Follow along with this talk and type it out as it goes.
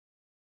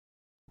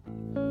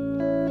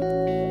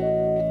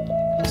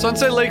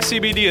Sunset Lake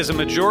CBD is a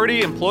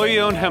majority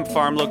employee-owned hemp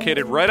farm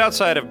located right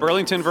outside of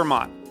Burlington,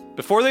 Vermont.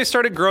 Before they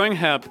started growing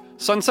hemp,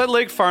 Sunset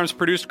Lake Farms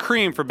produced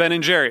cream for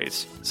Ben &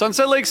 Jerry's.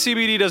 Sunset Lake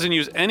CBD doesn't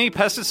use any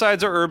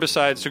pesticides or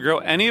herbicides to grow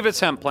any of its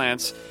hemp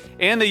plants,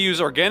 and they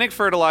use organic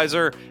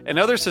fertilizer and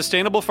other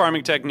sustainable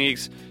farming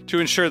techniques to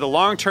ensure the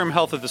long-term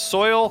health of the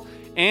soil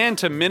and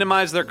to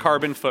minimize their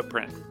carbon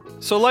footprint.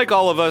 So like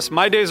all of us,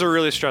 my days are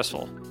really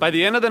stressful. By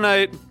the end of the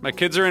night, my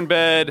kids are in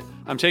bed,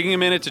 I'm taking a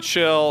minute to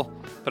chill,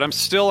 but I'm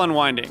still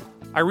unwinding.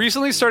 I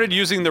recently started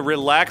using the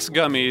Relax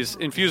gummies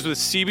infused with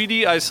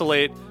CBD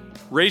isolate,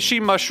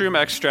 reishi mushroom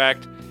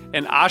extract,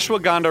 and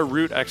ashwagandha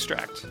root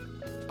extract.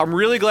 I'm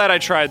really glad I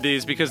tried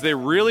these because they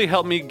really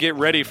helped me get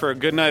ready for a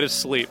good night of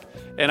sleep,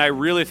 and I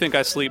really think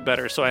I sleep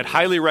better, so I'd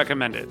highly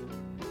recommend it.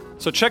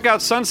 So check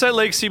out Sunset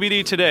Lake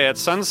CBD today at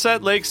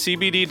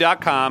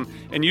sunsetlakecbd.com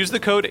and use the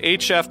code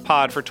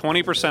HFPOD for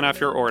 20% off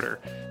your order.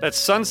 That's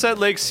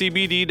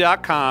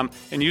sunsetlakecbd.com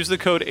and use the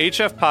code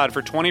HFPOD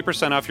for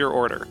 20% off your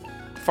order.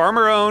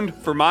 Farmer-owned,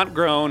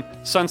 Vermont-grown,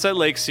 Sunset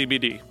Lake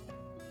CBD.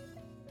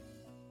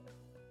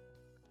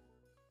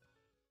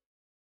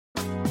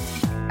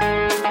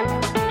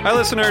 Hi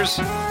listeners,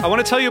 I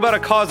want to tell you about a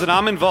cause that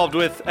I'm involved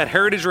with at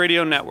Heritage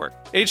Radio Network.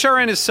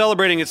 HRN is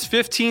celebrating its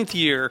 15th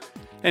year,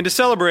 and to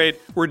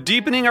celebrate, we're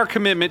deepening our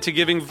commitment to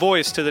giving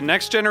voice to the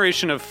next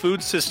generation of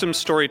food systems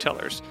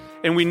storytellers,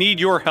 and we need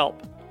your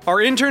help. Our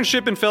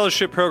internship and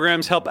fellowship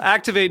programs help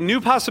activate new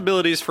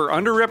possibilities for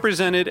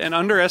underrepresented and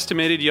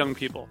underestimated young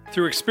people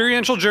through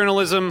experiential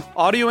journalism,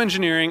 audio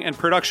engineering, and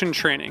production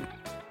training.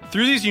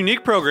 Through these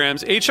unique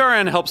programs,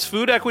 HRN helps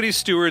food equity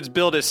stewards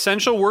build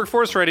essential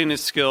workforce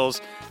readiness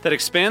skills that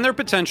expand their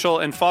potential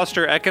and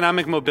foster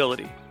economic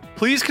mobility.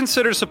 Please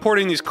consider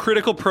supporting these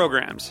critical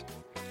programs.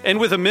 And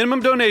with a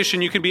minimum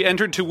donation, you can be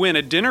entered to win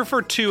a dinner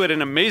for two at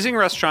an amazing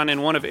restaurant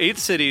in one of 8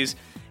 cities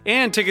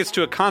and tickets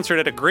to a concert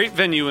at a great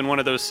venue in one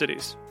of those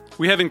cities.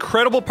 We have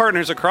incredible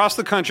partners across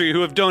the country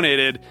who have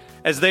donated,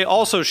 as they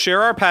also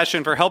share our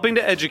passion for helping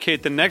to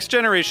educate the next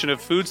generation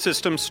of food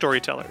systems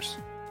storytellers.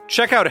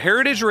 Check out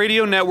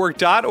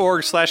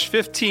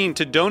heritageradionetwork.org/15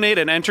 to donate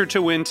and enter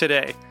to win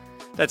today.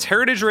 That's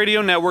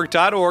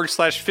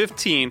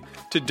heritageradionetwork.org/15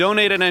 to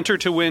donate and enter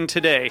to win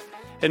today.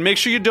 And make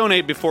sure you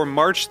donate before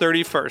March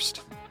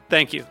 31st.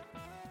 Thank you.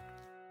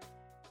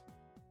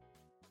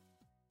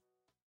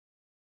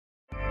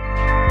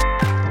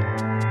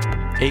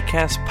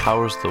 Acast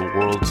powers the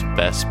world's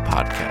best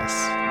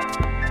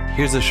podcasts.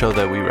 Here's a show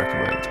that we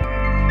recommend.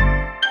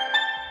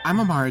 I'm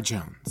Amara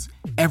Jones.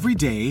 Every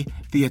day,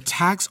 the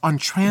attacks on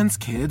trans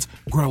kids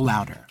grow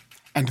louder,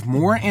 and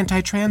more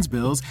anti-trans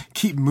bills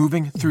keep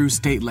moving through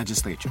state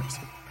legislatures.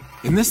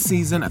 In this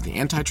season of the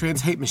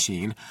Anti-Trans Hate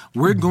Machine,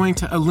 we're going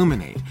to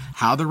illuminate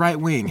how the right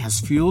wing has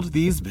fueled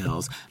these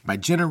bills by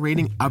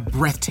generating a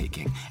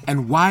breathtaking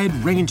and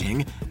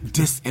wide-ranging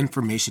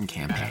disinformation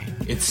campaign.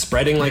 It's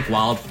spreading like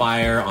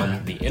wildfire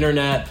on the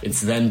internet. It's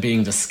then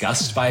being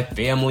discussed by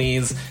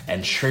families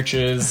and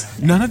churches.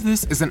 None of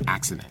this is an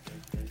accident.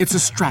 It's a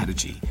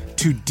strategy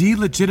to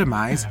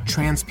delegitimize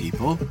trans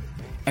people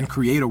and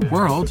create a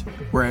world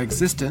where our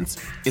existence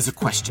is a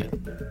question.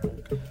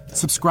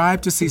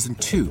 Subscribe to Season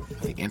 2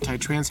 of the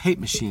Anti-Trans Hate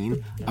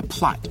Machine, A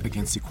Plot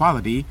Against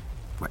Equality,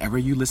 wherever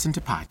you listen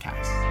to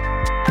podcasts.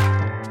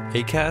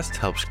 Acast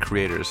helps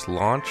creators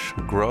launch,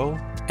 grow,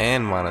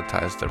 and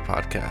monetize their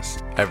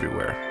podcasts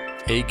everywhere.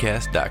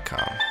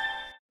 Acast.com.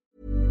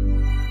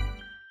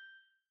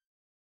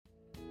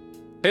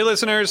 Hey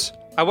listeners,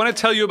 I want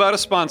to tell you about a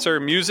sponsor,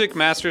 Music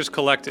Masters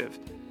Collective.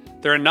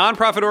 They're a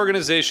nonprofit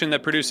organization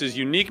that produces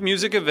unique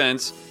music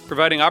events,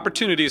 providing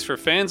opportunities for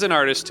fans and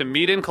artists to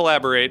meet and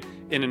collaborate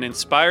in an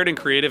inspired and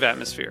creative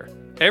atmosphere.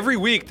 Every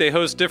week, they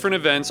host different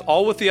events,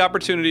 all with the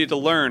opportunity to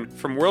learn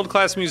from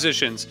world-class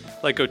musicians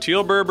like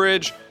Oteil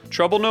Burbridge,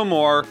 Trouble No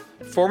More,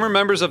 former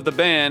members of the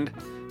band,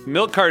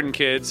 Milk Carton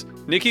Kids,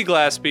 Nikki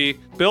Glaspie,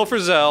 Bill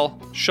Frisell,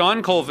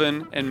 Sean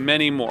Colvin, and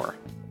many more.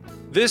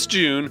 This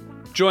June,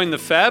 join the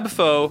Fab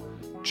Four,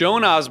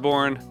 Joan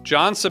Osborne,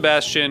 John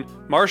Sebastian,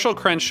 Marshall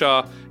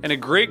Crenshaw, and a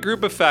great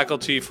group of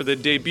faculty for the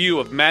debut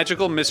of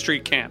Magical Mystery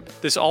Camp.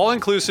 This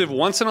all-inclusive,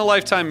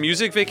 once-in-a-lifetime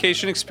music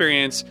vacation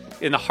experience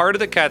in the heart of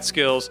the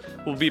Catskills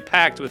will be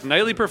packed with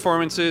nightly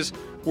performances,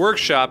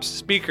 workshops,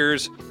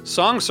 speakers,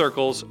 song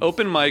circles,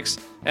 open mics,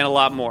 and a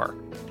lot more.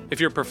 If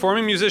you're a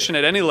performing musician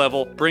at any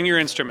level, bring your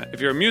instrument.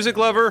 If you're a music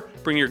lover,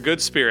 bring your good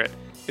spirit.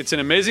 It's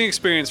an amazing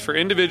experience for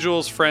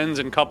individuals, friends,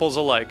 and couples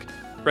alike.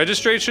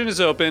 Registration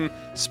is open,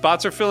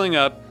 spots are filling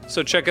up,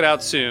 so check it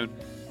out soon.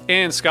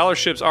 And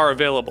scholarships are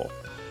available.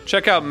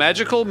 Check out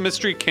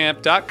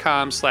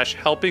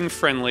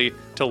magicalmysterycamp.com/helpingfriendly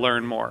to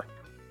learn more.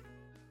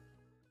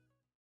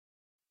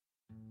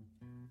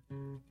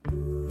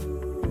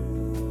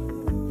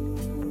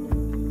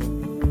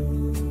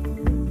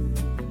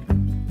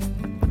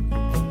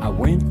 I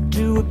went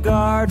to a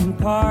garden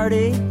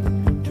party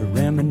to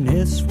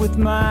reminisce with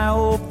my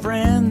old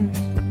friends.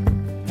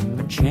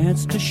 A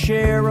chance to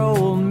share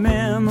old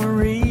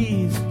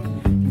memories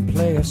and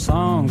play our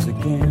songs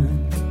again.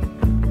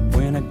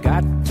 When I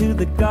got to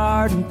the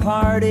garden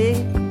party,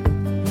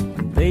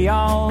 They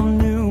all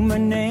knew my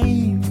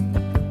name.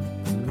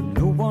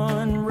 No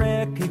one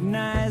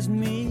recognized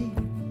me.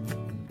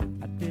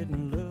 I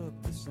didn't look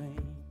the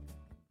same.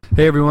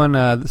 Hey everyone,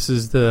 this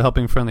is the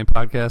Helping Friendly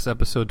Podcast,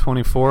 episode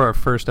 24, our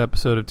first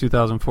episode of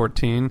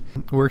 2014.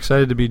 We're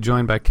excited to be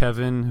joined by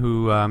Kevin,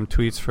 who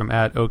tweets from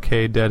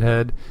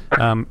 @OKDeadhead.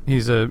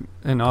 He's an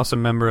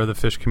awesome member of the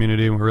fish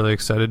community, and we're really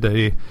excited that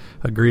he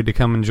agreed to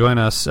come and join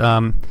us.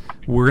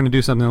 We're going to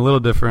do something a little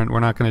different.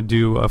 We're not going to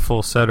do a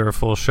full set or a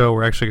full show.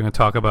 We're actually going to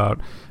talk about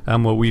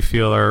what we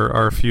feel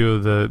are a few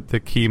of the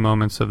key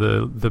moments of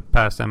the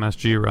past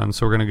MSG run.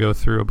 So we're going to go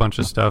through a bunch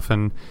of stuff,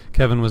 and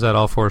Kevin was at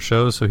all 4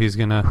 shows, so he's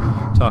going to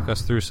talk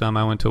us through some.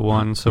 I went to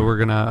one, so we're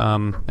going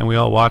to, and we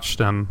all watched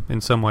them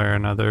in some way or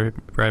another,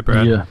 right,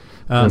 Brad? Yeah,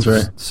 that's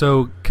right.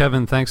 So,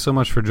 Kevin, thanks so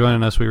much for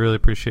joining us. We really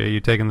appreciate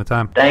you taking the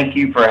time. Thank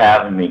you for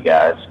having me,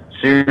 guys.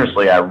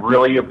 Seriously, I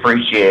really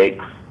appreciate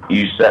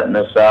you setting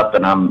this up,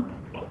 and I'm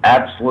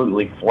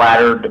absolutely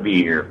flattered to be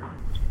here.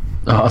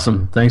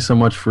 Awesome. Thanks so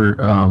much for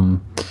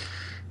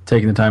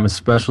taking the time,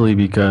 especially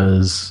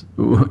because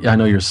I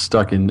know you're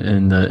stuck in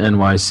the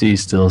NYC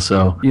still.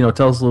 So,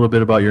 tell us a little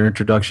bit about your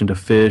introduction to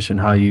fish and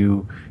how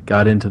you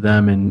got into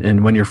them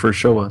and when your first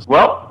show was.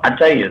 Well, I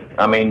tell you,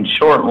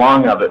 short and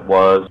long of it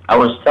was, I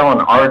was telling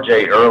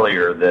RJ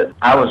earlier that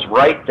I was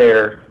right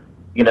there,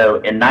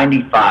 in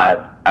 95.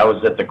 I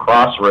was at the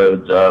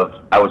crossroads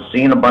I was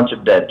seeing a bunch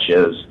of dead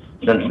shows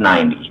since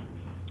 90.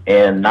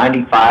 And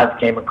 95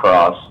 came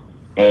across,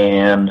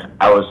 and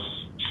I was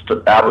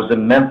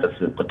in Memphis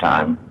at the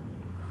time,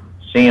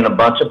 seeing a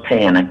bunch of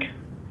Panic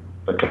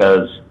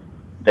because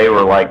they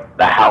were like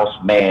the house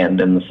band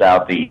in the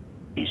Southeast,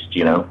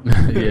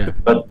 Yeah.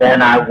 But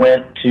then I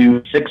went to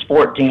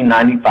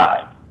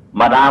 6/14/95,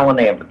 Mud Island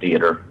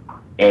Amphitheater,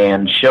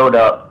 and showed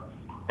up,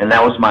 and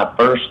that was my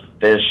first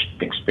fish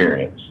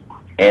experience.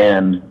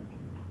 And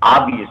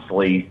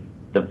obviously,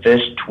 the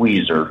fish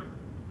tweezer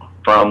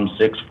from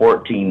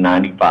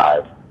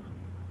 6/14/95.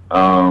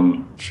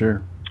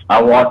 Sure.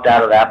 I walked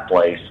out of that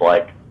place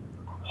like,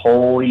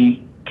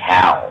 holy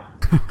cow.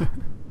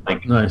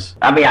 Nice.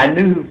 I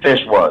knew who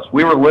Fish was.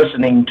 We were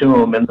listening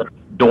to him in the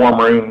dorm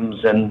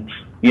rooms and,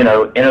 in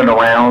and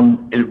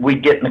around.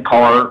 We'd get in the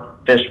car,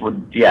 Fish we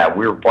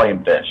were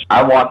playing Fish.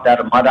 I walked out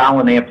of Mud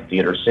Island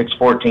Amphitheater,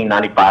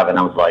 6/14/95, and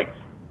I was like,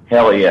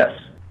 hell yes.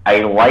 I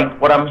like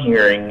what I'm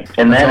hearing.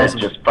 And then That's awesome.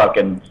 It just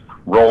fucking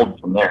rolled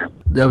from there.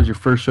 That was your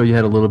first show. You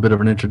had a little bit of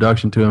an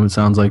introduction to him, it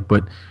sounds like,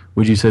 but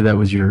would you say that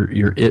was your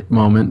it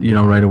moment,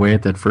 right away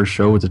at that first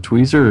show with the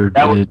tweezer? Or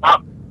that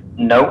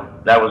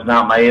was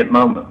not my it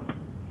moment.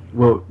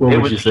 What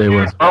would you say it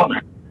was?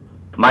 Moment.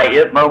 My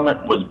it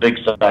moment was Big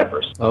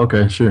Cypress.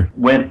 Okay, sure.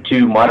 Went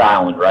to Mud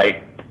Island,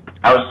 right?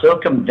 I was so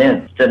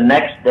convinced. The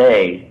next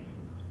day,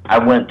 I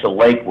went to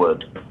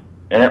Lakewood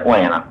in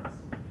Atlanta.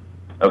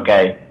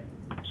 Okay?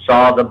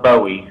 Saw the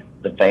Bowie,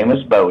 the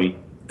famous Bowie.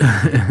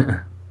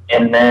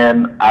 And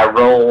then I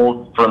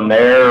rolled from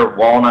there,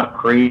 Walnut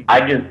Creek.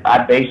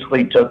 I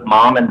basically took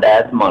mom and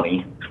dad's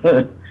money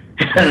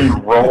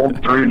and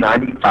rolled through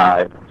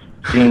 95,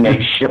 seeing a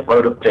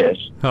shitload of fish.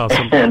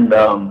 Awesome. And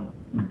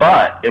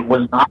but it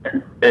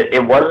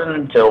wasn't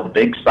until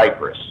Big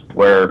Cypress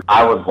where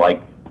I was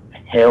like,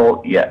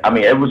 hell yeah.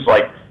 It was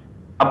like,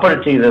 I'll put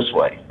it to you this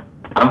way.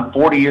 I'm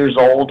 40 years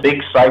old.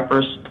 Big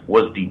Cypress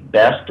was the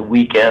best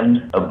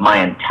weekend of my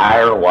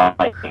entire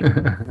life.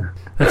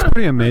 That's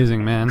pretty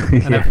amazing, man.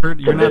 And I've heard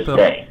you're not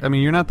day.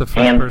 you're not the first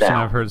Hands person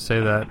down. I've heard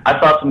say that. I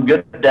saw some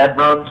good dead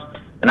runs,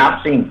 and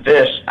I've seen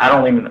fish,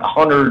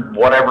 100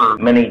 whatever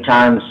many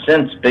times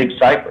since Big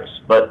Cypress.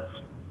 But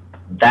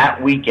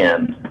that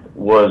weekend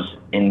was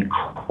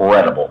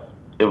incredible.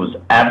 It was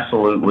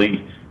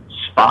absolutely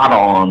spot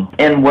on.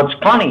 And what's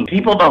funny,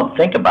 people don't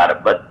think about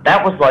it, but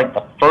that was like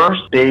the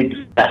first big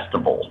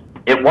festival.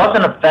 It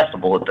wasn't a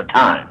festival at the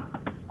time,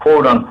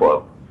 quote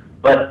unquote,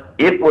 but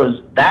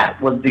that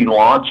was the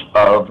launch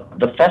of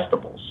the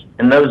festivals.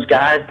 And those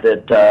guys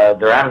that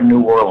they're out of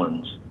New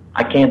Orleans,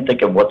 I can't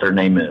think of what their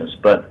name is,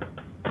 but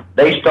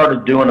they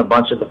started doing a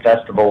bunch of the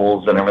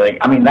festivals and everything.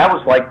 That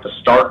was like the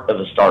start of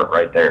the start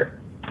right there.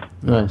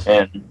 Nice.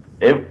 And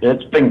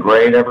it's been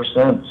great ever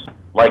since.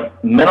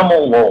 Like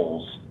minimal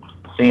lulls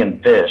seeing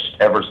fish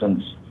ever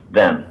since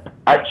then.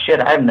 I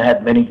haven't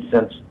had many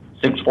since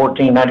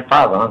 6/14/95,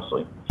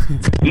 honestly.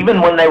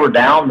 Even when they were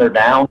down, they're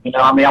down.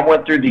 I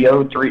went through the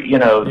 03,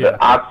 the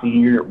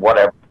oxy or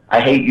whatever.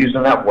 I hate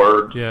using that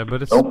word. Yeah,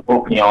 but it's... Don't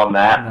quote me on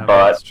that. No,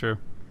 but it's true.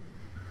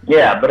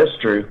 Yeah, but it's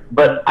true.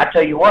 But I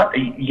tell you what,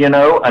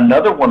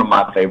 another one of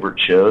my favorite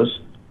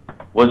shows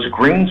was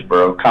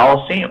Greensboro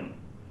Coliseum,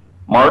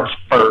 March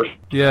 1st.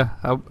 Yeah,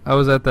 I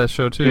was at that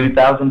show too.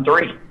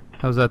 2003.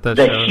 I was at that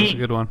The show. It was a heat.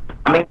 good one.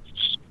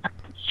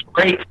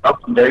 Straight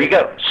up, there you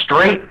go.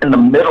 Straight in the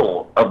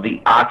middle of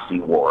the Oxy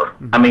War.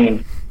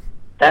 Mm-hmm.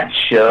 That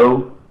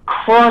show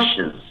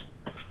crushes.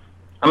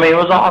 It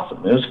was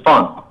awesome. It was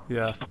fun.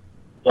 Yeah.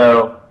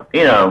 So,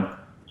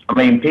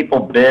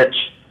 people bitch,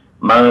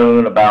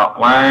 moan about,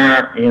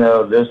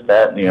 this,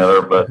 that, and the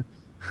other, but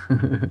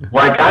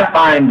Like, I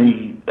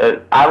find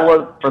I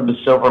look for the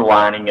silver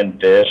lining in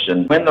fish,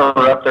 and when they're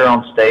up there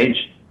on stage,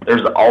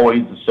 there's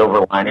always the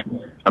silver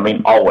lining. I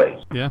mean,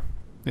 always. Yeah,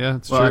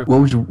 it's Well, true.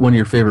 what was one of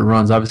your favorite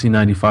runs? Obviously,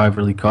 95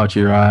 really caught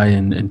your eye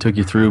and took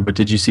you through, but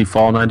did you see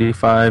Fall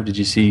 95? Did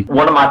you see...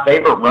 One of my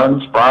favorite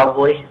runs,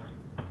 probably.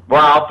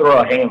 Well, I'll throw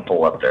a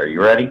handful up there.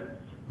 You ready?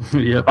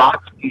 Yep.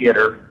 Fox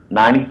Theater,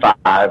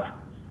 95,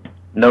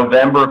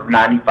 November of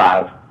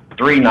 95,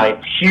 3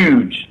 nights,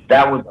 huge.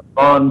 That was a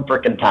fun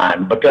freaking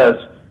time because,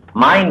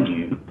 mind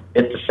you,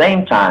 at the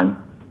same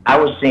time, I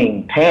was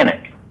seeing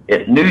Panic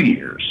at New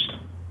Year's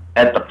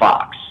at the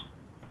Fox.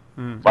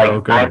 Like,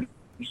 okay.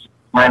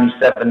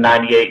 97,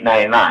 98,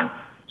 99.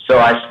 So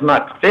I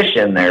snuck Fish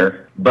in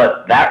there,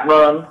 but that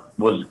run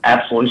was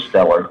absolutely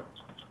stellar.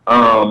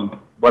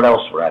 What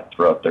else would I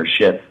throw up there?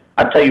 Shit.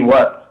 I tell you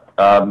what,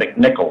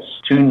 McNichols,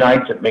 2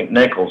 nights at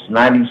McNichols,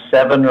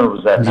 97 or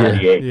was that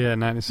 98? Yeah,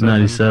 97.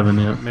 97,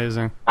 yeah.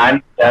 Amazing.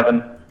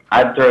 97.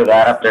 I'd throw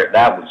that up there.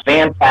 That was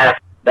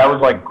fantastic. That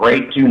was like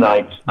great 2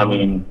 nights. I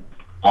mean,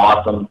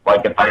 awesome.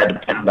 Like if I had to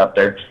pin it up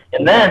there.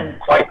 And then,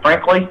 quite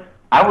frankly,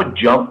 I would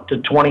jump to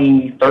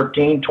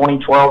 2013,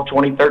 2012,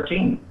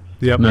 2013.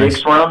 Yep. Nice.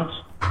 Dick's runs,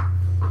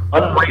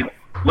 unreal.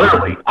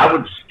 Literally, I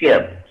would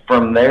skip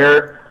from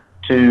there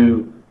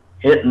to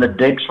hitting the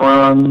Dick's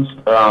runs.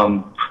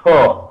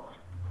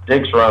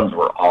 Dick's runs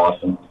were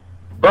awesome.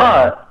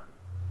 But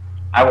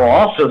I will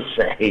also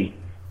say,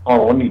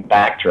 let me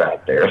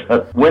backtrack there.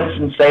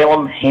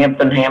 Winston-Salem,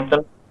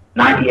 Hampton,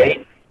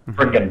 98.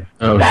 Freaking,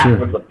 that sure.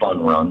 was a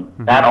fun run.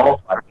 That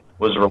also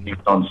was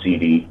released on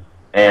CD.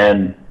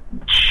 And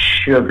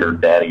Sugar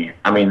Daddy,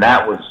 I mean,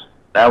 that was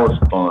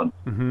fun.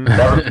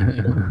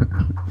 That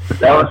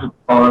was a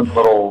fun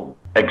little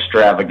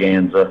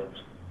extravaganza.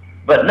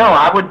 But no,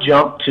 I would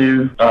jump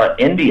to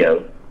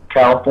Indio,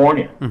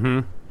 California.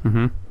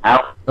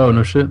 Out. Oh,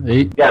 no shit.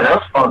 8? Yeah, that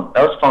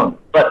was fun.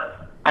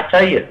 But I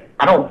tell you,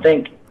 I don't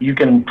think you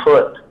can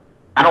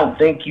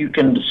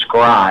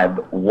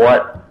describe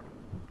what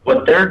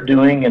they're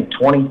doing in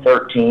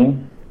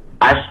 2013.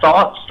 I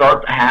saw it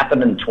start to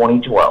happen in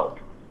 2012.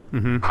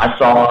 I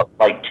saw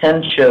like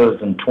 10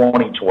 shows in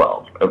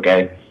 2012,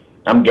 okay?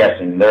 I'm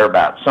guessing they're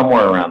about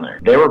somewhere around there.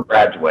 They were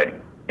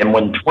graduating. And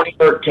when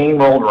 2013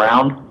 rolled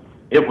around,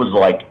 it was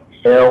like,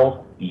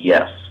 hell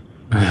yes.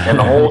 And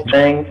the whole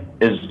thing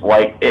is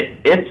like,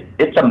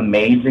 it's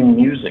amazing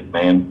music,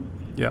 man.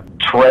 Yeah.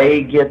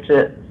 Trey gets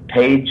it.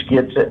 Paige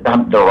gets it.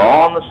 They're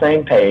all on the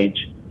same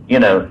page. You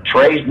know,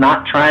 Trey's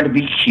not trying to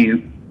be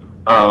cute.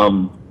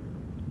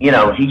 You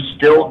know, he's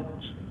still,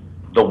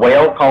 the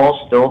whale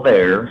call's still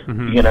there,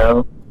 you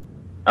know.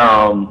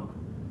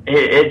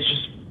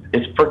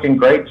 It's freaking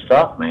great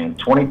stuff, man.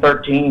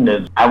 2013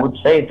 is, I would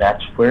say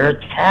that's where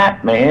it's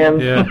at,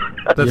 man. Yeah,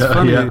 that's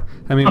funny. Yeah.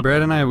 I mean,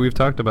 Brad and I, we've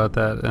talked about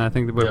that, and I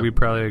think that what we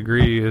probably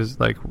agree is,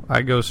 like,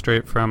 I go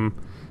straight from,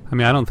 I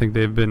mean, I don't think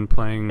they've been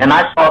playing. And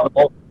I saw the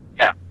whole,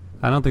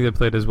 I don't think they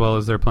played as well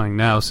as they're playing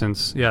now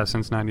since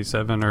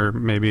 97 or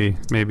maybe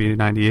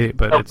 98,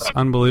 but it's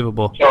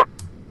unbelievable.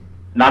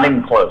 not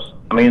even close.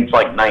 I mean, it's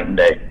like night and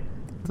day.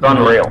 It's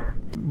unreal.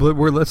 But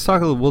we'll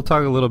talk a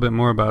little bit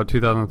more about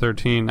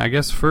 2013. I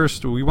guess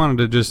first we wanted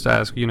to just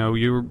ask, you know,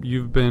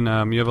 you've been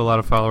you have a lot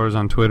of followers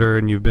on Twitter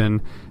and you've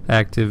been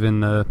active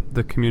in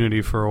the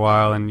community for a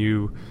while, and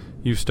you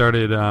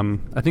started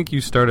I think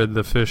you started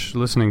the Fish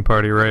listening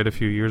party, right, a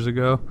few years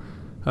ago.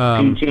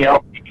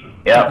 PTL,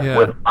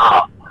 with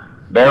Bob,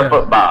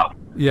 Barefoot Bob.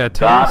 Yeah,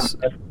 tell us.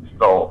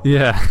 Soul.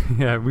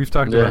 Yeah, we've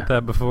talked about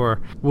that before.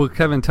 Well,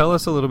 Kevin, tell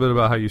us a little bit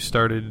about how you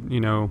started, you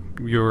know,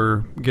 your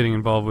getting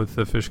involved with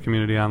the Fish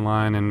community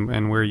online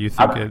and where you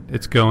think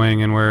it's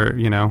going and where,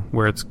 you know,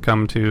 where it's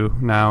come to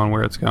now and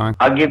where it's going.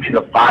 I'll give you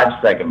the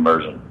 5-second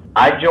version.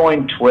 I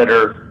joined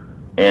Twitter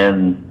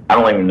and I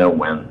don't even know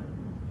when.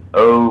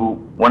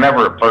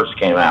 Whenever it first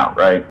came out,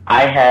 right?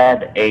 I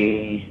had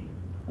a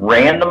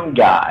random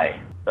guy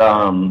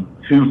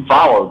who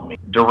followed me,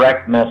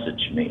 direct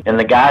messaged me. And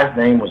the guy's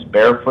name was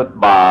Barefoot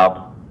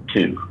Bob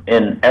 2.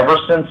 And ever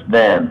since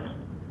then,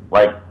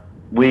 like,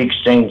 we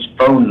exchanged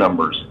phone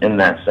numbers in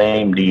that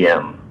same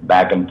DM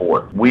back and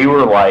forth. We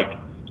were like,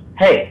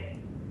 hey,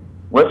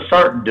 let's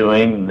start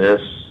doing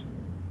this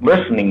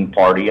listening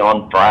party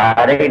on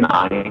Friday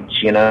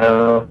nights, you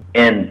know?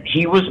 And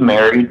he was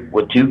married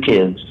with 2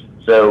 kids,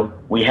 so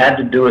we had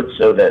to do it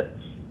so that,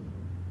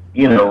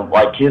 you know,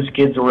 like his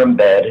kids were in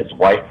bed, his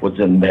wife was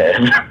in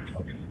bed,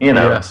 you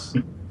know. Yes.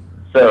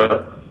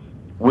 So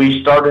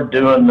we started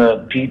doing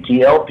the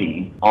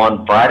PTLP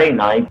on Friday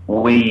night.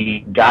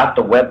 We got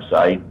the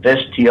website,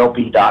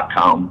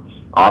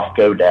 fishtlp.com, off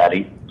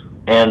GoDaddy.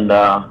 And,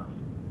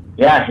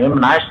 him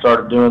and I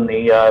started doing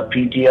the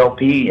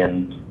PTLP.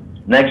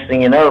 And next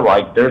thing you know,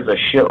 like, there's a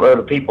shitload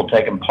of people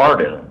taking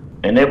part in it.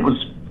 And it was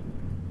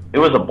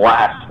a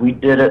blast. We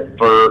did it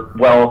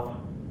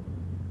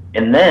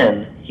and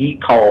then he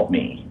called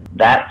me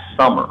that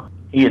summer.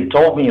 He had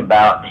told me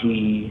about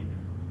he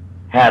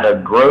had a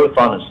growth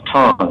on his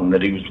tongue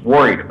that he was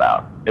worried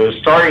about. It was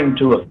starting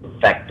to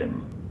affect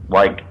him.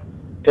 Like,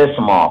 piss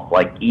him off,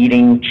 like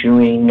eating,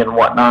 chewing, and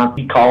whatnot.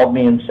 He called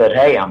me and said,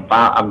 "Hey,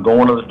 I'm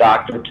going to the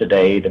doctor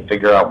today to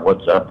figure out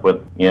what's up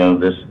with,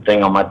 this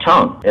thing on my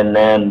tongue." And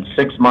then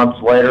 6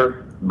 months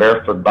later,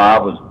 Barefoot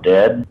Bob was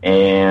dead,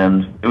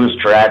 and it was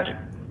tragic.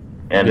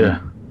 And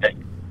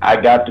I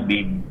got to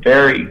be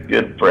very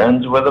good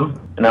friends with him,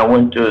 and I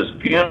went to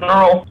his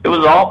funeral. It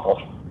was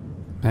awful.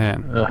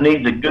 Man. And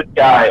he's a good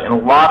guy, and a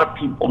lot of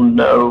people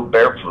know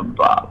Barefoot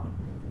Bob.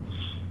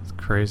 It's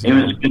crazy. He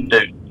was a good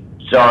dude.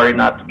 Sorry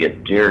not to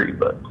get teary,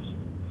 but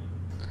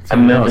I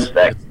miss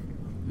that.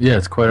 Yeah,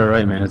 it's quite all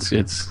right, man. It's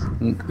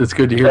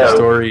good to hear the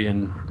story,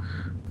 and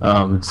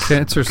it's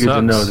Cancer good sucks.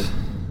 to know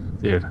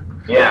that, dude.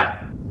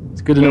 Yeah.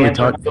 It's good to know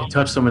we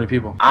touched so many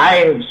people. I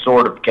have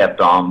sort of kept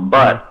on,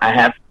 but I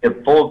have to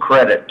give full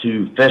credit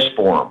to Fish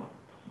Forum.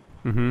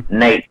 Mm-hmm.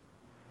 Nate.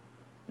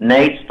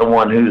 Nate's the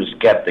one who's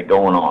kept it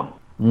going on.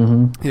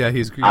 Mm-hmm. Yeah,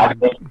 he's great.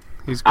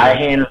 He's great. I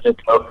handed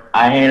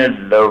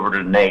it over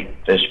to Nate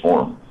Fish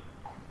Forum.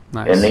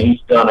 Nice. And he's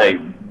done a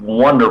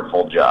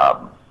wonderful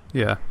job.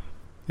 Yeah,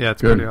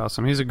 it's Good. pretty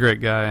awesome. He's a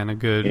great guy and a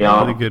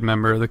really good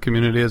member of the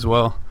community as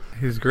well.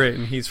 He's great,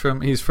 and he's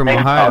from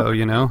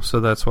Ohio, so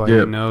that's why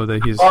you know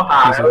that he's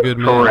a good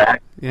man.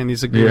 Correct. And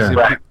he's a good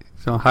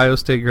he's an Ohio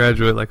State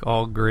graduate, like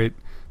all great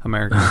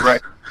Americans.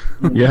 Right.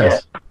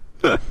 Yes.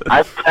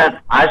 I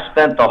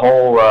spent the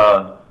whole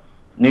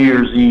New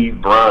Year's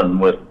Eve run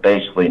with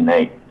basically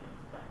Nate.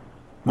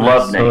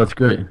 Love Nate. Oh, that's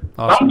great.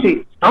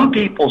 Awesome. Some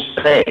people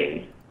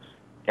say,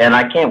 and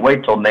I can't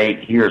wait till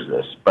Nate hears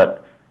this,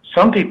 but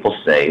some people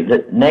say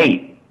that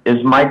Nate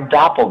is my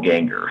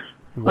doppelganger.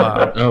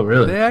 Wow. Oh,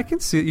 really? Yeah, I can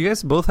see it. You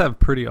guys both have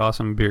pretty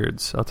awesome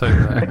beards. I'll tell you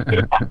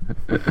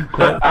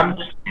that. I'm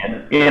just,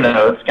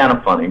 it's kind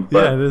of funny.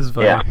 But, yeah, it is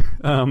funny.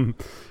 Yeah.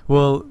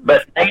 Well,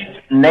 but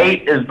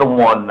Nate is the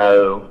one,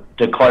 though,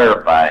 to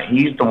clarify.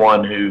 He's the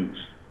one who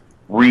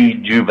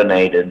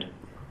rejuvenated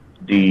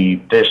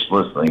the Fish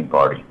listening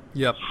party.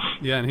 Yep.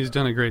 Yeah, and he's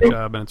done a great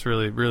job, and it's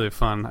really, really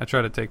fun. I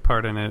try to take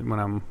part in it when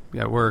I'm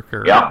at work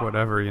or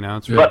whatever,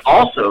 It's really but fun.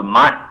 also,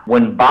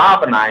 when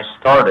Bob and I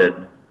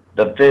started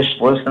the Fish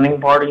listening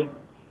party,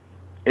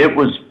 it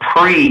was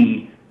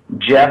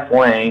pre-Jeff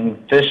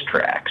Lang Fish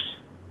Tracks.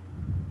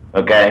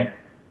 Okay?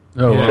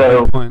 Oh, Yeah,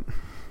 so, good point.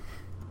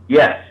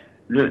 yes,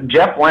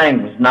 Jeff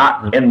Lang was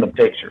not in the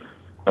picture.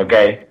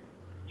 Okay?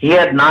 He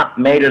had not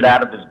made it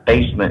out of his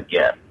basement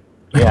yet.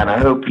 Yeah, and I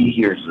hope he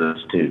hears this,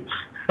 too.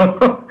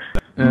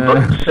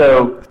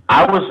 So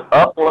I was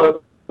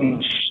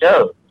uploading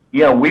shows.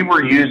 We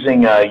were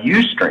using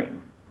Ustream.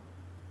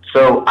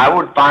 So I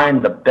would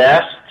find the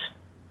best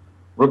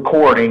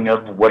recording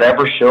of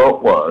whatever show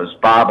it was.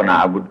 Bob and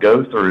I would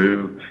go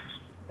through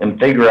and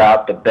figure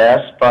out the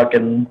best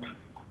fucking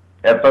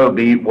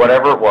FOB,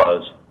 whatever it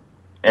was,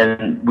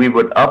 and we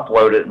would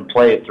upload it and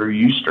play it through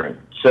Ustream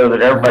so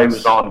that everybody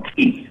was on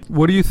key.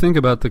 What do you think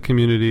about the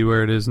community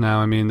where it is now?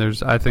 I mean,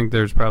 I think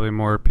there's probably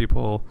more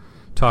people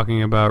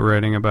talking about,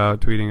 writing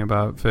about, tweeting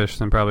about Fish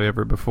than probably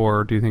ever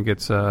before. Do you think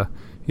it's a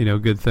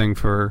good thing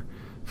for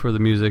the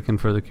music and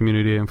for the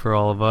community and for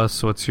all of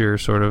us? What's your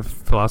sort of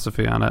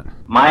philosophy on it?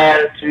 My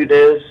attitude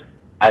is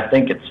I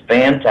think it's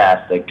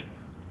fantastic,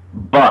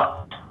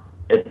 but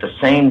at the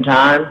same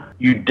time,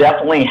 you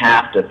definitely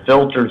have to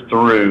filter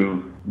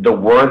through the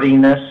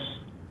worthiness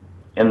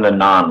and the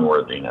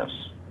non-worthiness.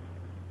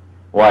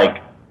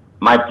 Like,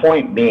 my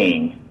point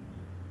being,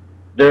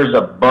 there's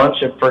a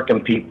bunch of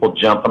frickin' people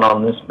jumping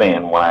on this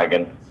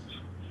bandwagon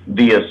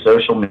via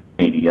social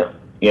media.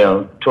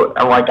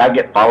 Like I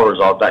get followers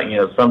all the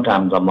time.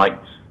 Sometimes I'm like,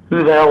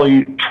 who the hell are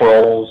you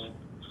trolls?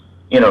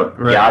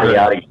 Yada,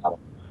 yada,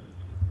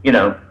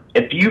 yada.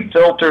 If you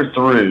filter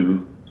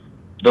through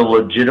the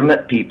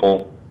legitimate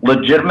people,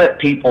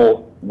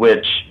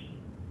 which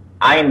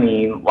I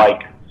mean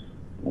like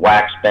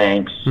Wax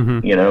Banks,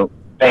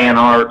 fan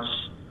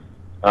arts,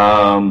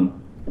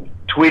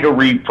 Tweeter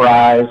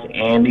Reprise,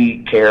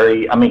 Andy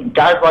Carey. I mean,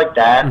 guys like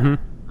that. Mm-hmm.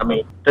 I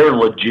mean, they're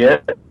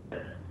legit.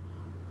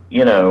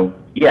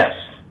 Yes,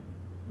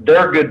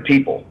 they're good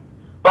people.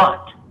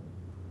 But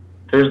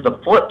there's the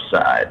flip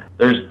side.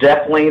 There's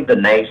definitely the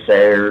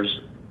naysayers,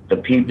 the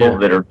people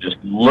that are just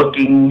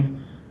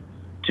looking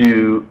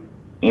to,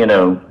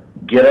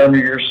 get under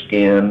your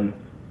skin,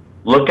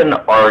 looking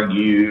to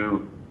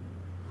argue,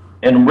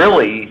 and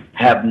really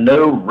have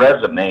no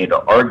resume to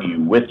argue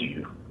with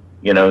you,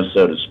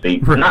 so to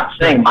speak. I'm not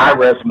saying my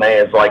resume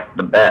is like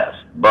the best,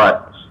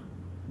 but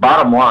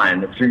bottom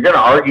line, if you're going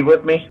to argue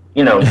with me,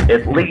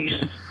 at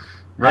least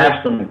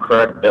have some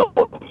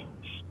credibility.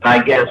 And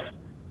I guess,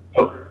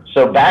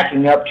 so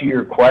backing up to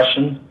your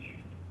question,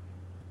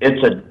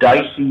 it's a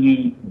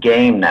dicey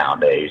game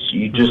nowadays.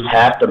 You just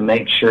have to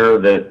make sure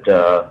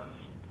that,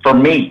 for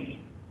me,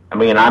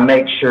 I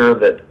make sure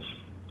that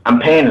I'm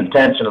paying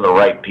attention to the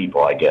right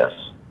people, I guess.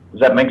 Does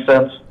that make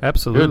sense?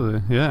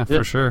 Absolutely. Yeah,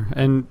 for sure.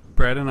 And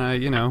Brad and I,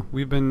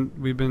 we've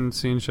been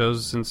seeing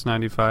shows since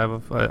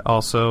 '95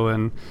 also,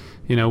 and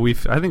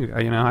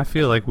I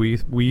feel like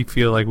we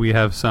feel like we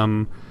have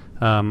some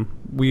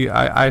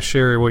I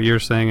share what you're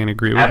saying and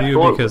agree with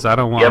you because I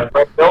don't want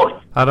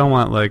I don't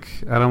want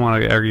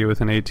to argue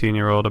with an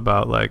 18-year-old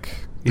about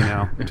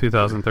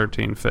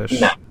 2013 fish.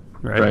 No.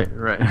 Right.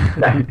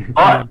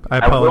 But I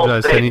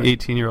apologize to any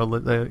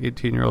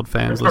 18-year-old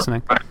fans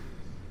listening.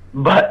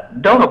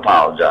 But don't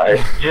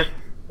apologize. Just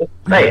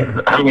say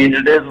it. I mean,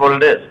 it is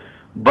what it is.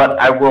 But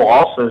I will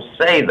also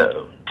say,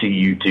 though, to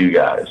you two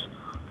guys,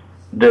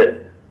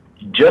 that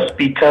just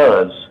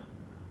because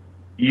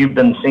you've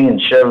been seeing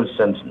shows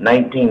since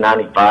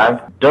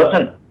 1995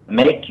 doesn't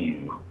make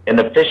you an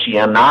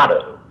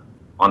aficionado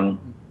on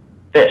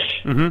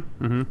fish.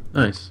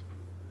 Nice.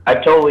 I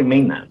totally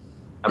mean that.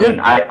 I mean,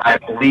 I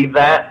believe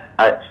that.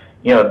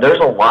 There's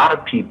a lot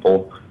of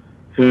people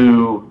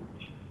who,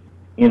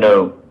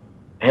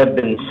 have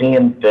been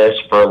seeing fish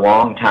for a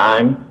long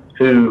time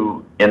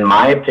who, in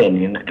my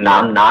opinion, and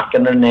I'm not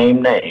going to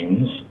name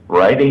names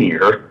right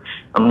here,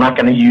 I'm not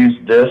going to use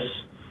this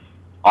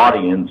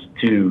audience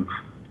to,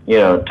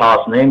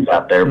 toss names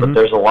out there, but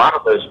there's a lot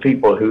of those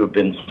people who have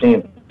been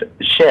seeing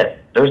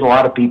there's a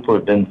lot of people who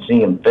have been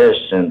seeing fish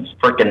since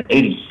frickin'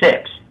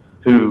 86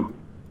 who,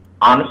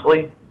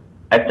 honestly,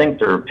 I think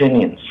their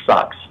opinion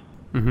sucks.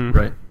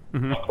 Right.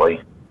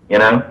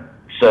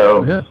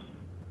 So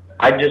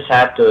I just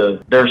have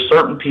to, there's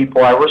certain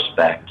people I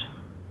respect,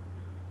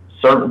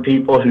 certain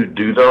people who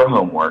do their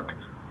homework,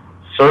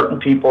 certain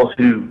people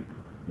who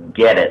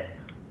get it,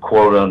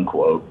 quote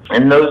unquote,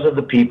 and those are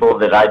the people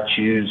that I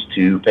choose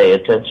to pay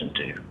attention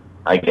to,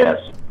 I guess,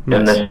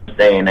 in this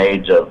day and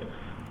age of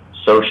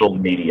social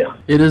media.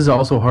 It is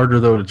also harder,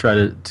 though, to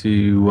try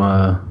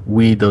to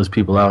weed those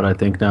people out, I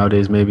think,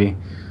 nowadays, maybe.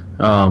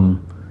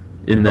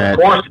 In that, of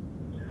course,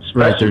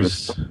 right,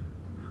 there's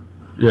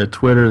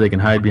Twitter, they can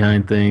hide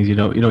behind things. You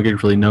don't get to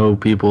really know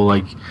people.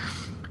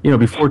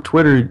 Before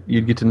Twitter,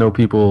 you'd get to know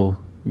people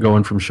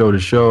going from show to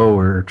show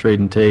or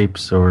trading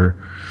tapes or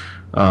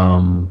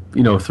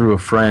through a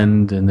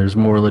friend, and there's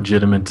more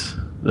legitimate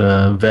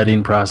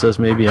vetting process,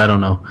 maybe. I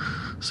don't know.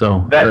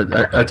 So I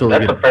totally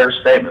get it. That's a fair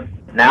statement.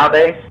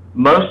 Nowadays,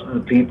 most of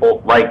the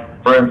people,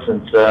 for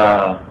instance,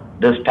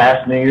 this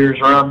past New Year's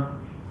run,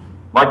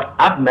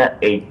 I've met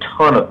a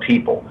ton of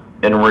people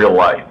in real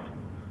life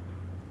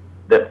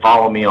that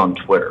follow me on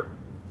Twitter,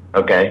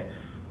 okay?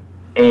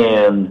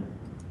 And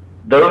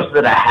those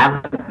that I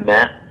haven't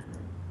met,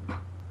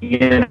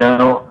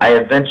 I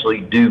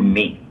eventually do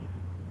meet.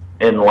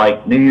 And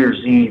New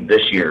Year's Eve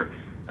this year,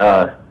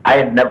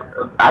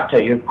 I'll tell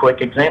you a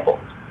quick example.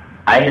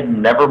 I had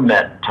never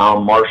met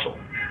Tom Marshall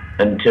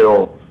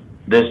until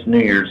this New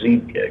Year's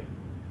Eve gig.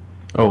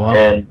 Oh, wow.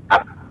 And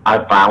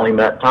I finally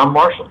met Tom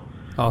Marshall.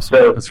 Awesome.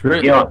 So, that's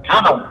great. It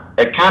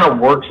kind of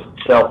works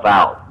itself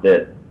out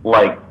that,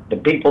 the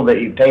people that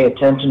you pay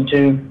attention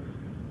to,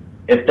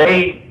 if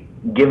they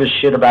give a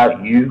shit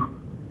about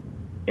you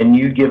and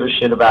you give a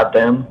shit about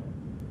them,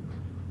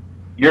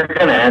 you're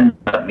going to end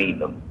up meeting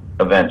them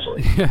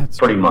eventually. Yeah,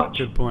 pretty much.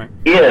 Good point.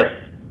 If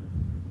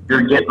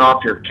you're getting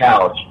off your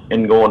couch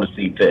and going to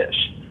see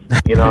fish.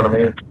 You know what I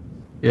mean?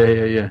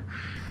 Yeah.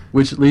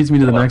 Which leads me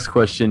to the next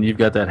question. You've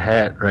got that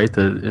hat, right?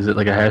 Is it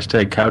like a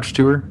hashtag couch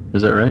tour?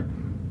 Is that right?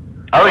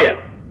 Oh,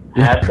 yeah.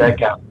 Hashtag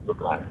couch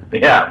tour.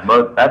 Yeah,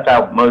 that's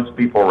how most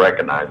people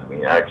recognize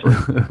me, actually.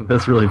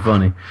 That's really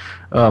funny.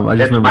 I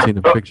just remember seeing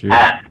the picture.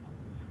 Hat.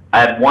 I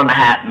had one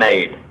hat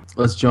made.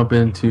 Let's jump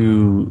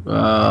into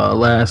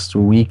last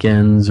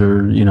weekends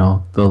or,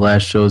 the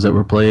last shows that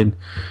were played,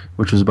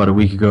 which was about a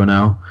week ago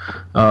now,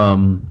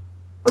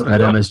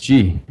 at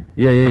MSG.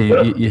 Yeah.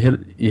 You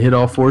hit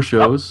all 4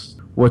 shows.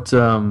 What,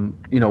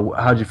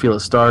 how'd you feel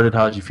it started?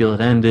 How'd you feel it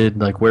ended?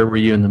 Where were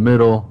you in the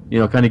middle?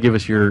 Kind of give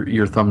us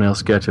your thumbnail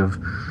sketch of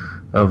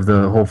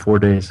the whole 4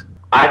 days.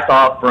 I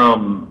thought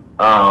from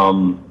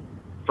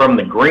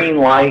the green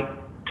light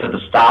to the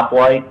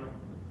stoplight,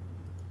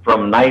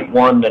 from night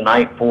 1 to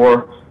night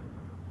 4,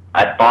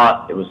 I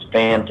thought it was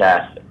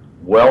fantastic.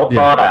 Well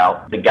thought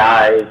out. The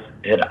guys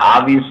had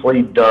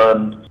obviously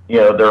done,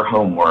 their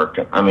homework.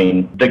 I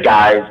mean, the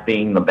guys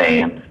being the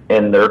band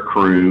and their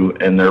crew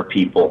and their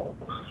people.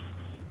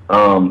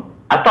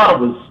 I thought it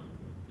was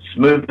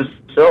smooth as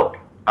silk.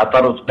 I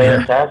thought it was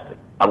fantastic.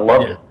 I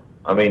loved it.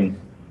 I mean,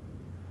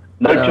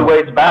 no two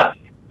ways about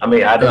it. I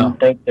mean, I didn't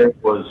think there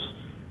was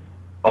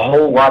a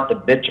whole lot to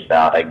bitch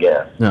about, I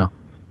guess. No.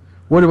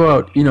 What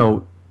about,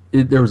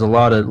 there was a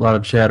lot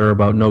of chatter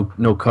about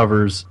no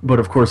covers, but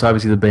of course,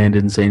 obviously the band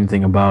didn't say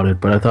anything about it,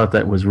 but I thought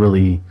that was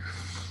really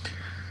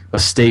a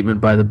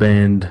statement by the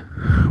band.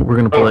 We're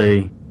going to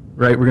play,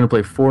 right? We're going to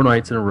play 4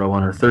 nights in a row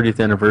on our 30th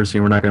anniversary,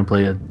 and we're not going to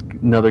play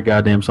another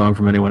goddamn song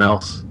from anyone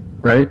else,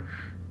 right?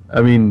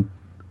 I mean,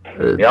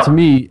 to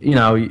me,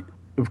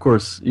 of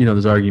course,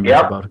 there's arguments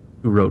about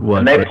who wrote what.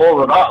 And they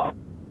pulled it off.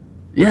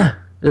 Yeah,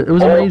 it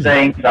was all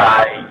amazing.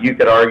 Things you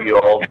could argue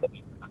all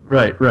day.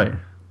 Right.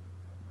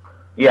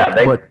 Yeah,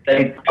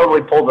 they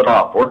totally pulled it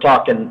off. We're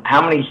talking,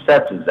 how many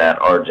sets is that,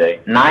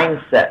 RJ?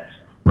 9 sets,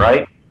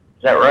 right? Is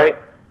that right?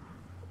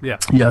 Yeah.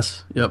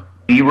 Yes, yep.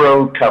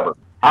 0 cover.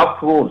 How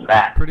cool is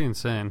that? Pretty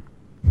insane.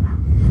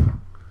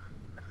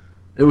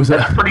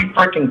 That's pretty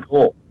freaking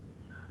cool.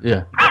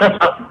 Yeah.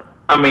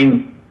 I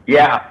mean,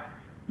 yeah,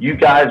 you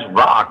guys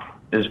rock.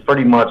 is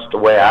pretty much the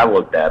way I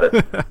looked at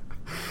it.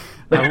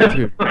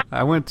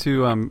 I went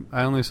to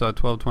I only saw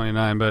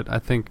 1229, but I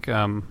think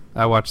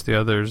I watched the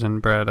others, and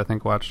Brad, I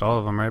think, watched all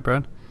of them, right,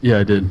 Brad? Yeah,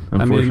 I did,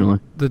 unfortunately. I mean,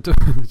 the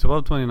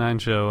 1229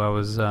 show, I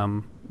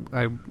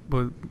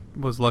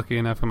was lucky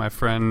enough, and my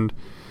friend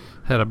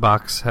had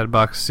box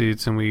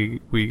seats, and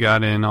we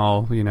got in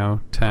all,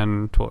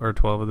 10 or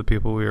 12 of the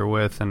people we were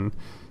with, and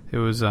it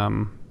was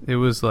the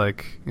most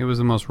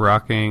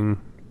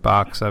rocking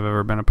box I've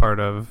ever been a part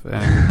of,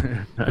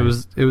 and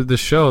Nice. it was the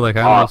show, like,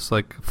 I almost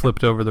like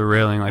flipped over the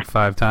railing like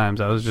 5 times.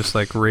 I was just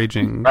like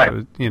raging.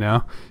 Right.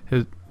 They're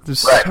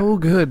Right. so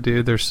good,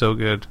 dude. They're so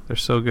good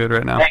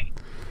right now. Hey,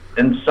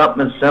 and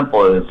something as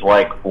simple as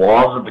like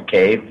Walls of the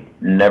Cave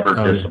never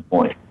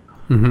disappoint.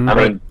 Mm-hmm. I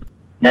mean,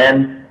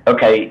 then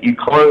you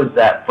close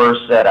that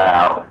first set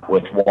out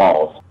with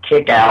Walls,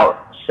 kick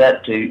out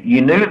set 2.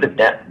 You knew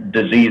that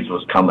disease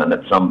was coming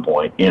at some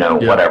point.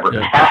 Whatever. Yeah.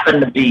 It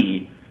happened to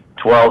be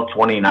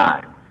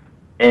 1229,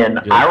 and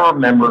I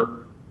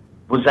remember,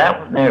 was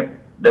that when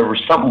there was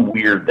something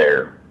weird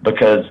there,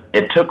 because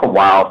it took a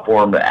while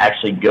for him to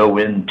actually go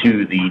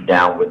into the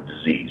Down with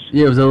Disease.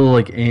 Yeah, it was a little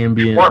like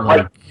ambient.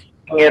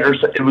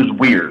 It was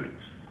weird.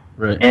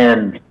 Right.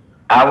 And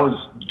I was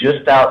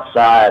just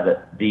outside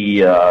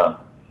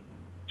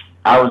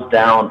I was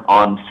down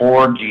on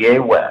 4 GA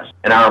West,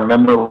 and I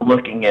remember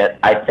looking at,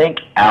 I think,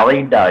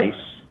 Allie Dice.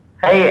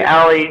 Hey,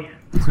 Allie,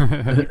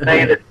 you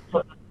made it to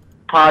the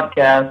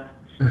podcast.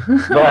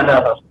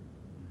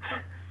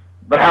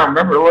 But I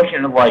remember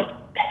looking at like,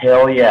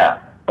 hell yeah,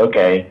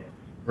 okay,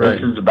 right.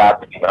 This is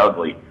about to be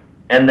ugly.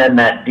 And then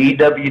that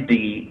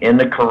DWD in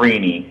the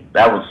Carini,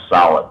 that was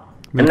solid.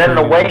 And then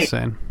the wave.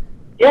 Insane.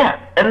 Yeah,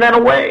 and then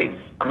a wave.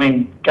 I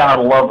mean,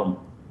 gotta love them.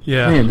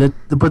 Yeah. Man,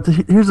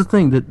 here's the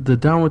thing: the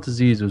Down with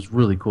Disease was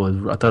really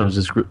cool. I thought it was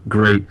just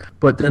great.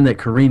 But then that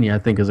Carini, I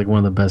think, is like one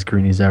of the best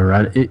Carinis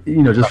ever.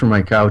 Just from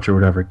my couch or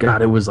whatever.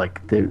 God, it was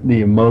like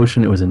the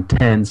emotion. It was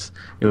intense.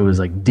 It was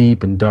like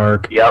deep and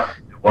dark. Yep.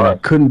 And I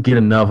couldn't get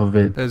enough of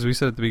it. As we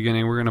said at the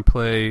beginning, we're gonna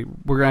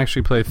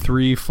actually play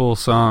 3 full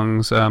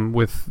songs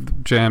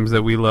with jams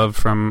that we love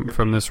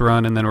from this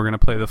run, and then we're gonna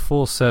play the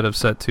full set of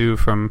set 2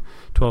 from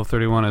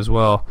 1231 as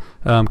well.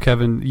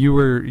 Kevin, you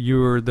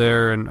were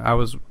there, and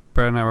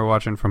Brad and I were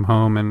watching from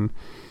home, and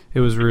it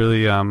was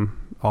really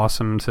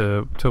awesome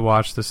to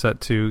watch the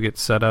set 2 get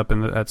set up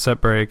at set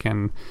break,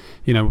 and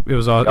it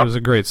was a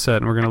great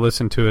set, and we're gonna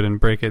listen to it and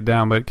break it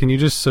down. But can you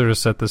just sort of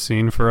set the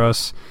scene for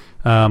us?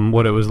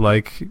 What it was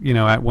like,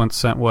 at once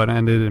set what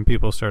ended and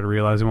people started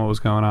realizing what was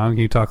going on. Can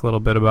you talk a little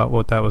bit about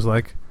what that was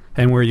like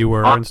and where you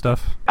were and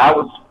stuff? I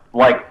was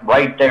like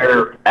right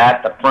there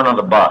at the front of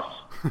the bus.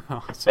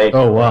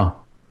 Oh, wow.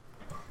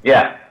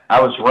 Yeah,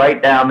 I was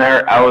right down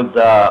there. I was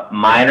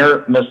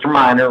Mr.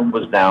 Minor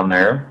was down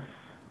there.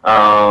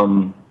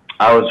 I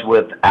was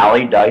with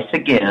Allie Dice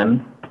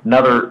again,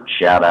 another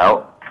shout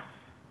out.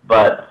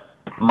 But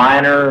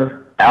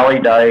Minor, Allie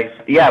Dice,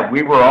 yeah,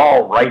 we were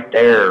all right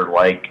there,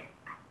 like,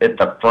 at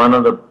the front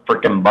of the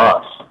freaking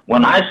bus.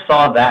 When I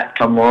saw that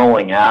come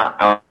rolling out,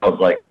 I was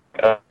like,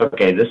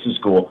 okay, this is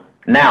cool.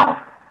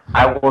 Now,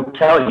 I will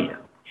tell you,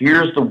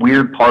 here's the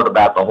weird part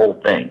about the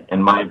whole thing,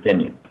 in my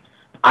opinion.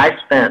 I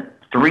spent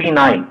 4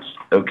 nights,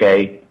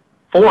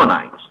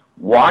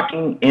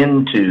 walking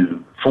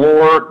into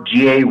floor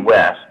GA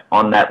West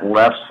on that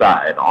left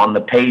side, on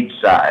the page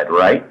side,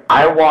 right?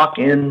 I walk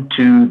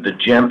into the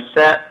gem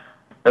set,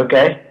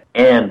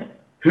 and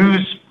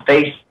who's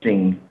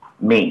facing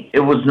me? It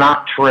was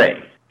not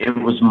Trey. It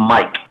was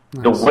Mike.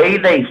 Nice. The way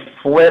they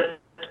flipped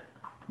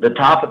the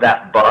top of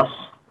that bus,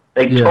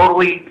 they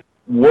totally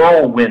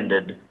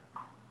whirlwinded,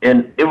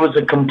 and it was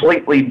a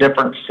completely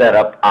different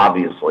setup,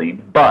 obviously,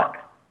 but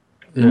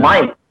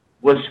Mike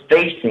was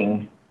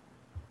facing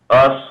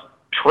us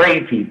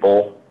Trey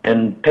people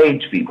and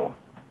Page people.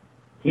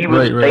 He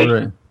was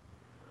facing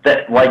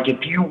that, like,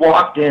 if you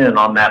walked in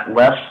on that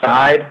left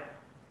side,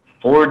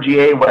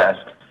 4GA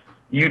West,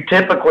 you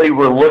typically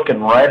were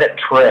looking right at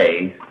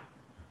Trey.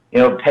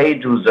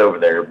 Page was over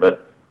there,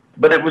 but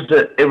it was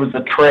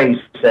a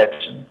Trey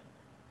section.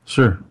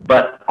 Sure.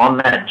 But on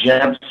that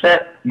gem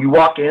set, you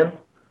walk in,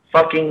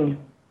 fucking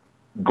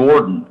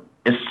Gordon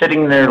is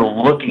sitting there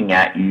looking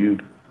at you,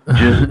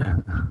 just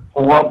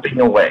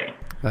lumping away.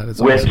 That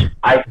is which awesome.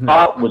 I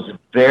thought was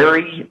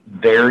very,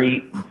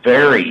 very,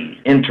 very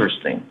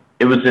interesting.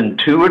 It was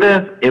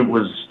intuitive. It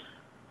was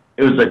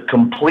a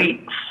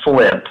complete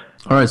flip.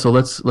 All right, so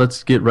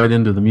let's get right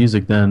into the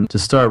music then. To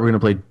start, we're going to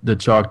play The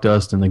Chalk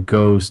Dust and The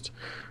Ghost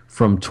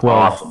from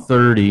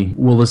 1230. Awesome.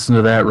 We'll listen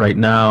to that right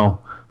now.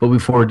 But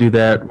before we do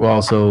that, we'll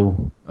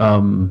also,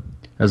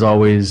 as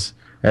always,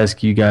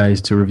 ask you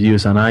guys to review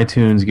us on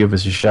iTunes, give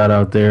us a shout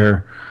out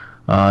there.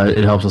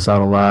 It helps us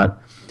out a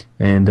lot.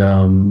 And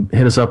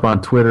hit us up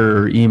on Twitter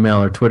or email.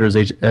 Our Twitter's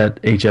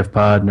at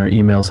HFPod, and our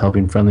email's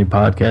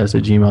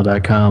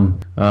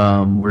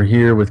helpingfriendlypodcast@gmail.com. We're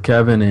here with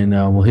Kevin, and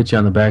we'll hit you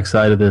on the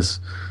backside of this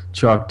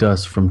Chalk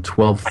Dust from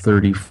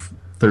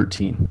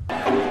 123013.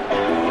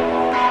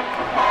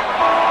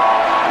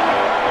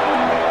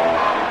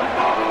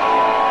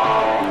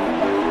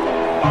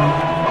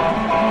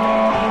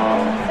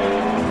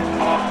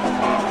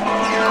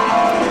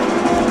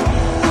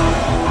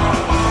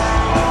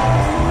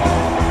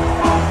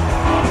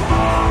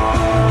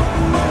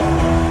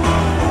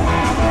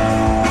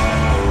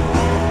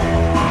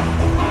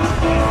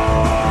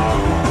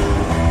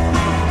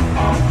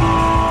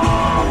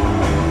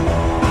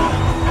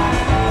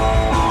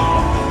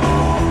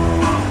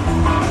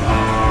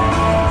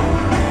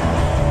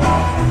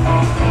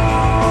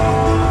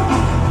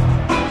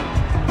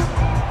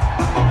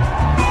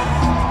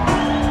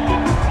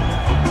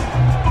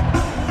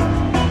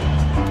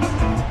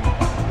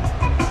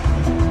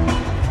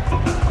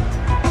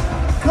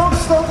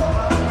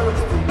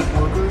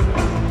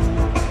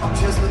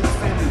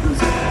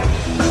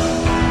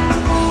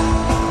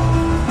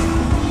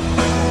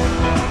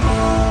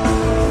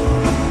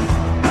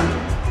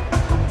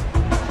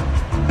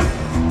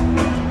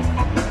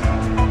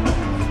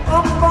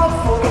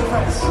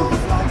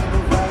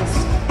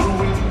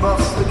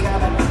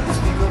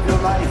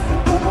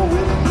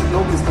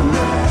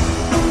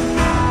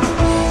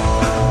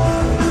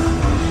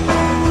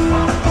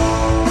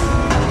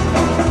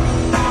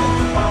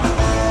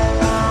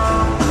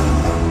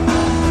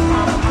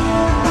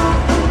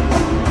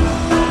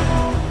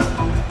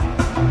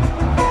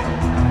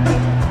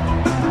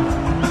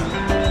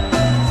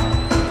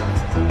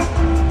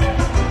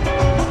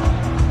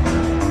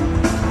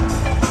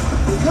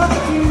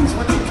 confuse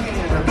what you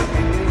can of the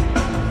end.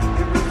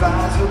 You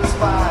revise your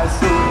despise.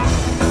 So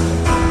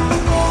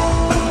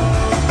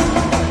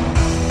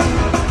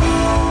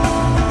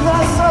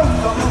nice up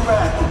from the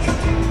rack, but you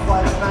didn't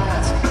quite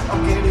mask.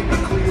 I'm getting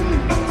it clearly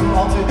from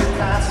alternate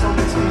paths on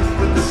the teeth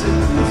with the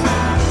sickness.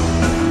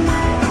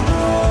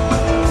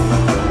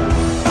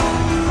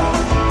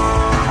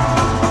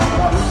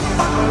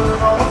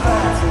 All the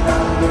facts and I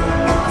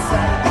learned when I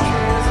sat in the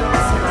chairs and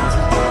listened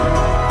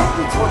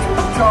to torture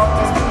and chalk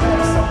just to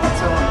mess up my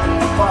tongue.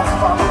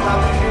 Boss,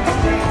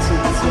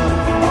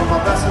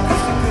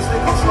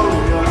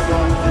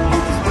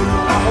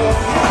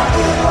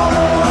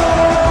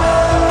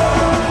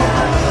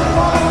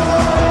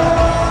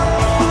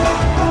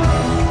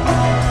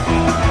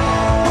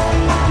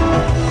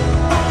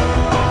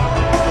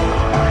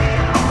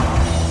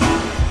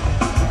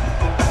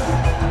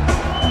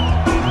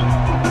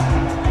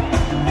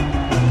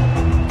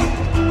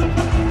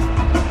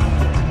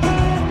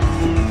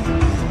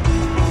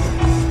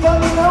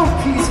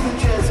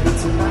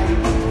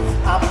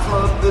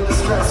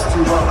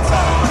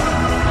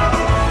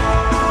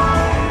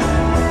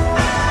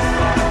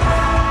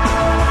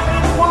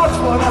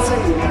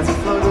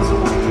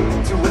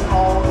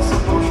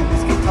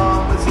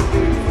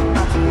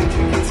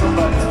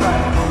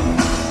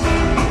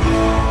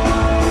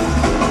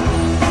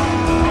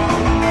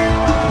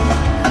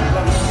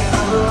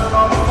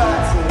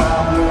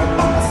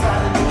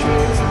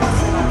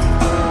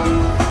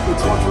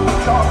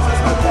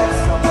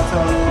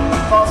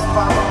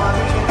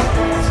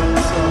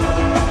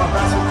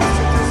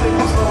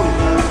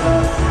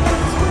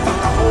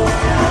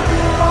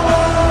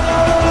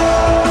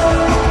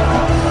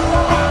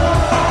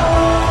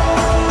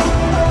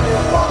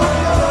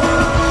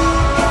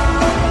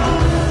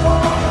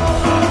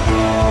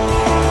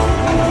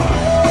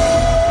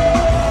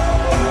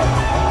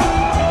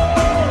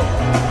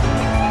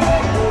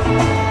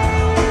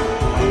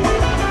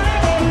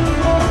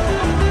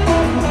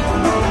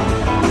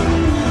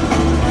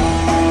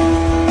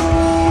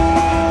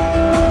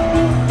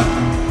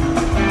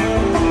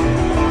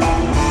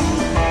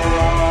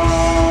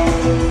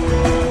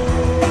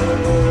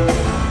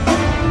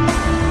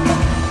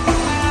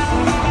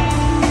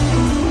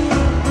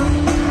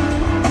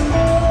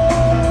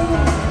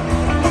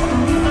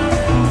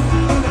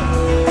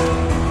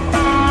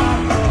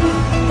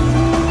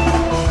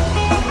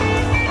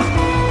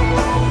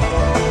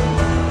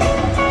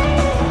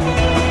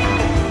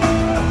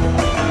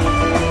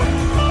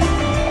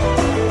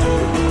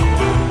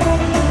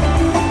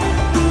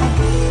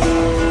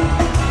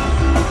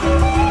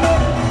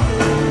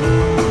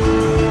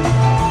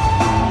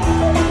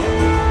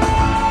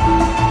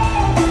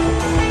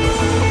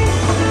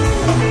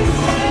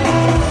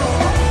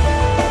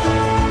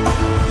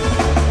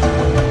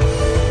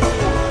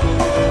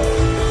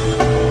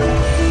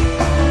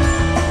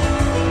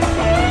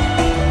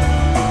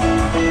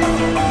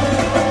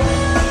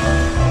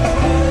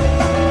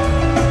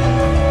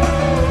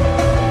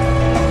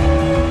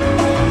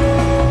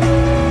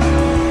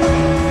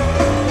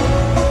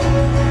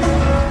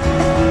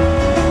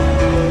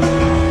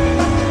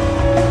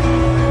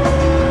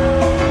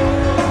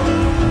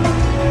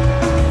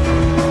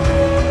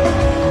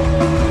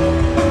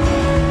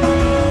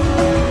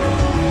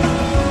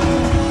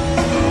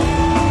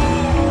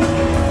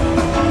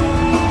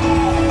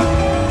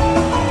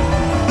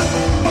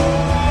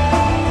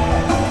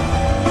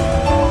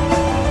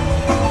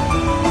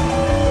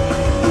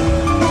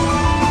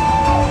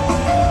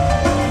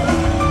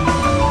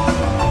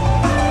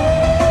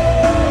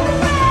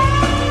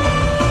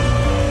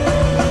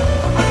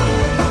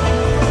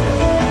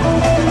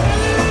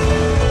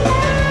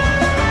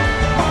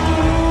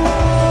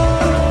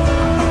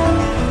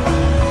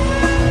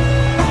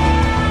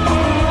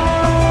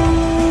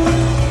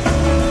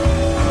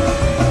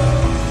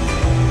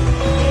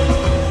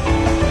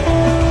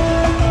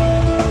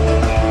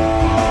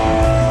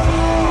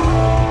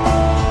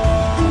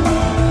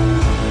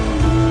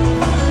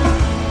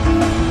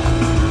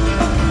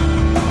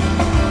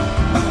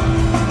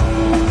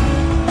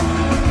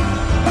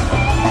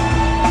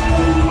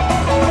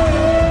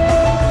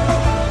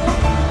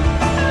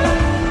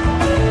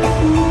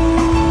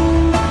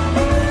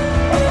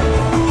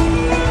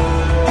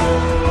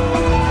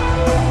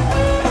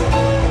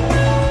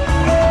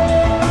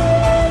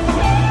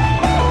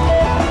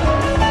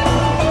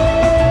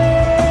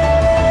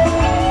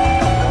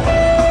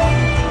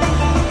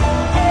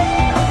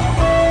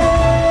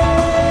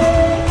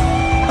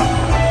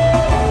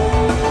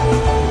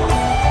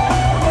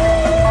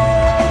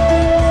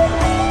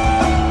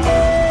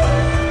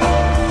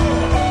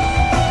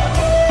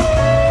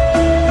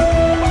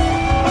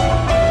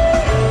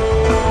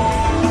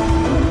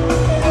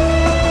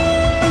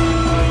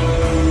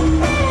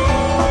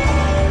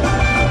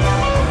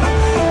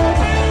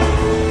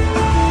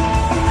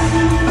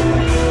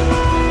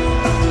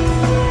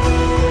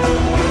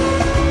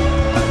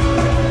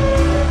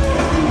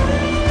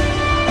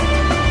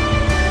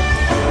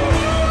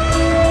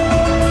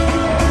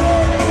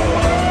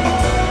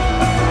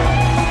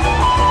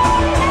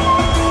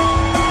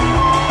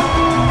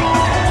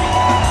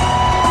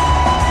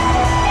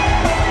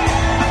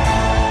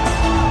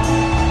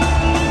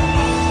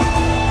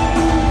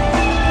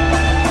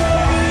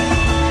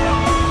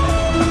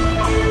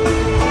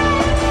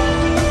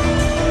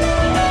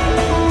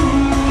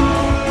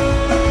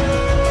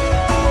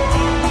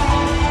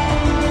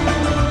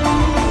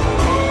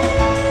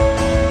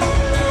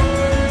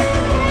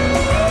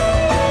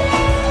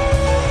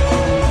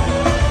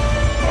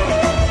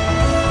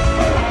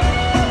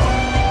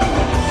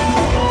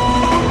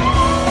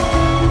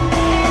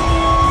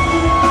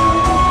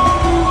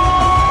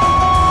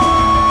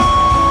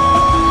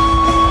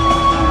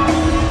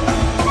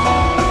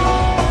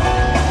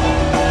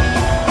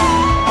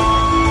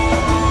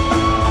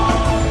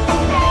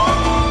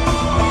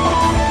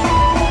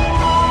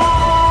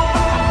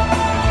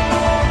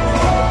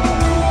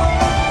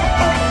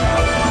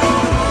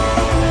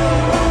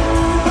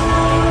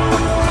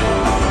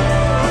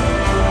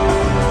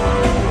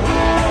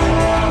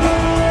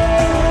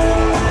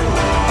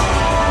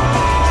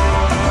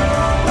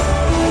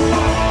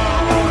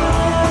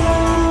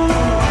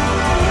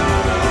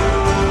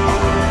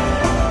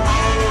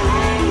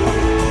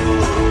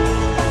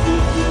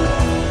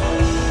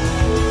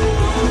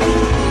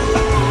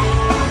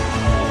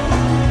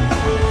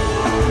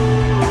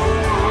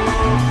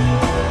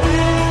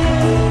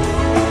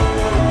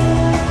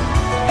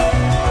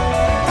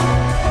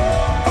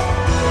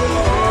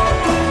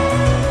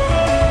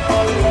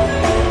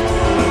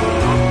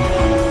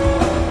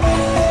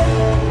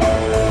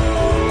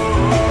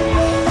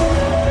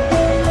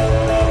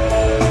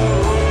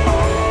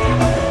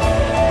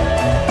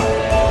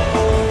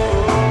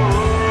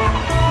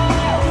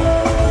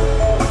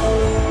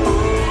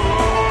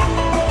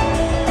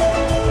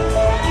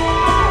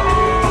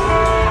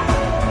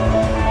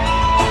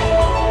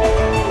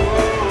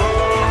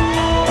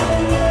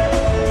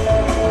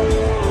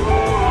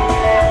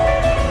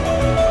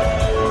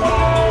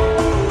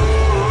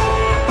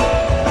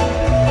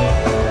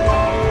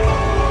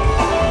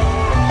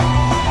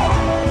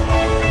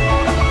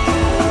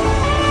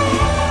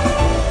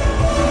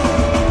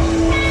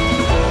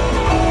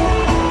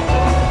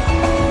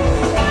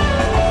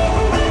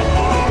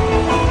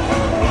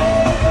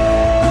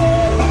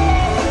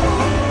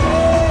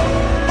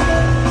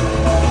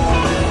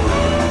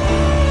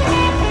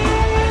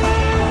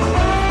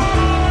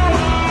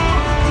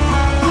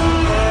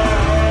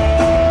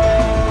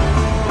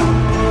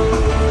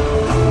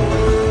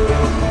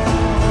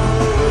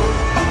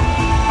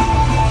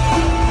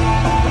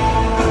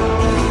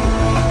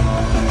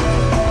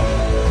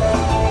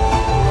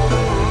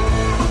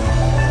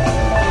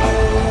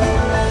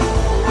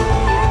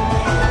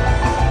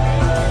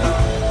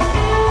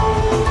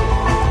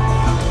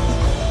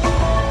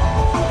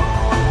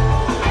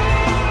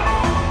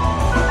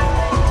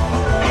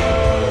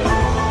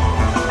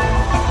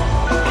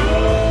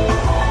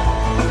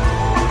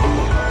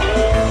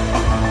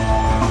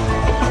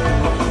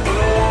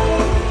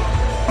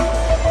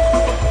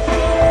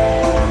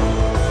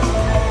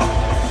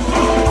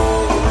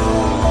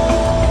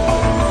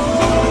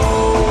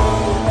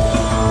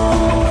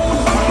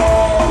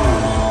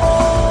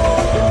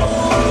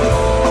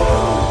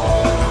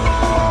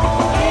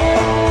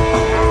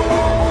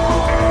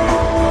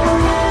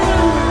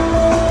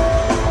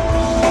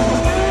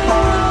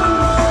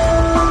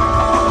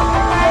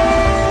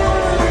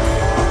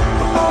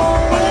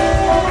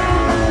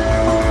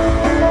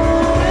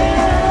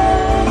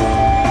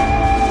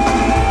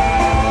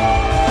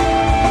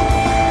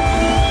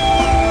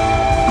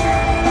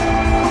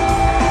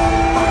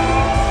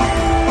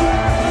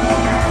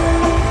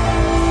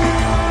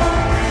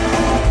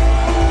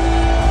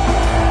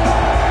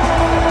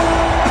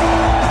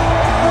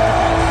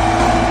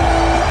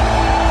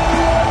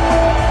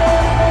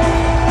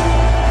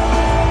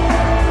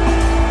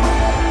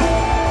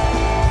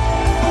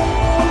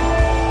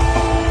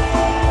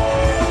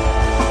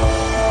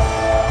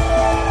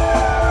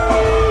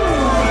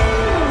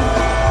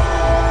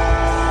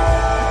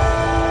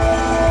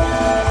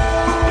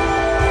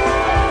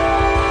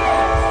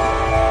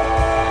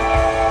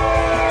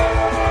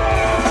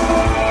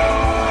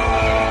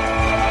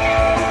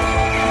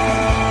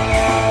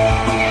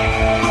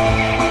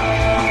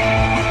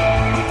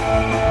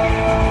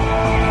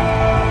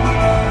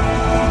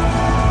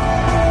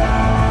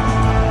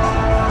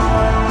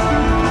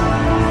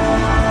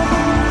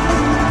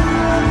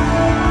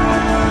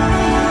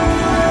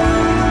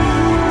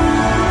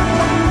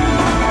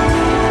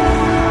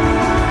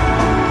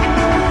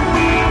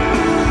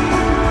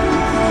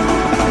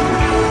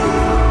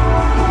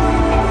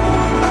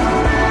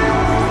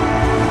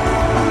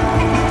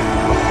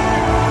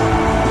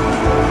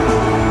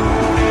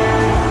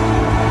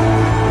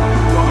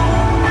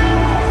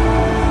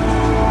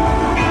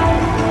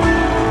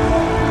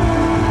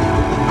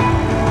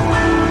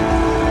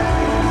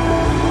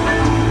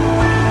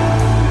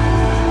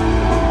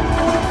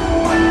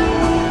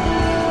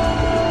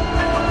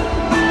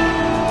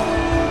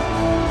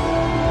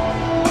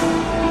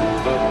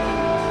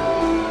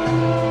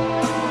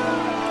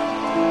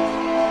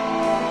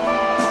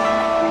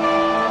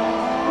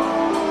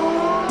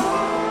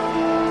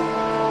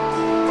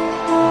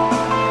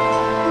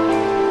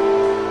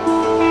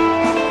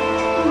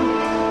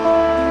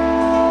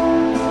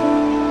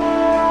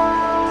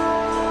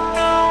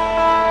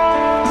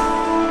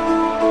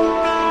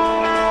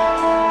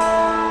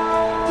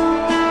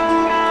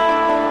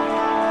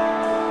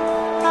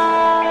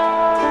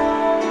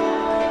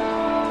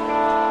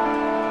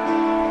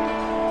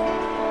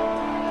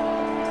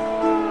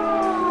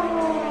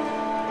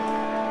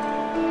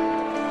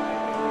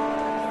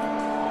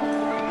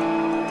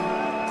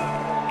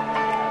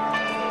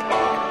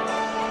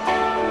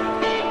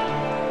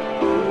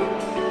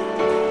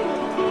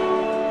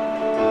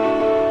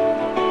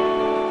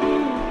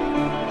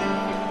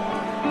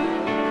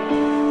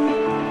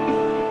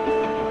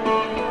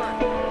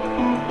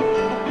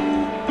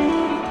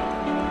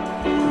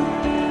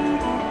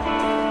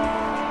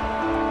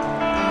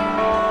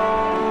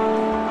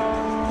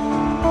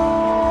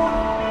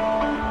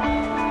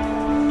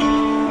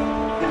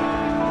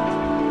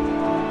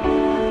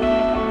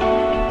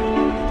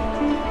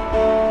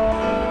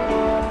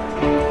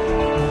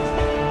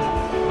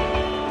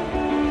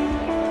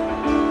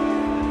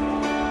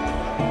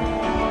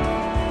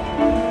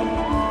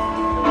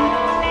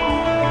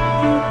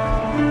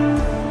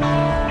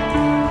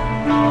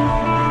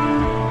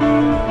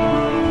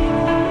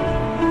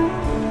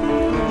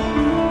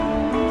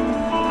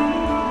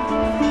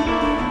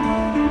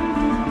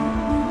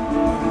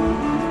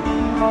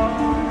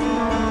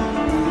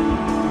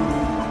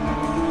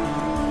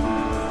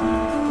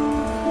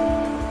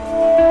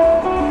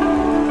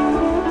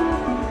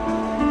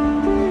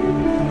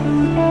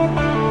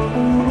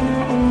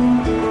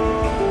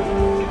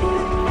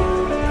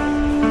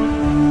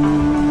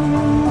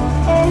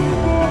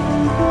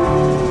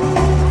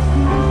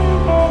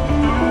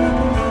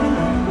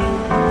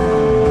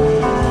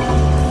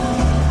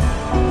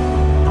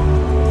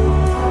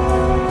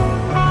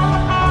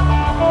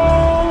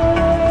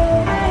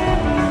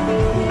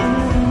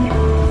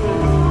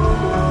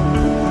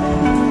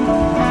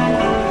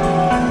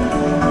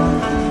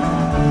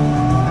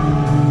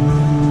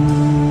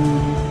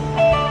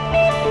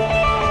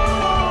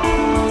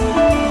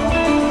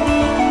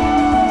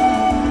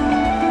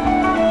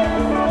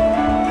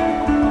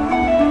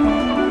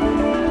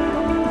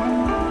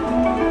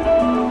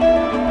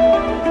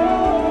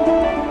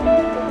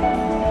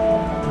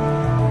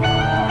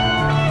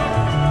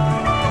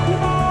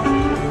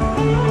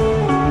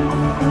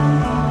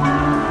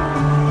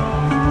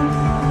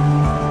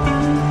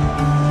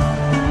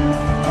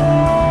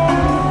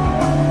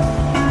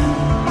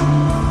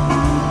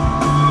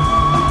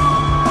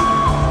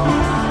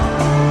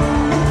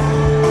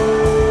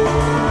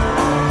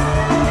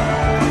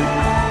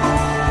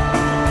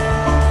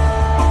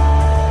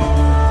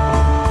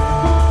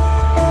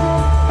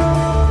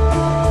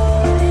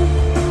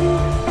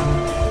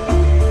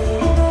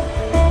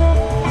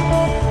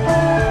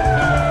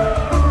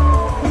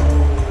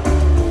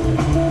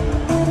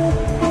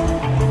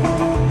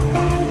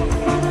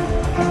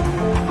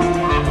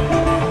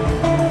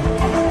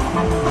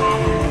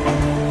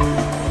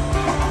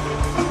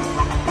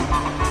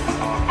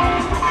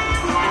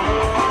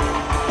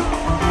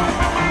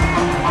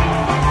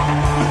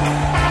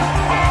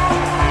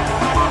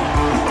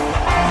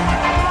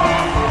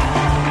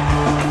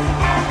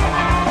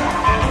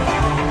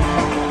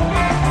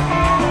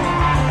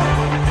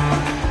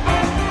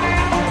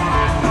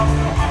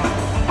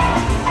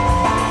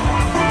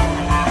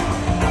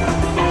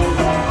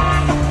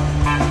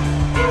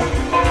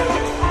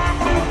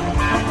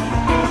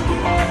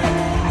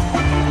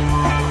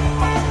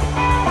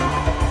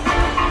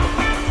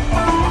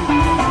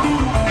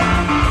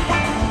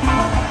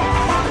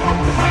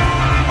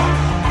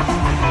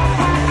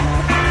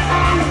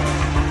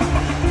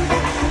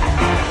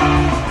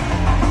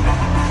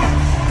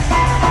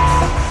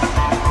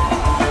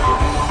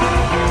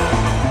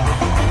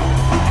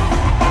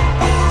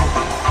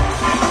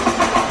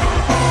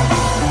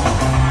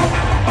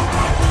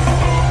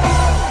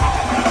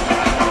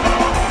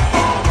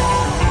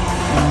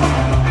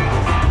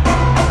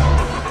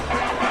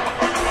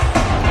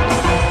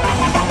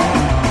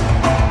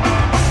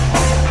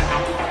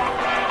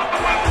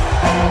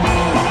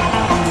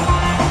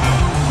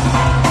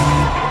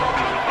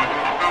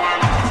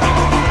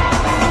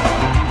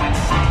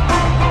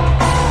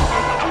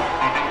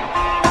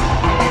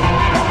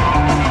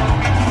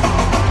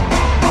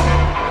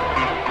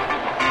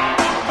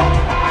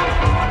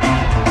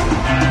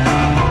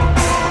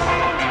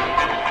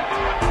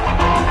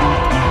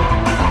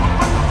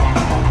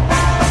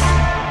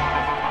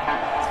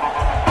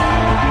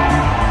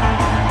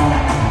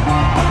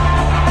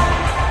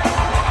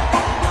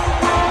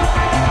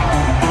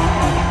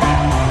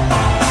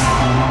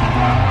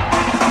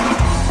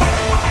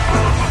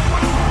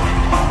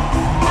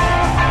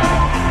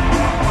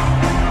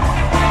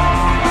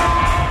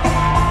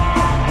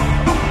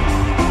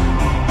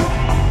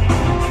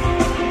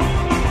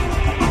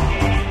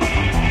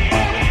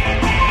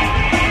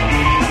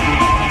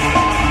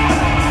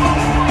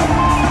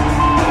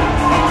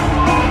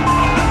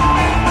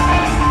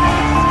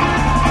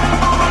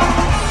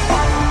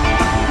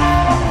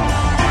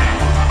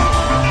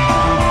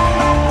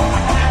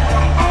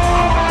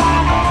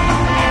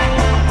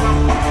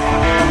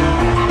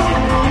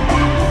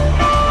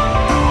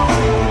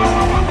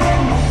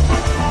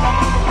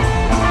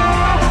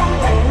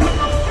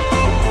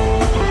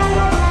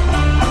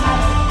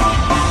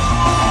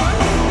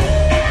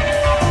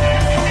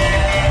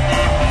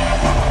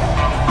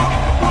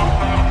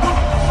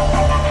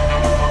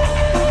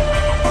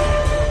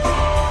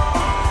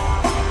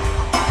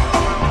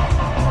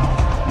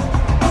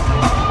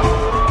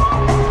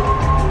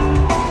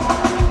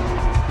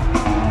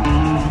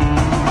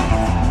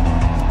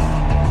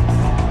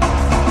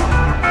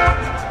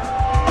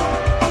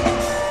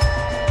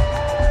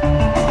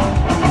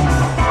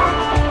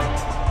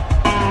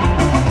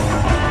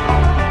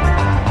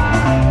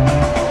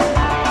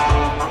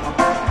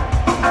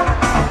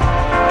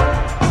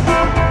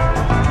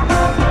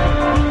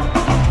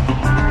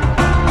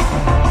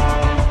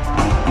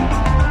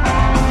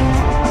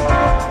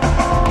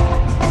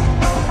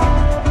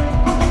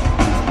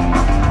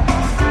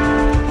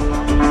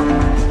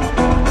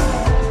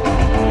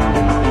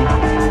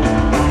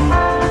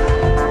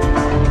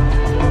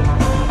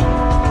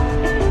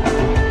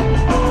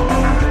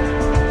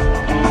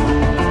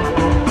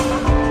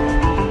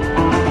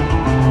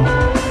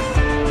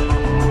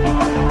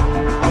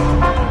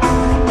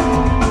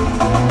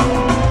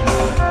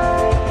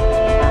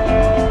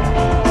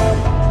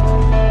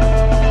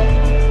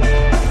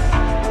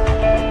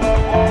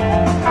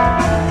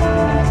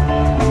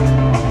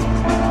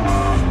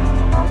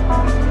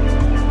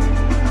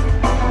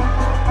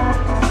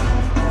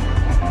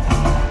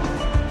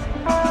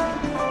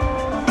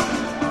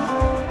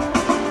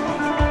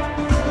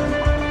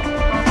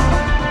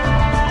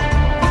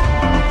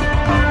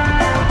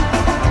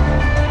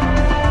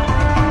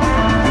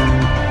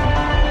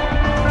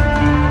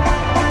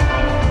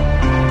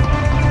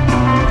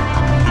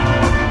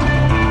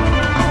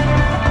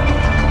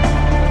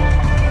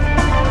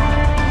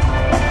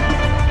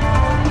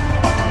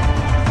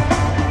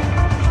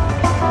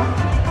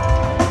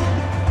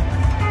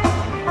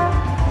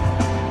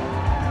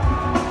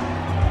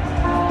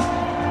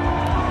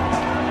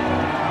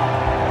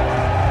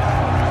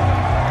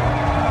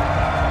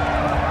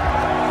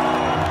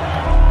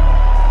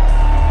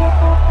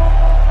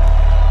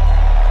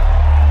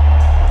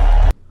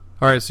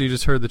 right, so you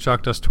just heard the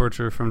Chalk Dust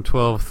Torture from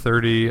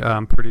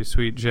 12:30. Pretty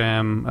sweet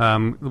jam.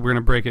 We're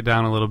gonna break it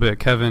down a little bit.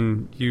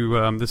 Kevin,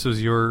 you this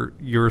was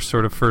your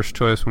sort of first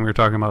choice when we were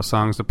talking about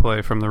songs to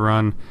play from the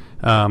run.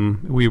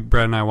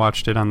 Brad and I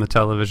watched it on the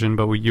television,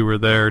 but you were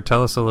there.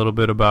 Tell us a little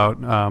bit about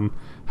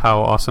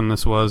how awesome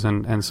this was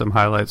and some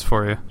highlights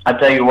for you. I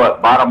tell you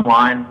what, bottom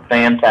line,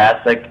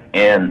 fantastic.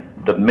 And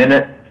the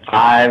minute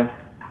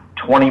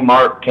 5:20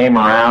 mark came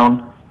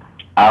around,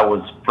 I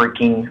was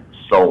freaking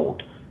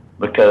sold,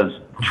 because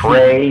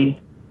Trey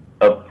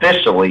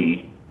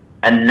officially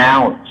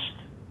announced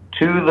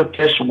to the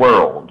fish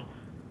world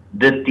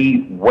that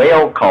the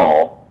whale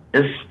call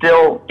is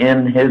still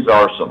in his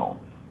arsenal.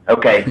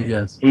 Okay,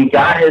 Yes. He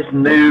got his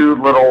new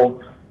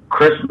little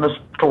Christmas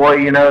toy,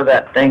 you know,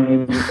 that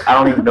thing, I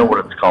don't even know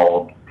what it's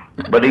called,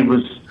 but he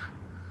was,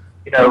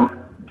 you know,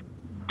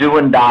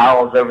 doing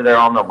dials over there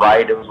on the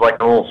right. It was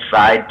like a little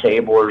side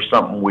table or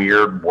something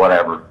weird,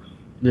 whatever.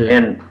 Yeah.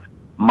 And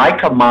Mike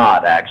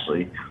Hamad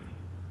actually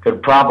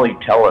could probably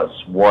tell us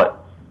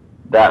what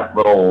that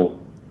little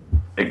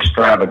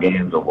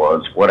extravaganza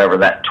was, whatever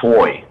that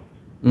toy.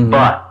 Mhm.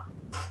 But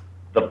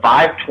the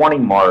 5:20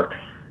 mark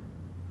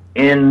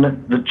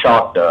in the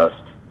Chalk Dust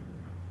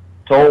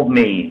told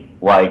me,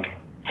 like,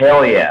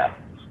 hell yeah.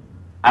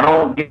 I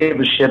don't give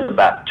a shit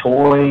about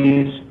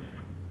toys.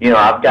 You know,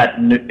 I've got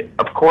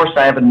of course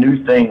I have a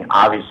new thing,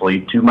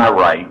 obviously, to my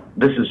right.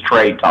 This is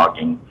Trey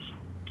talking.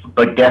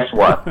 But guess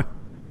what?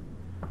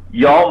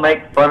 Y'all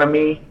make fun of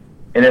me,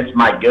 and it's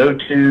my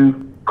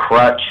go-to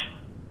crutch,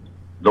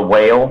 the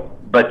whale.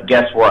 But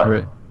guess what?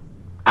 Right.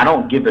 I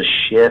don't give a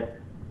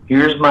shit.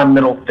 Here's my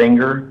middle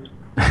finger,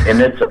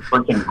 and it's a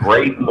freaking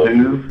great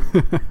move.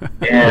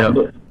 And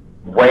Yep.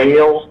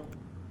 whale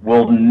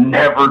will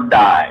never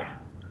die.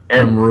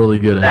 And I'm really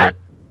good at that,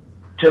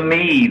 it. to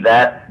me,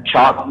 that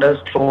Chalk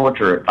Dust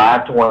Torture at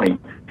 5:20,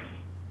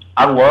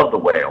 I love the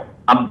whale.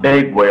 I'm a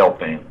big whale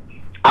fan.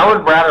 I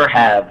would rather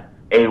have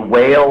a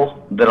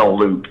whale than a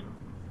loop,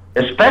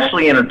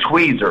 especially in a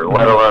tweezer,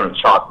 let alone a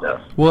Chalk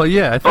Dust. Well,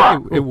 yeah, I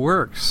think it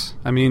works.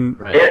 I mean,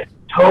 Right. It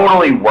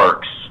totally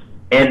works,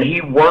 and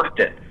he worked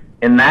it.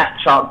 And that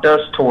Chalk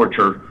Dust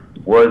Torture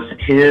was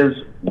his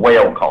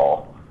whale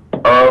call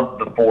of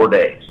the 4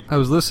 days. I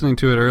was listening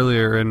to it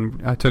earlier,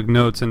 and I took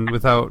notes, and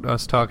without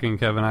us talking,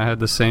 Kevin, I had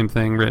the same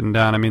thing written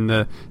down. I mean,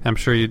 I'm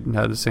sure you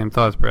had the same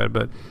thoughts, Brad,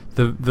 but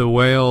the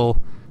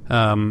whale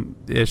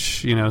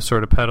ish, you know,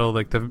 sort of pedal,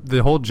 like the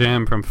whole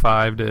jam from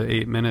 5 to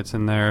 8 minutes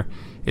in there,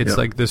 it's Yep.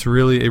 like this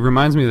really, it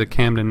reminds me of the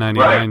Camden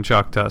 99 Right.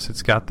 Chalk Dust.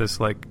 It's got this,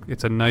 like,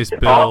 it's a nice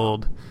It's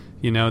build,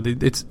 you know,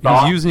 he's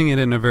awesome. using it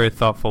in a very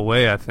thoughtful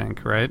way, I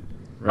think, right?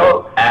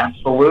 Oh,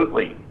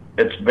 absolutely.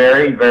 It's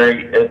very,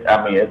 very,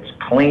 it's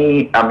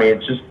clean. I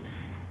mean,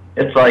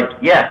 it's like,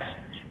 yes.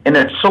 And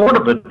it's sort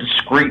of a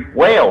discreet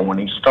whale when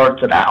he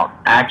starts it out,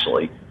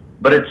 actually.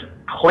 But it's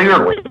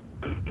clearly,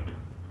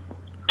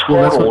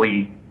 Well, that's what-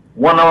 totally,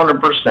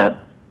 100%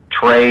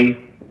 Trey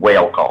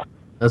whale call.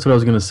 That's what I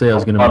was going to say. I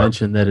was going to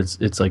mention that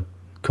it's like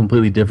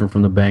completely different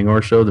from the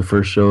Bangor show, the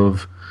first show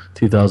of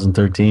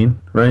 2013,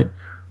 right?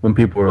 When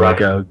people were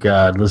like, Right. "Oh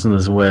God, listen to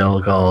this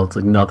whale call." It's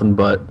like nothing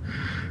but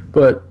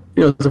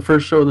you know, it's the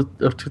first show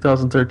of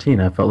 2013.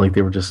 I felt like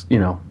they were just, you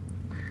know,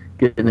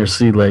 getting their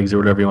sea legs or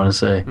whatever you want to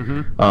say.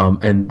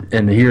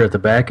 And here at the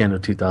back end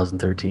of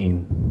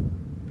 2013,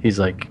 he's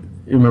like,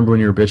 "You remember when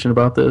you were bitching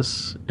about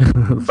this?"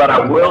 But I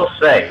will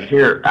say,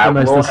 here, I How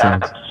nice will this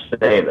have sounds. to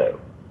say, though,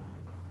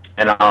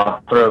 and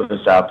I'll throw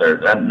this out there,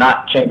 and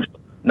not change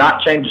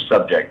the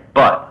subject,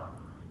 but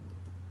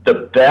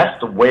the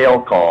best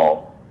whale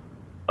call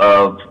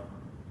of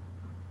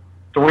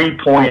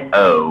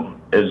 3.0,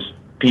 as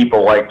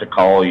people like to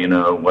call, you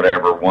know,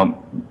 whatever,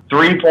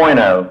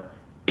 3.0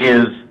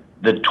 is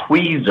the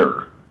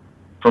tweezer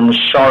from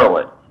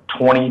Charlotte,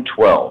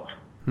 2012.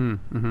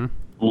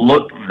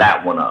 Look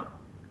that one up.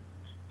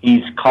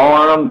 He's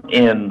calling them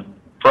in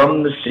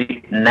from the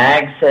sea,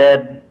 Nag's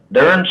Head.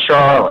 They're in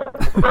Charlotte,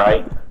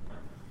 right?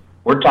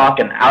 We're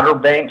talking Outer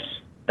Banks.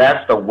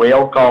 That's the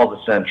whale call of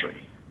the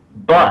century.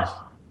 But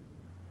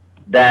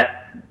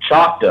that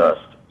Chalk Dust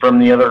from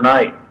the other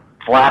night,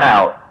 flat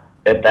out,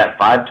 at that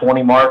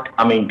 5:20 mark,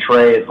 I mean,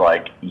 Trey is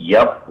like,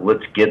 yep,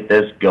 let's get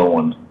this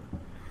going.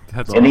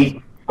 That's And awesome.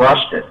 he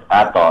crushed it,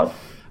 I thought.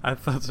 I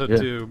thought so Yeah.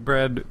 too,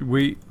 Brad.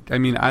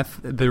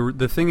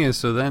 The thing is,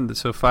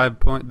 so 5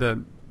 point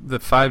the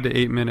 5 to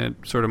 8 minute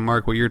sort of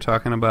mark, what you're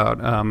talking about,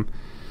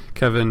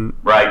 Kevin.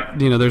 Right.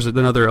 You know, there's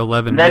another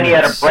 11 And then he had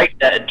a minutes.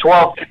 breakdown at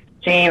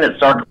 12:15. It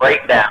started to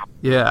break down.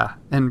 Yeah,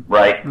 and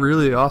Right.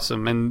 really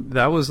awesome, and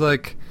that was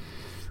like,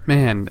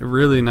 man, a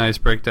really nice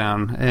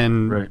breakdown,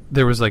 and Right.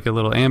 there was like a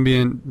little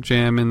ambient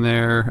jam in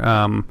there.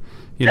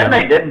 You Then know,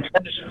 they didn't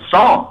finish the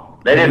song.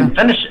 They didn't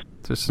finish it.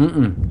 just Yeah,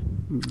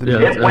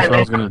 that's It what went I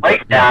was into going to.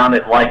 breakdown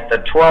at like the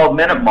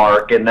 12-minute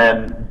mark, and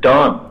then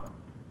done.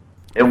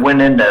 It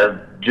went into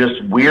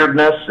just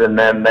weirdness, and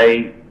then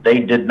they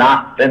did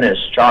not finish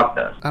Chalk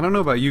Dust. I don't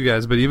know about you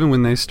guys, but even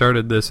when they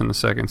started this in the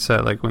second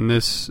set, like when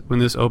this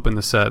opened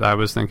the set, I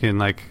was thinking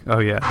like, oh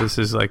yeah, this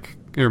is like,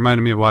 it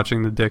reminded me of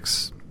watching the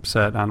Dicks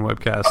set on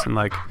webcast, and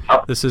like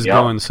this is Yep.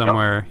 going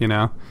somewhere, you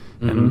know.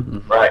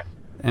 And Right.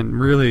 and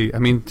really, I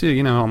mean, dude,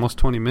 you know, almost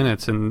 20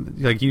 minutes, and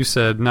like you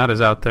said, not as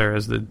out there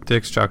as the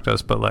Dix chucked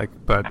us, but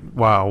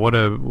wow, what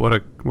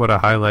a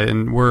highlight.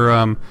 And we're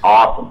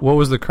Awesome. what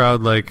was the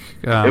crowd like?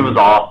 It was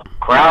awesome.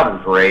 Crowd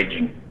was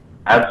raging.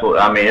 Absolutely.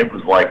 I mean, it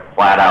was like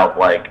flat out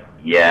like,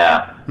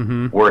 yeah,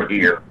 we're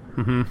here.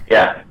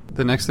 Yeah.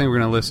 The next thing we're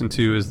going to listen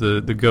to is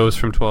the Ghost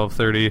from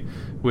 12:30,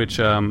 which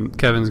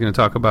Kevin's going to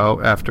talk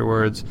about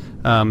afterwards.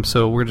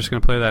 So we're just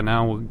going to play that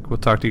now. We'll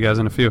talk to you guys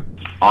in a few.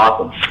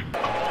 Awesome.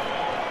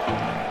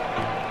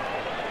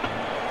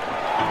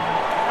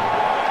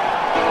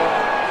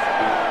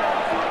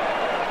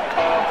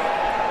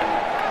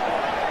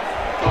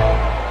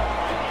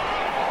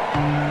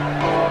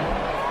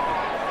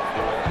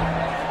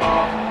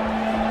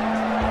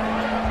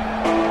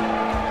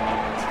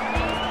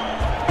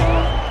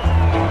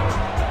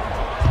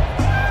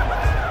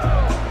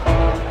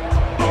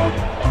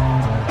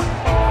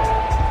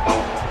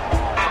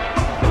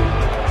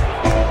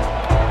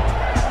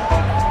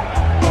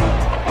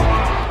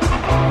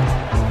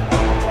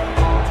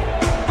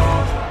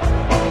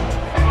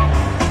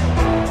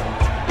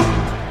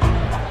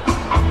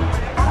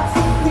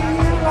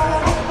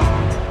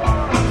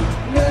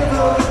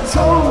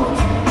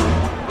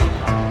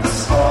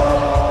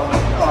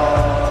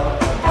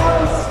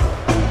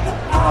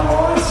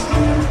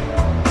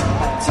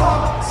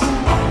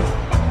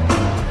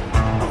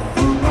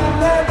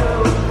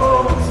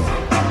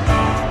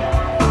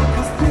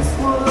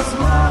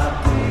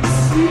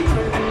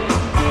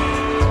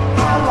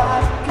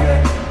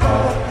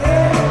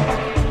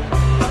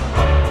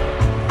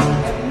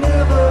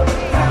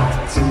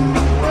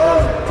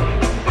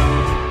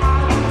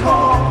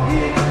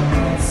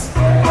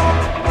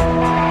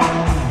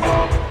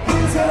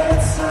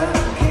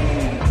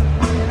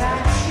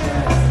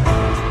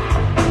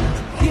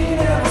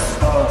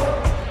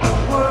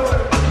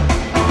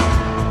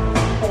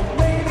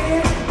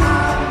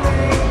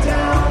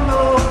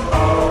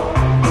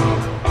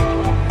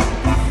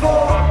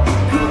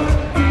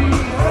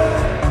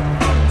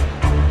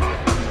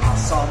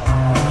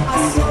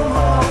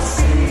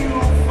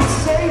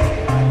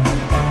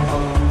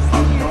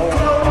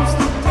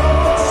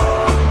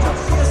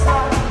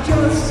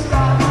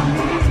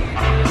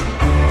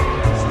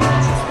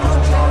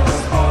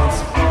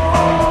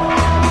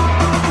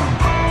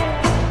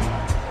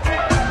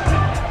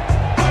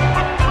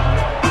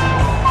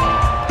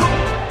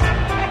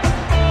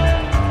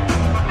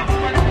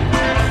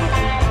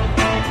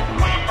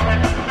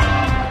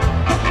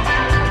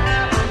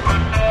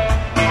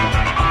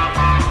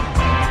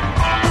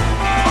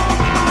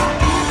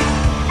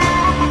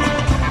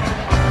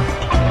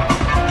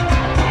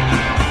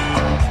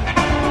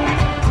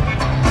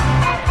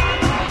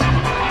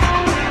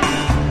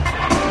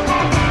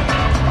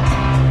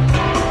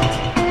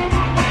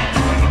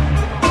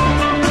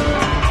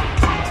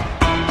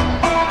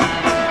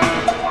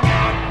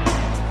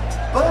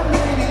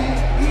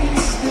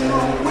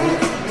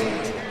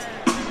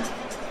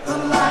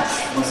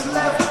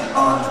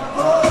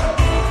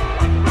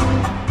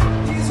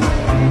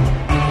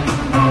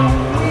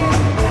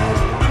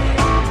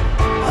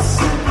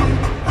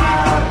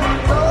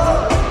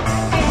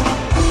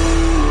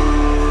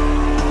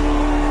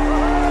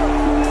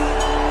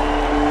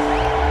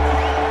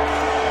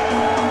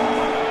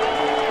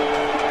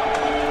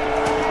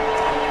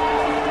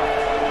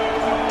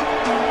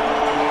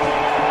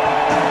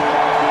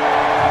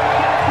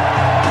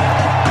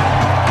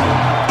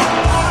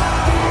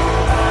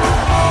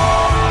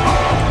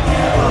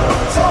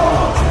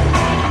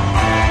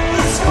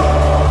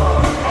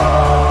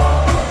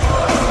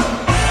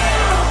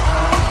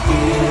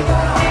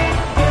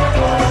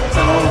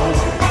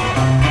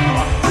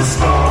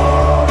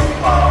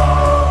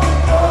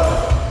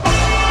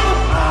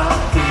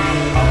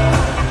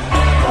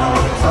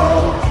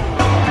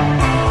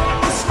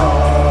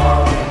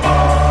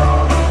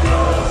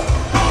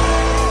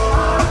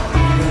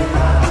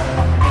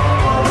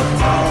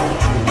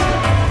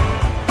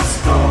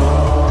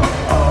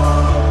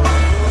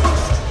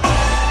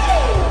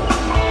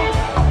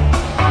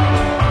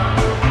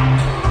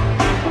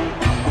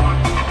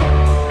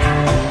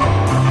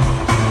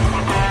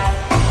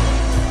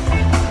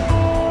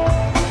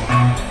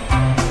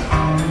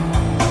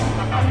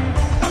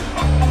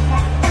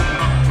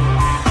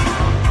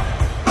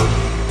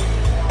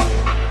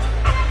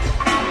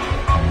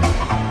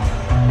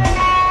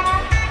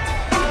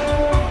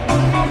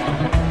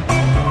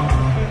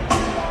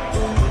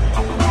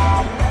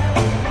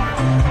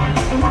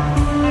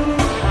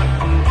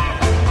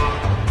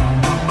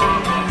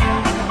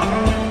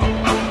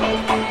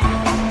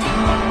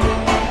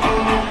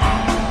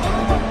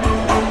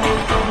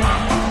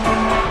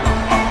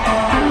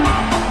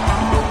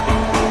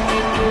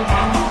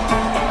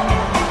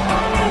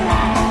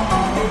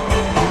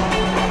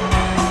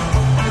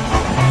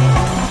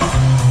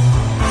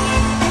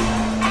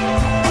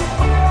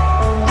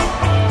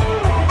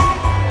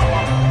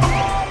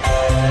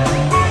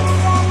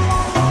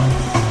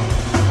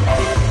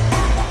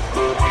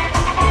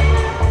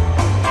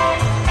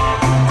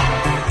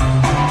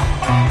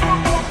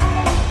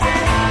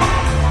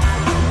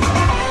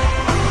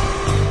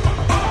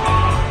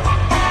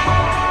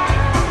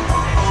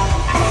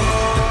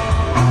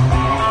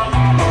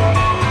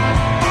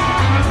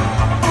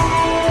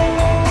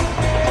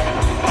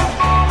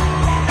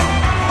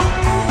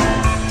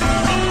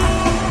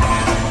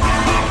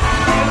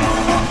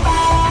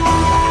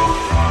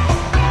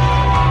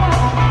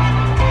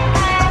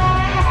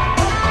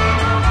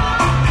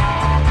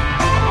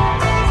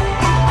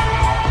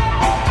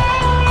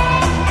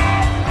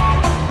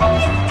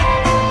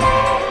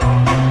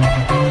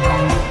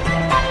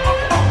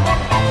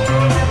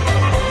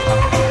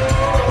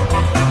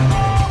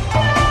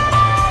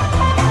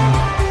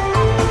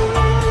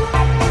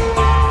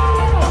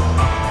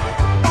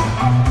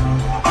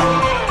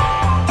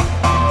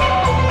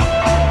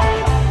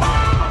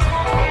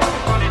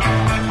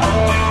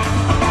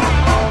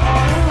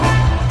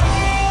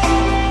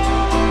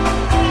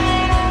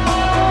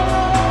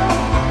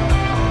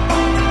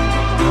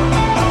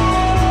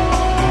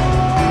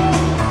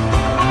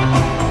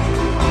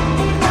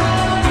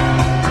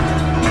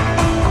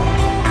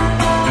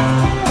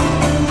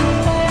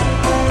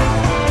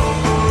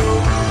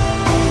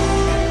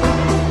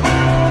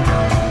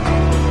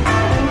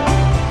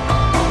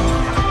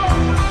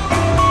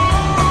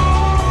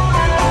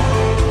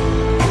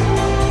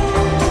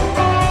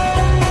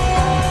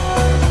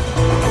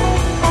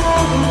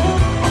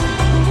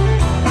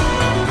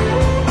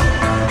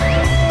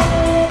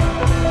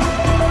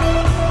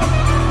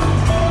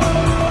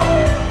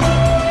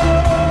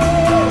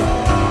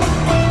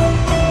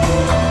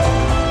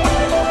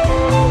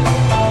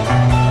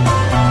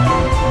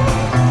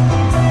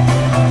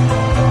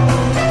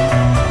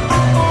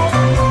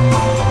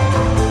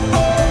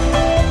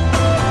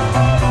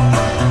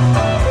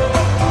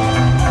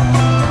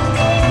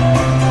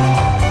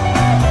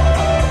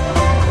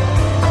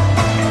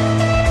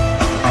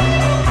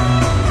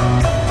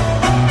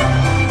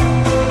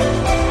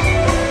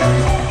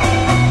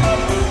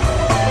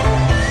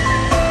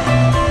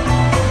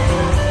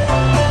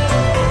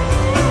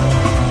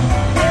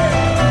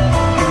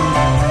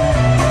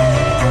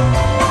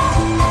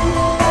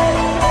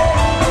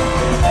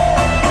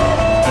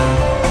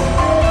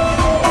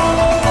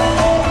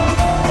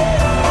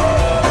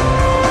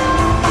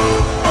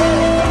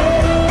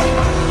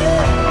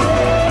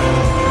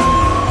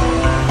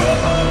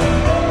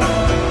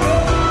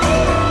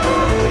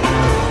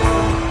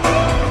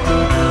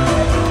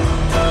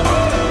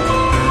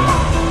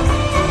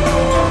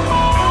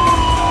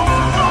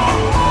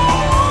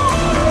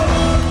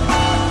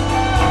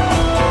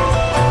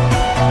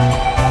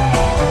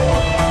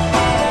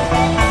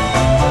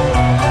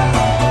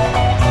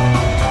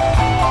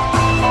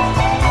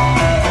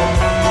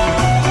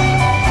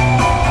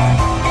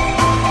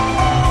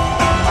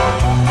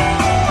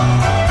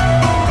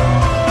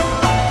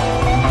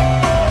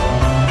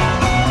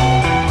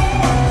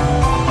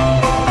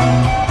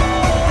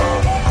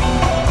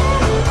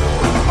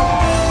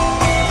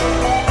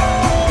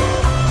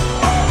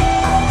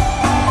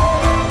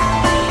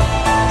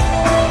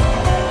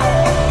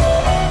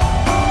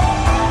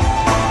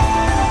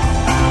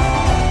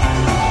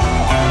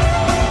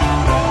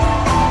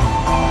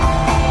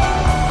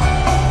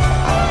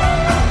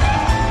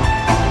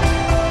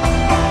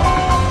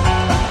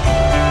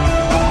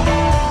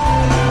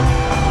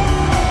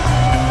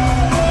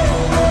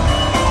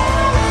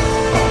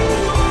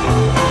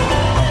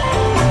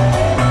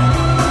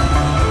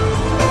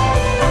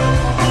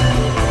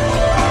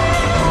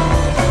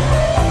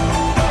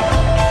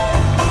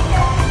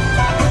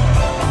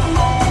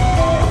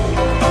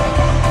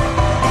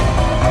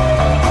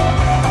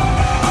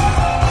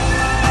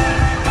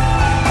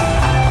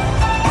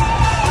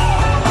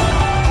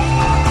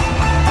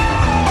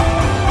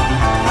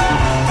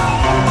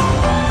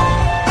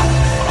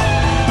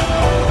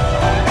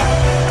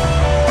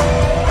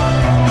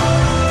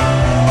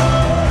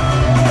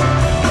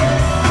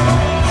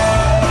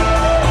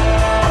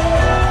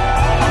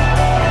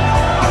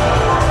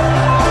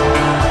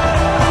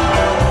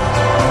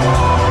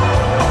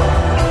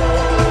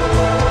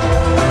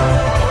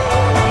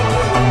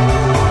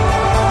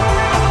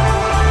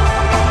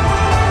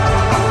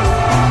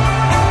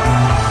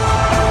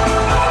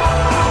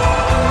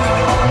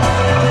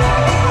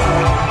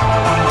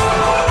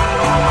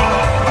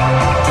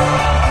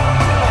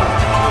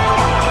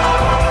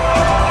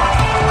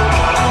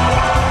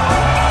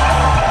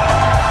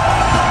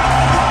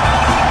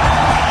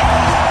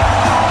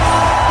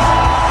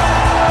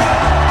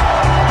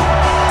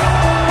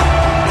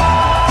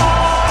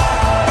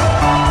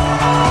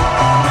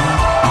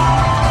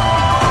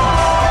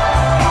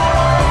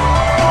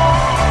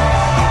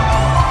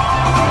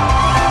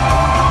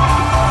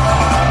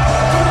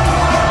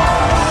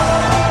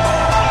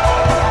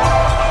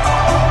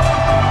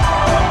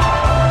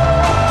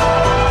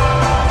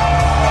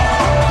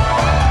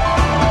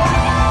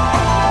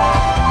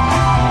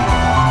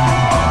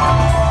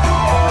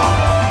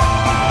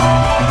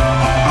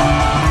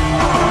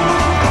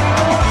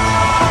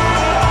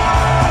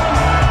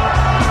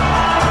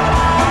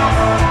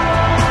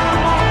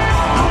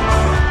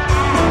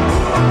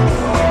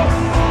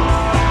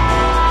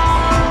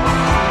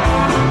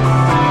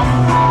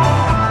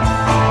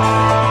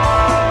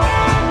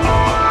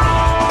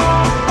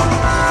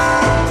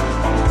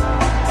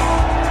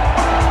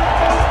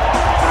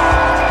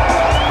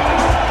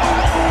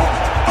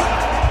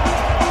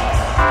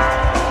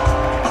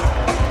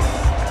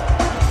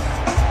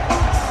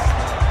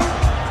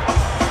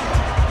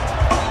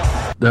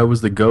 that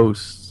was the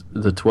Ghost,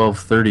 the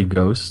 12:30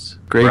 Ghost.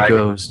 Great Right.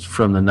 Ghost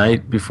from the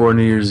night before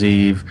New Year's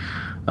Eve.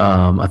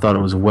 I thought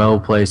it was well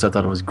placed. I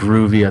thought it was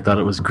groovy. I thought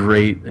it was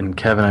great. And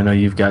Kevin, I know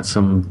you've got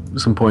some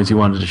points you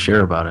wanted to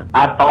share about it.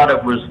 I thought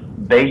it was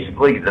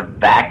basically the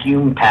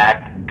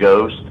vacuum-packed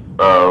Ghost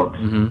of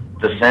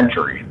the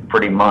century,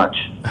 pretty much.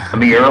 I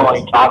mean, you're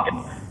only talking,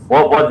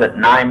 what was it,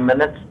 9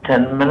 minutes,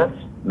 10 minutes,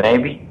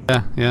 maybe?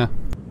 Yeah.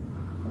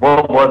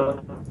 What was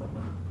it?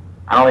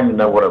 I don't even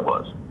know what it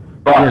was.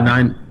 But Yeah,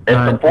 nine, it's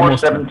the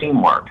almost- 4:17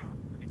 mark.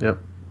 Yep.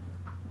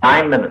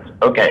 9 minutes.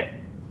 Okay.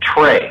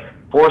 Trey,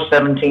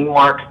 4:17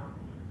 mark,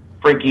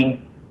 freaking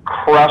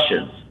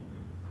crushes.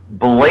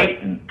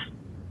 Blatant.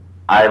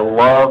 I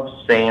love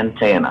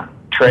Santana.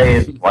 Trey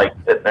is like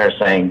sitting there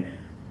saying,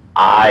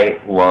 I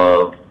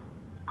love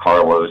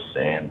Carlos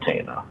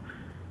Santana.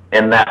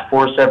 And that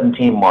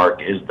 4:17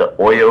 mark is the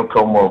Oyo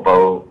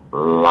Como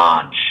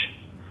launch.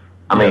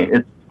 I mean,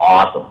 it's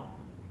awesome.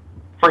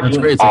 Freaking That's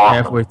great. It's like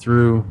awesome. halfway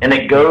through. And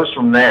it goes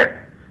from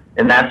there.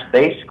 And that's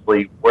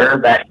basically where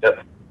that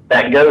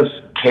Ghost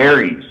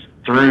carries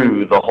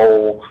through the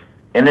whole,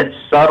 and it's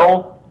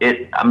subtle.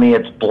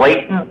 It's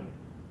blatant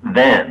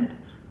then,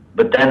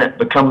 but then it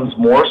becomes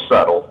more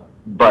subtle.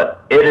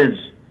 But it is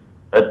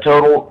a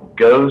total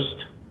Ghost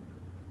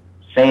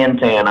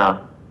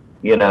Santana,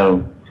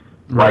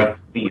 like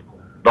feel.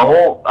 The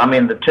whole,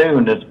 the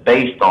tune is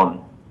based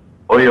on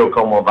Oyo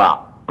Como Va.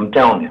 I'm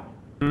telling you.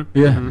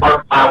 Yeah.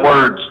 Mark my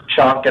words,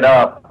 chalk it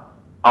up.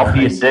 I'll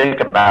be a dick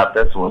about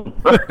this one.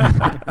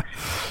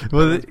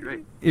 Well,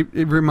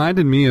 it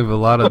reminded me of a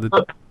lot of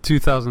the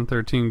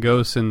 2013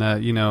 Ghosts in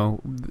that,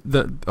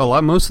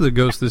 most of the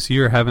Ghosts this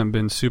year haven't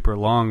been super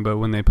long, but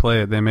when they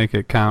play it, they make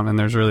it count, and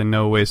there's really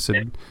no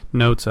wasted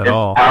notes at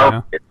all.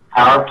 It's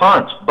power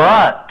punch.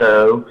 But,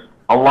 though,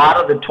 a lot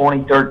of the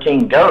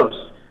 2013 Ghosts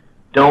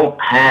don't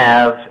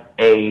have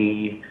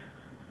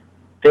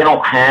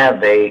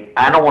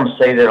I don't want to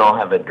say they don't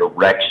have a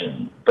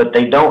direction, but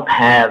they don't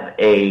have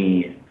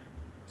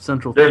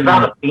Central. there's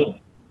not a theme.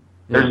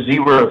 There's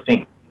zero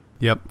theme.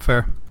 Yep,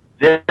 fair.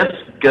 This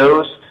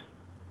Ghost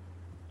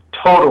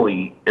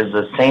totally is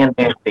a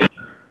Santana theme,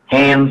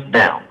 hands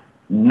down.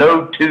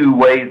 No two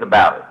ways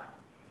about it.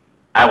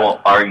 I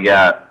won't argue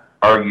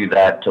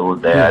that till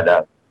the day I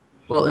die.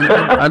 Well, and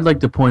I'd like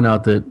to point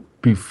out that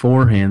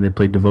beforehand they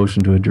played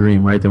Devotion to a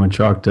Dream, right? They went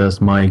Chalk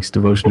Dust, Mike's,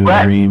 Devotion to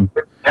a Dream.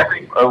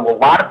 A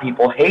lot of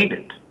people hate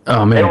it.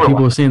 Oh, man, were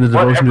people were saying the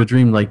Devotion to a whatever.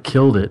 Dream,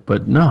 killed it.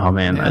 But no,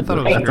 man. Yeah, I thought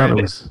it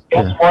was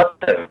Guess what,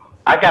 though?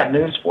 I got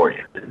news for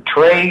you.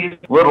 Trey's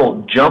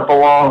little jump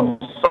along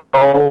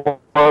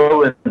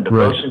solo and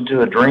Devotion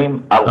to a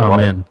Dream, I love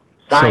man.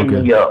 it. Sign So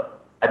good. me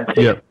up. I dig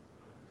Yep. it.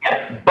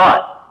 Yeah,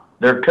 but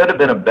there could have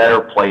been a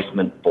better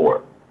placement for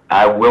it.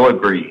 I will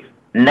agree.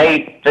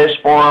 Nate, fish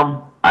for him.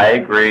 I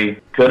agree.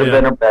 Could have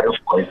Yeah. been a better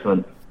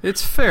placement.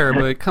 It's fair,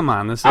 but come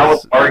on, this I was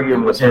is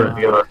arguing with him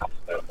the other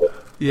night.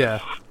 yeah.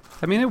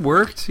 I mean, it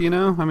worked,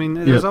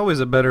 there's always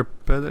a better.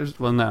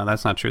 Well, no,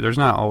 that's not true. There's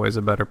not always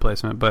a better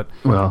placement, but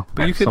Well,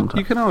 you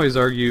can always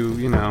argue,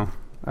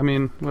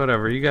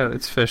 whatever.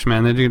 It's fish,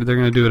 man. They're going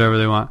to do whatever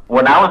they want.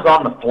 When I was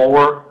on the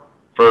floor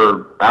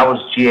I was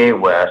GA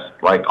West,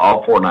 like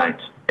all 4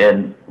 nights,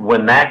 and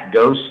when that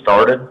Ghost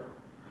started,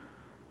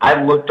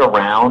 I looked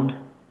around.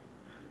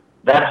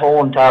 That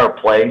whole entire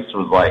place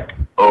was like,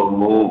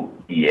 oh,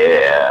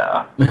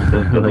 yeah.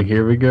 like,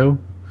 here we go.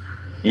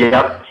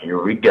 Yep,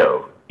 here we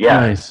go.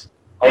 Yeah. Nice.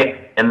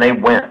 And they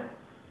went.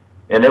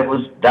 And that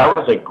was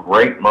a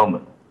great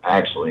moment,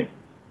 actually.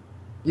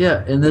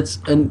 Yeah, and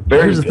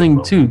Very here's the good thing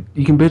moment. too.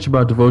 You can bitch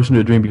about Devotion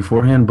to a Dream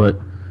beforehand, but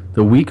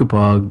the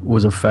Weekapog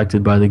was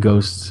affected by the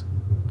Ghosts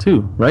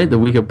too, right? The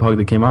Weekapog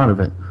that came out of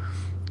it,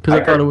 because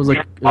I thought it was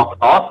like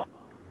awesome.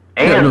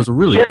 yeah, And it was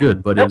really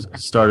good, but it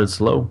started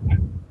slow.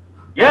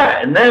 Yeah,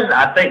 and then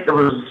I think there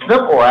was a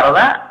simple out of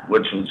that,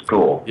 which was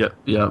cool. Yeah,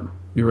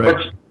 you're right.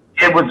 Which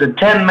it was a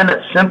 10-minute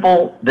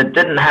simple that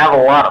didn't have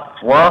a lot of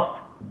fluff,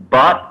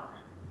 but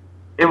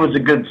it was a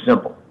good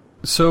simple.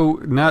 So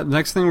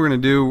next thing we're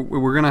going to do,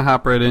 we're going to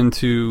hop right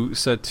into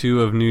set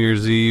 2 of New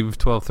Year's Eve,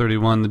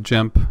 12:31, the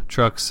Jump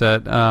Truck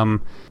set. We're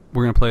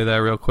going to play that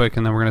real quick,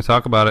 and then we're going to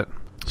talk about it.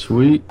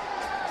 Sweet.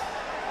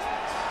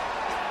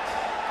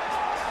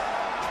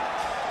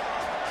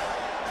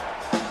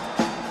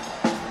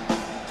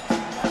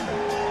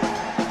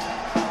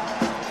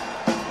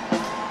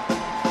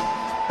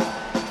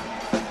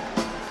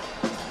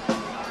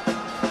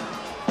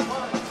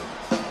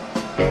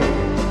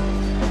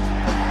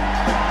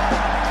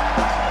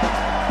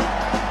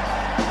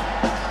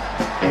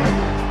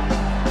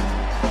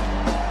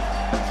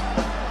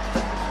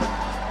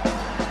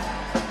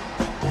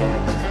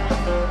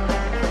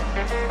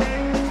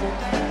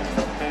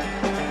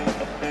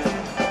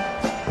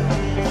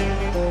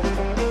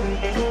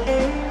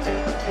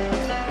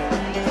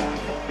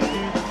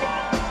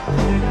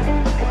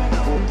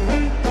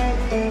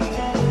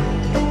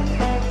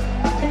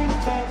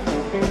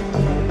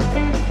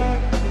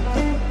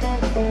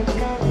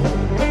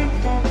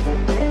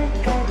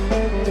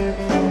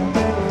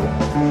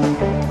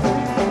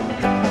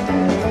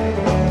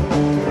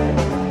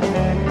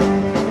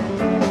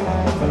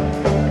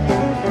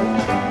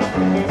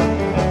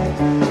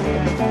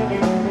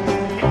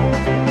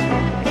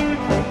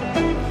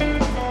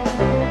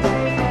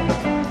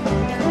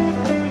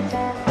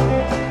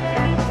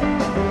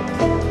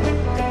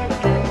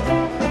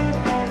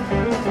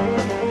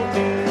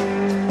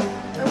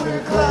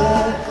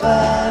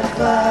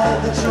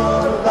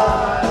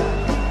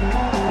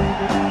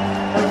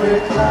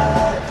 we're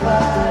glad,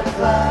 glad,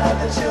 glad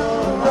that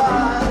you'll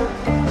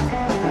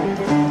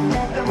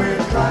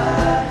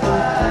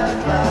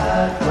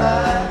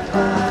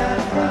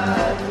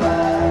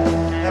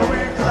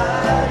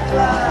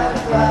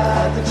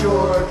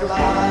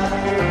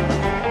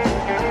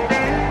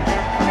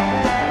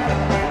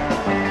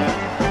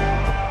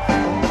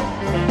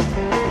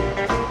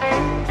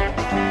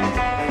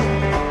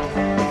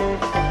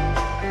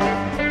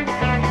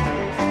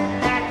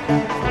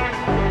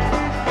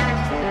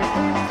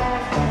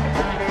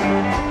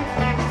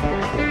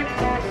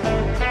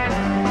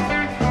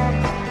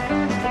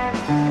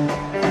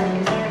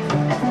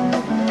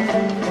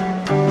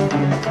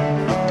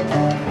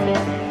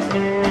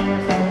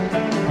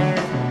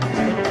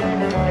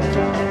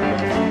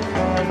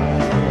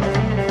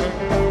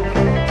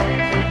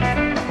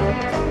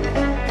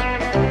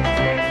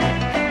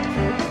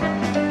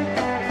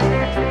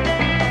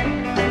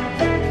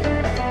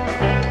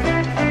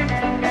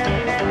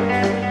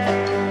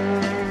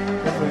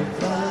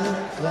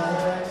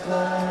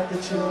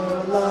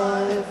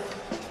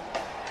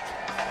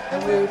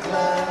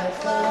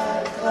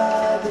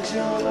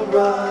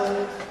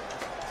arrive.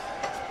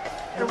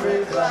 And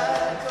we're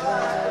glad,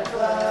 glad,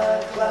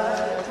 glad,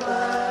 glad,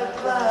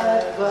 glad,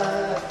 glad,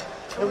 glad.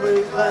 And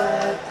we're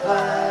glad,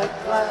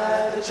 glad,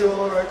 glad that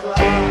you're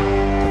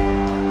glad.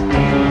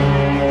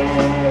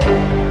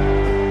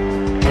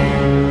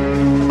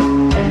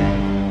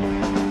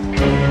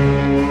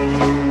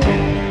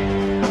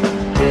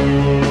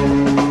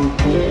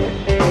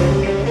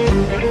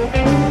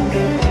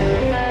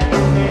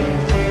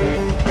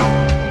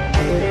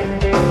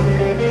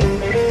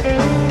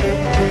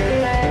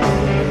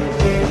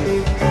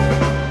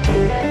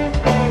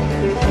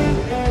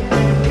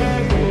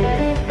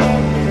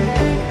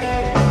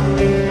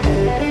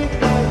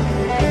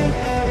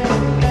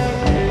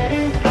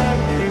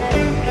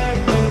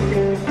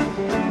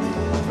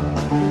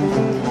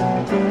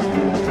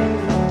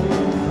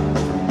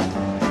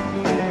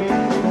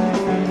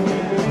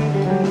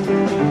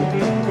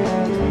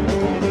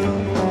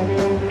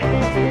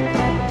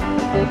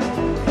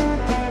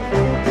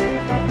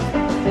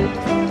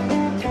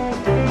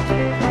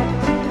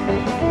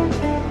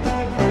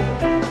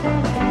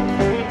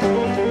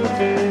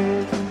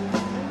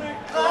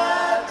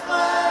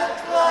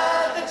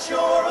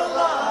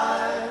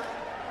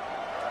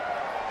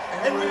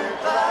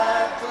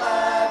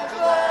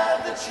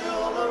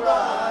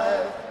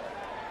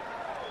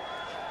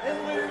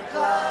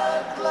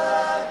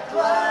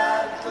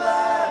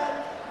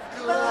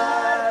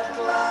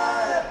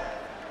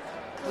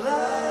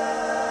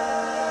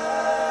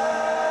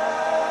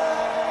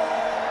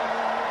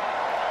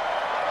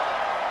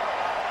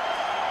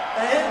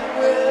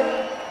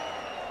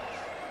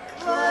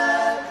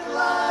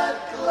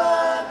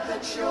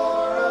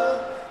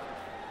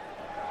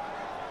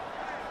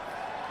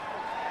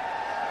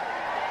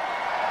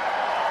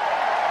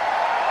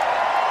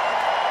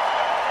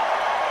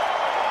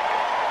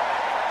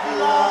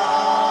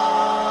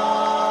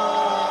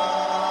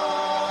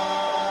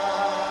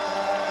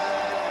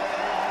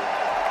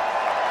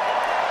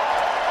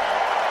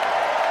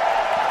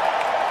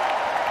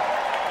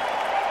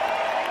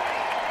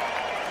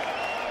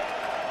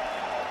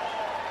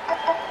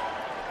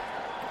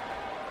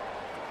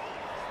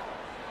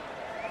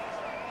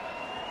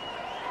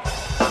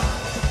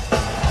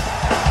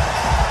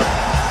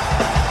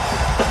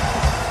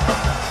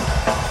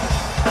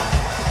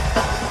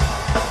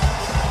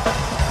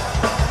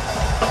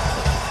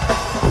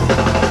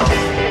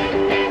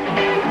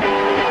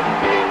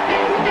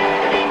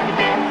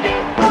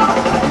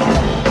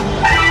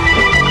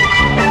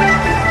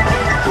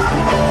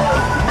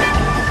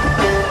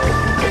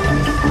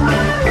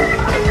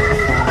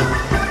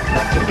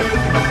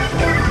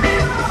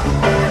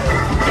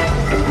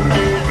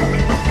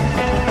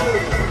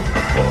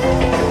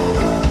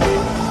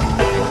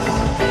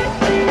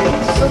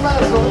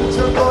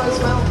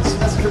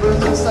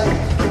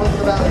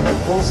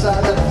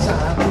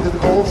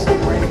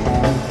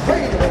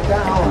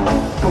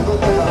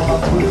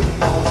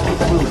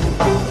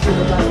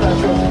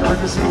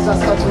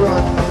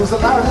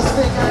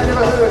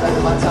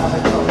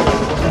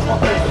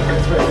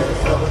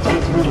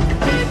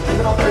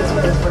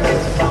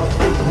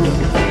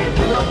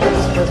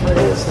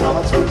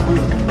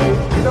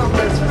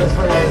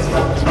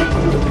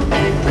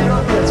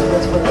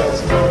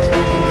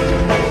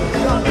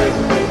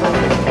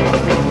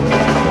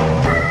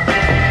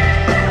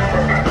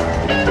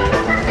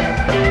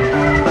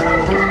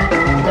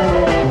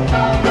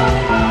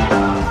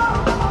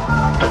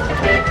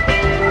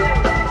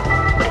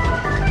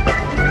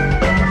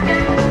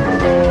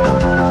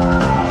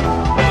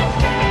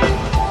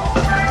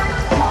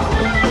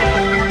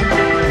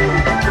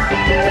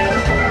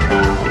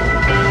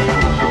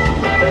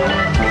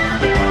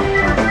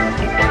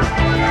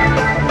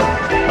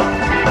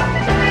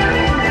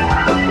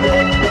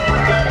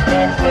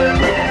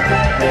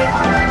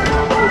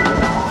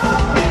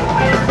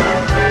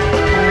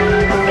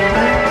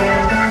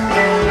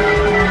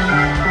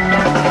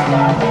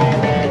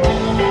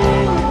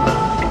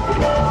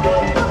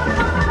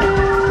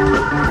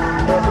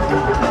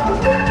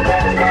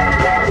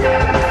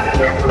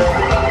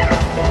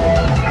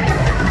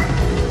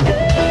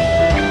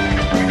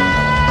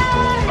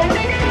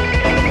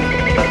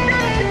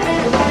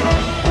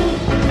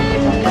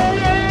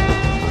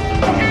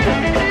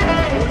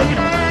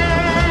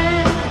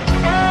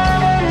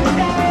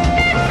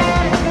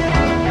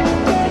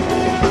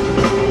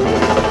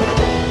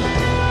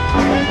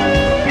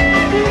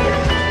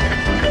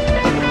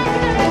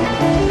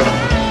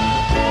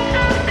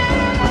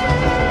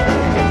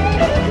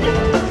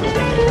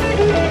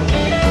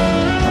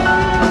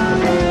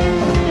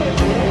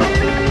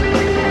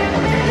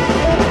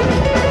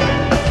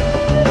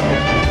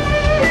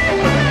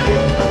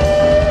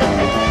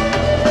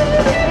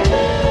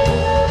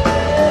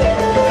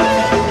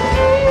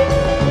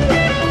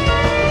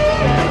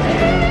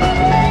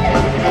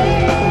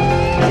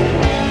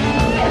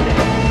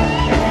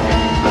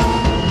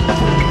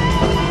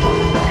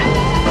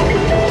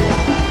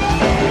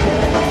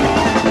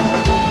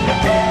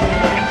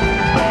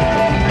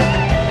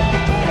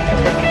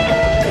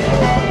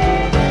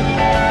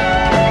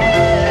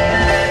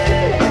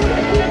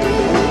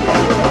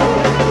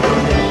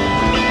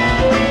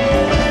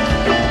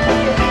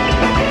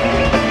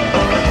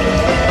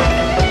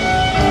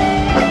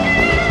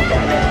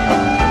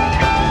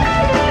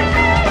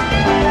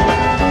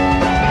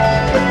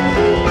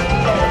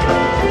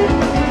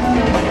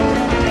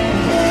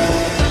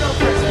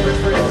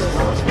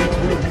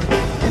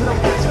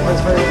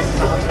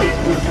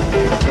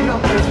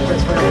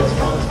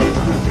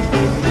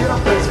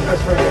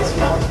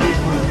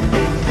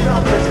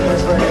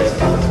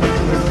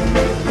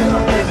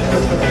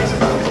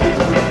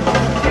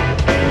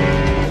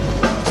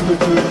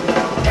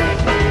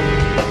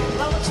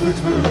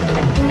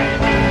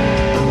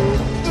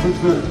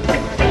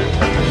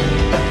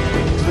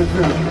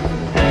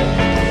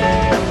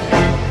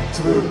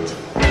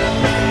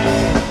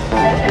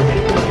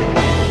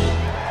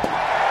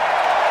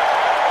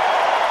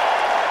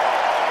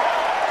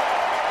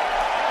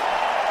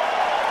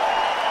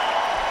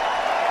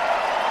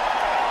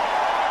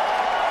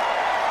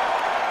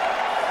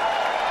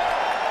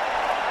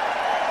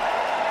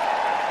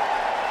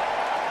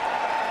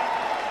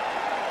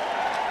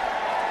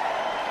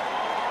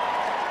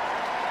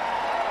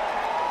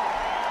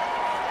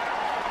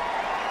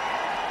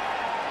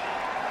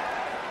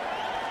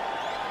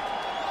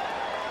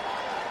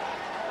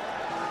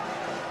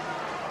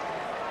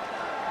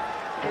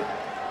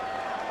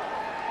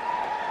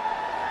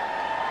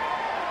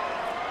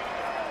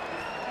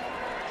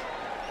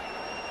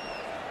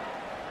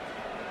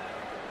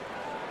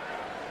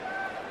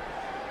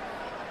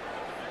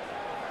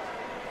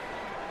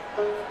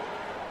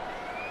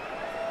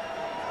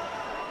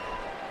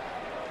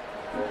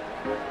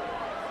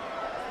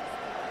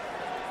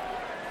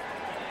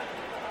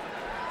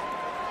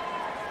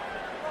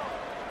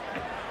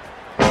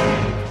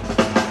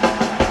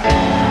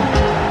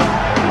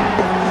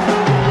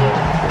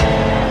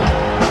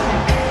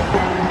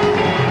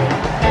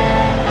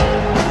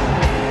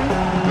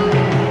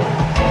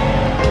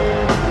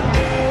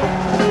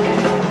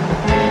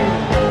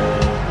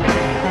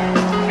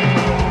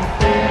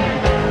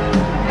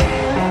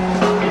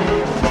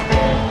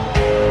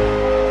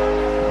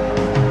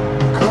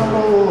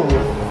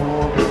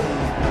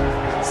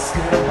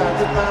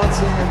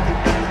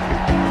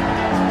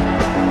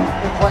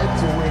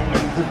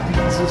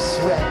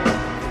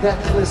 That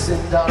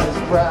glistened on his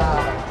brow.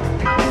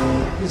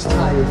 His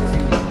tired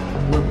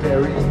feet were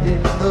buried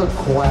in the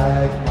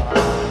quagmire,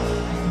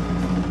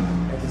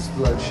 and his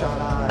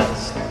bloodshot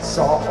eyes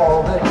saw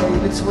all that lay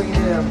between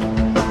him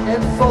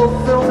and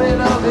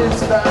fulfillment of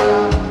his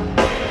vow.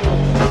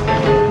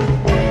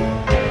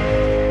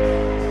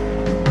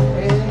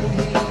 And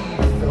he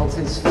felt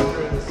his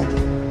fingers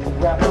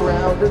wrap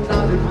around a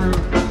knotted root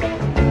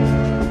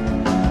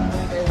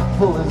and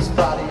pull his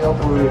body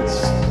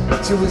upwards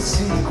to a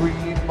sea green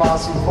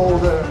mossy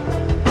boulder,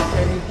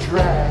 and he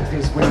dragged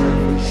his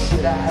weary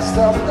shit ass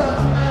up the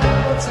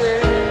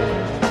mountain.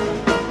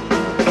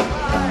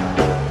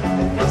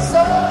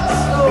 So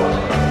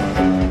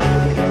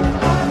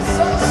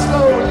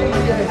slowly,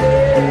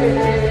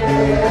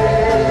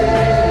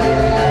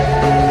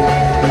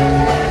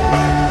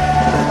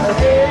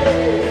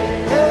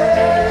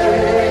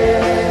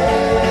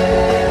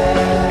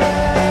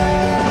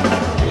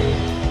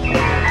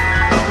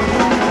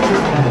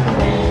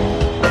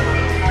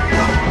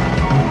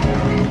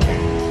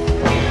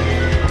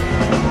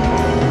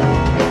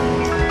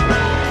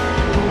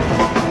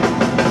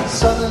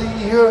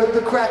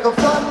 the crack of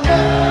thunder,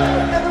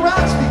 and the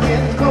rocks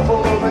began to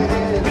crumble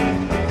overhead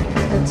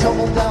and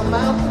tumble down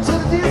mountain to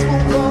the dismal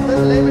drum that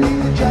lay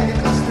beneath the jagged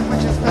cluster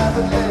which his path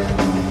had led.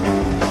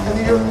 And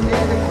the earth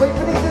began to quake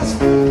beneath his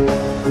feet,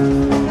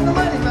 and the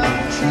mighty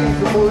mountain changed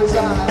before his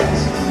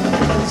eyes.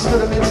 And he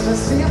stood amidst a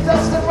sea of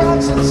dust and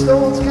rocks and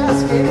stones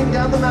cascading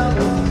down the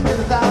mountain, and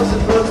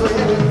 1,000 birds were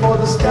heading for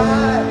the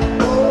sky.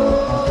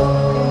 Oh,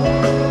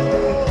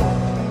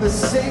 the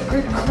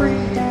sacred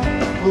creed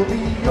will be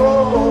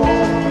yours.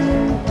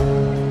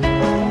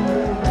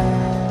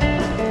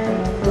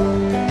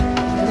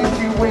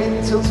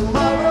 Till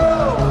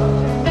tomorrow,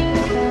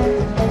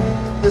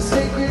 the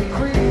sacred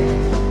creed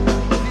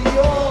will be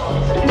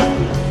yours.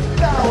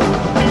 Now,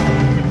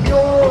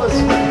 yours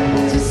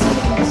to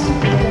seize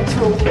and to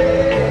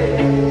obey.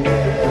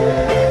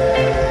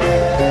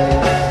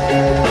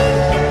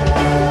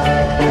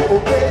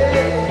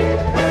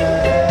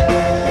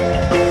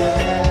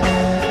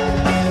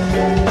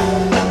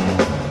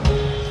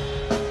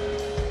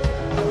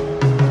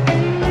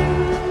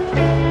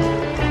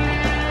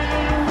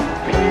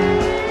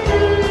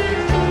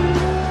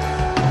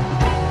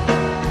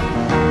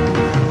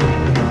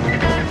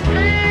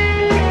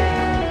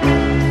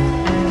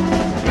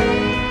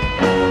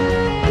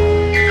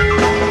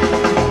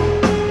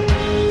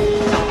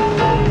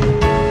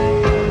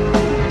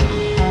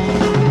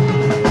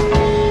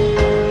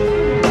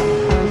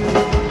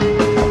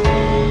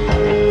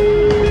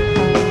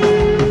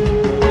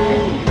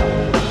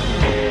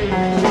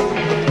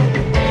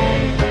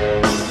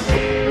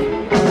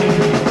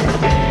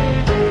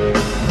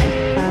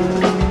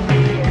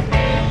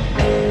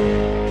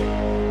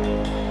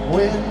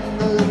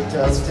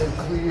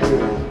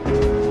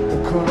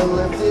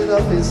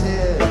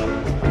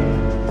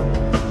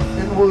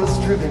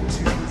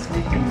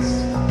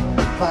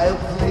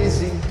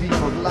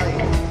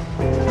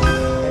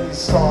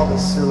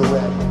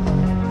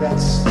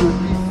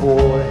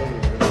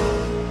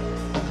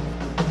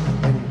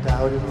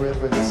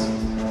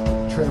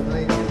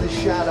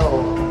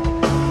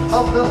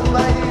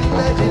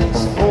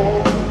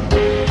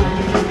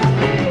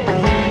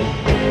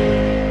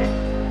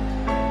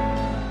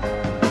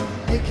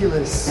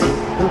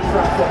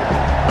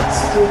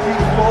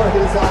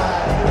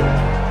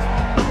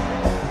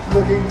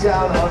 Looking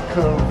down on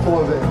Colonel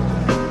Corbin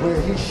where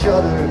he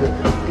shuddered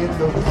in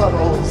the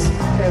puddles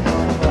and the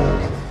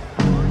mud.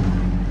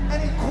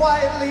 And he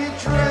quietly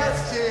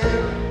addressed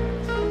him,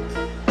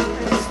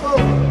 and he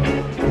spoke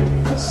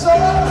so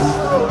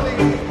slowly,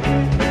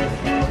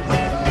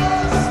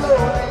 so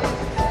slowly.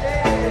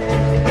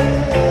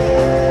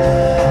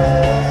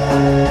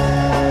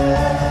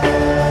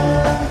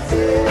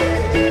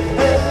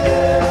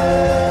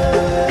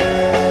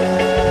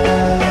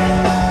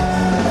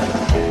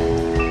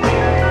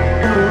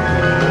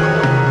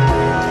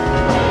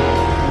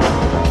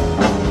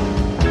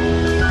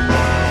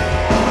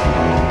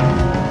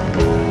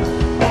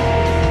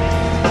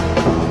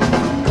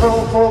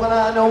 And I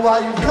know why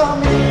you've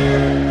come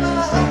here.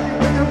 I'll help you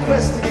with your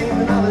quest to gain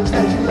the knowledge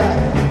that you lack.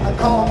 I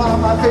call upon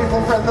my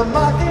faithful friend the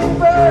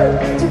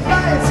mockingbird to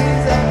fly its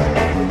seeds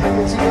and bring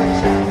it to your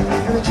tree.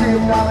 And the tree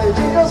of knowledge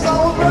in your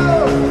soul will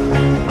grow,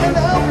 and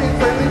the helping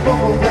friendly book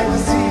will plant the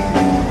seed.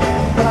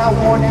 But I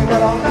warn you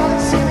that all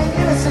knowledge seeming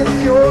innocent and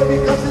pure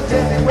becomes a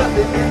deadly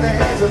weapon in the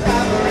hands of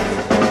avarice.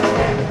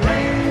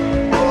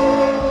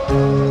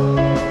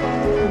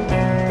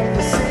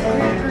 The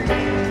sacred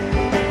dream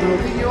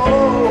will be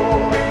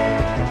yours.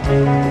 And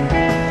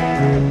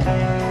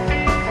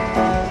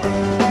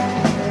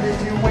if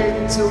you wait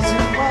until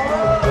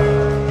tomorrow,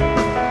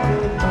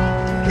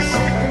 the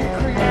sacred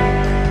creed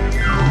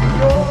will be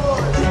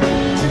yours to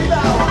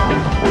devour,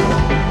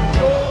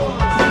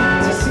 yours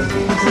to seize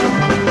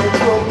and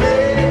to obey.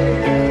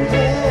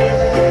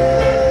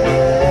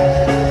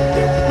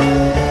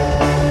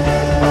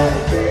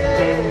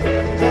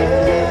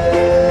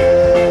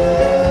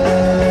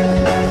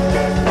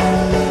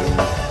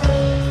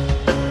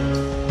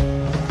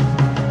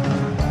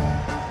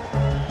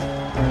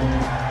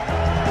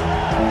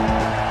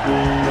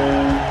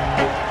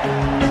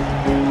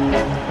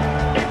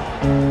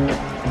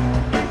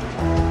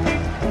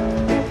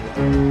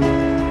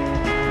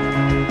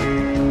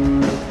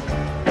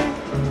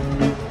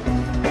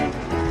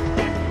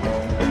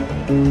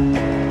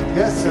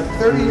 Yes, and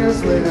 30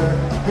 years later,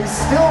 he's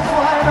still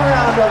flying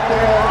around up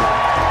there.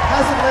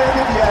 Hasn't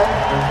landed yet.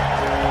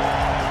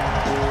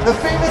 The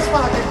famous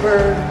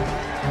mockingbird.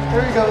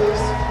 There he goes.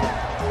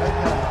 Right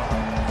now.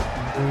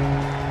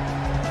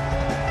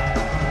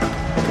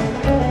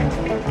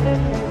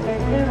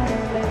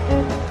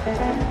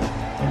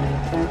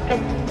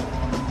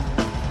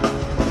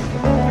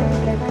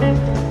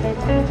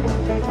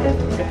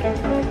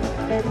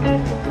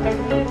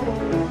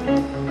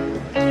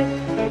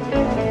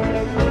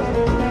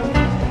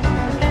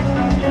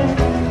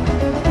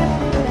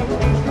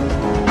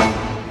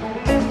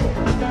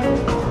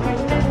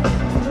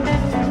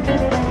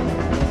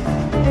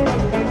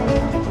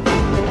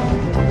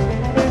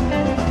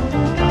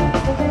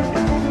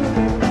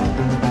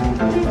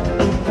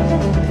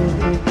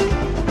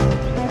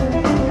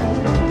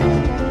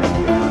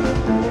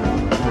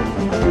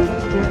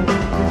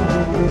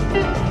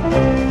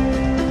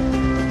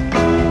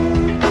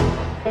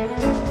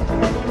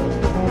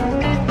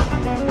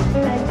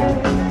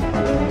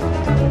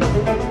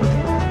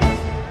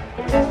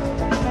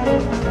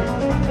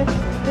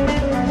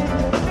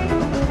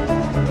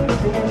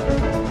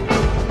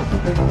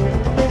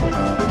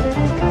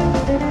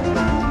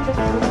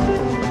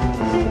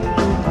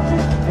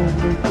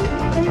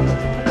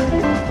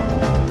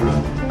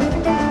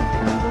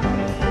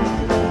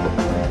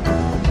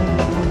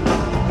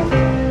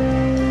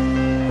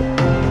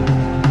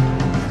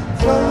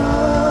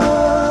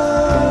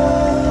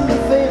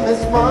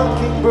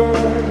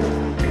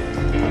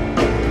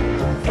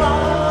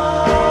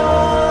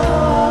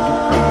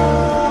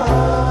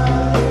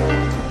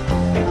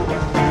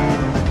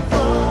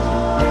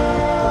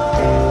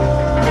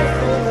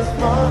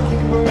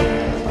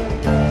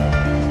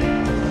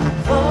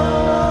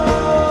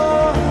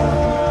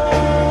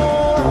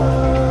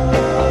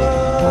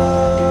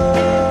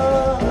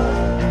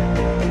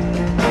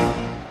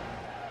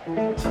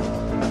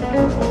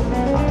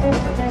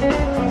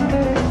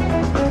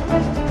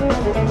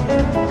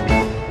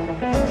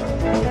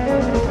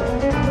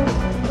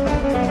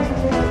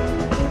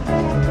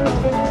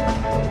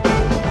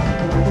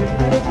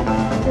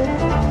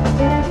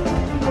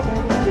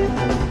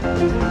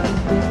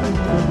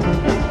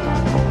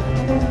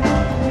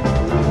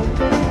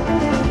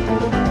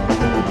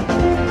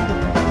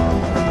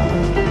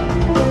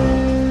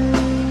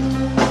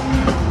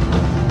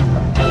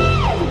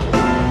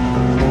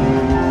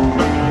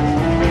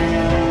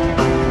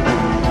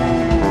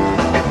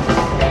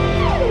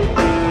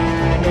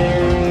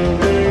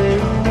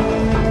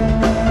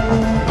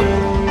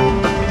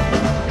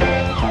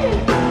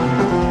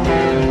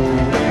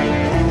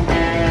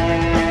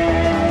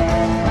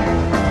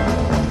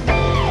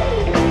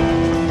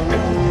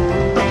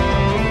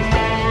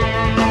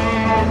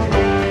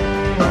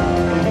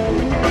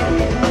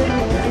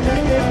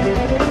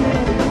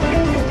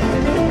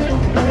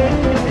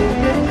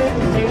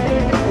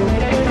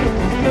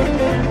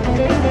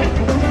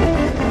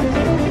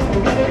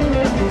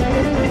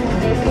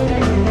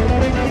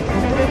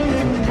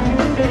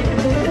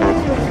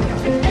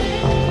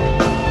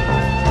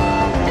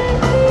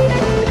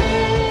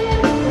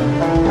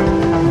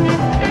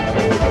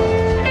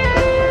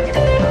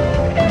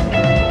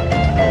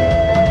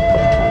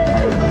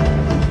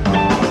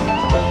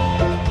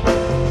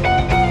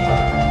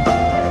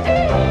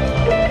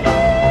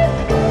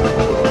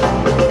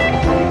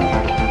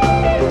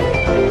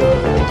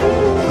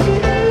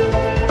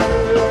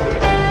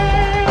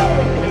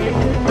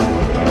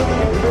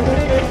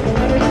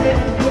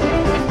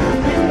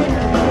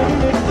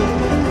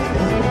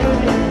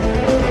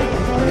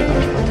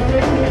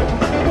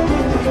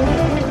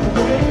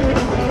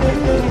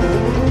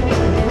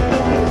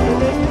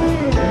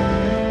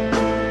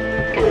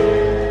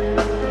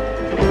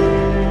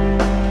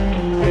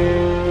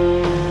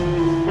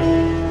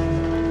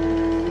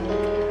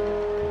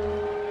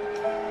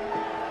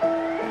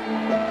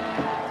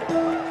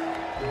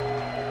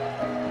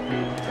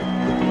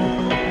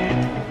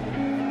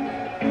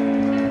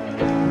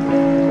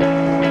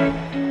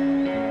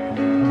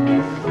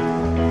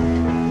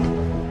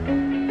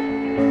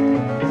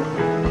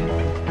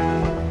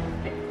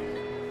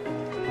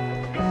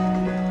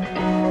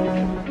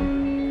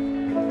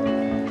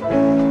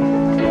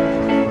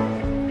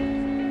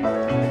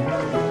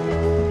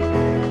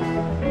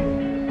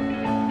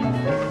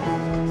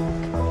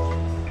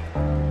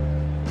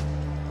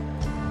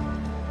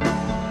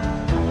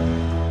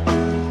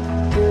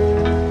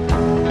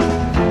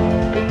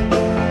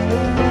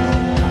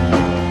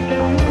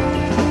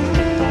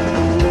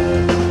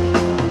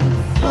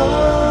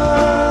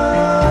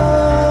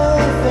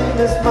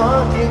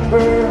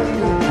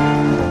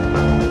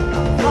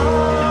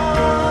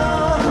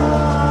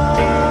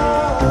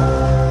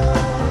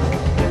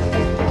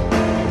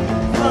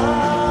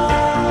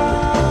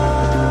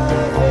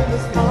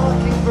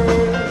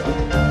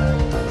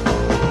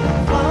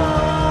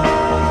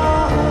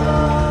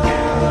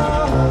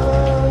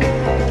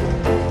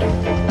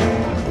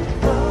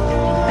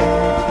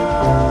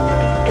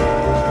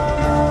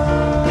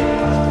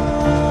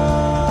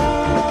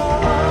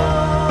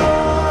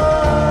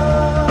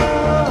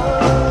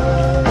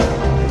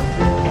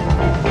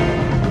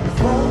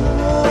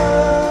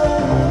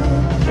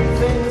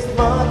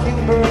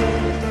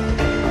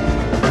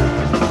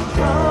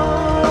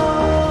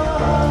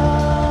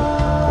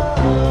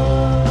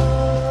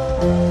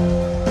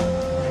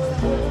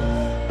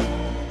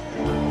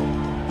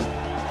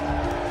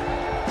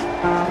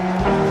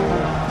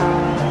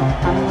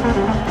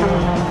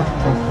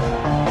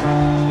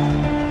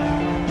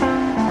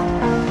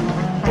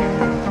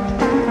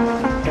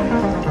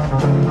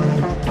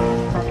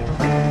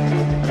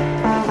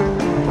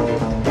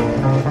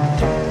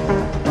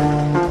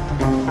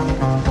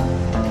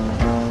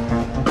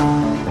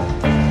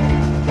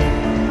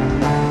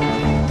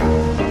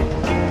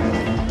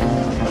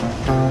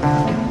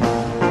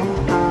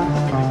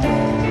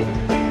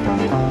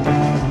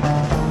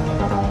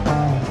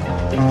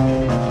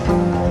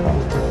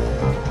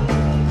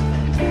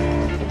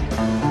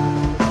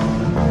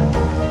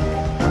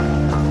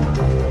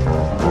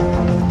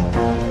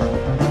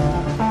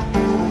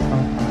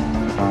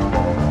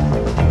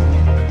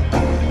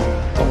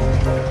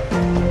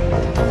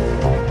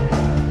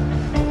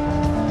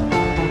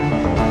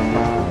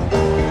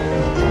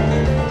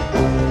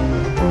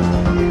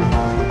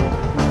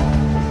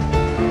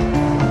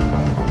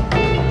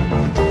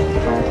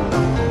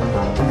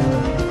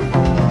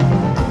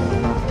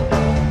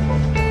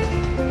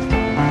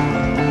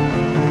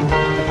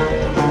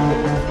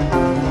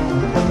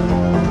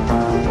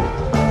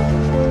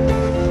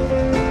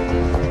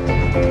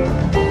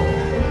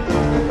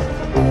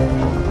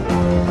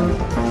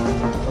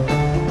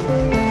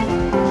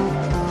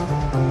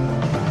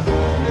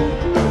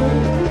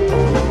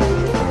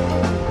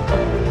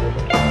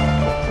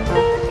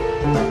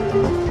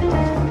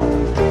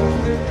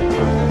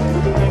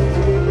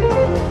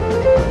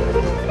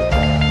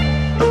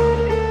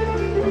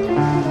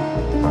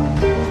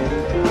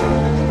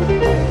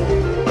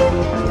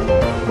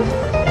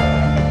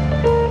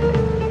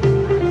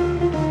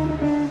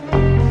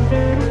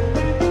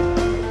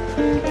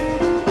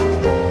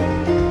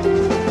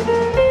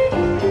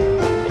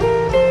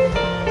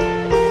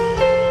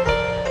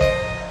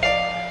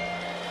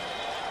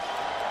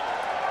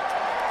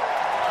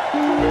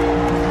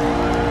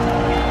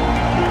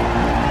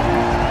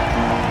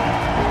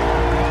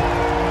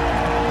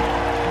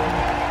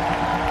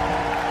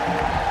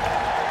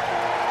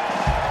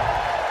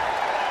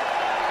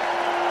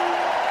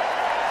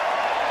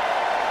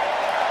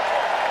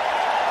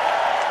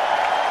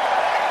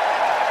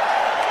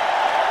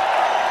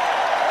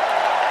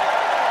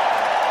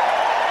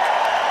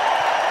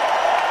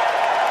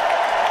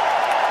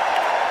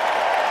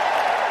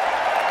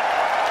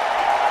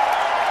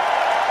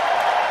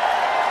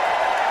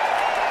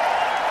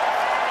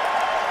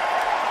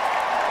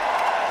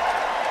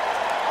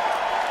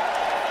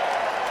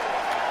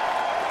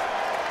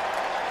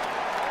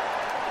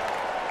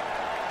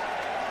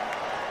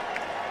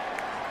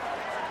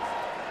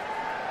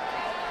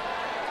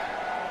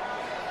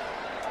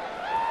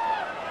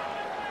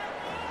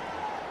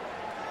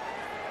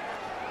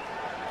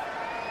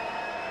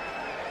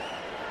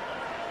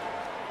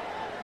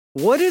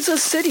 What is a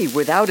city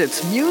without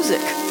its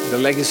music? The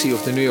legacy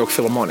of the New York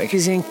Philharmonic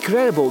is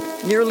incredible.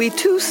 Nearly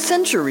 2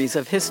 centuries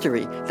of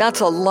history.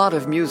 That's a lot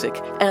of music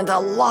and a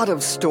lot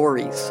of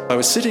stories. I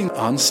was sitting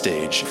on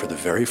stage for the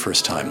very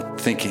first time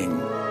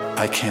thinking,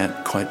 I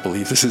can't quite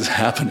believe this is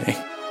happening.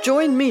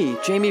 Join me,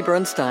 Jamie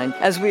Bernstein,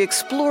 as we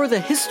explore the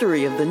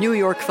history of the New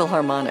York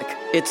Philharmonic.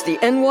 It's the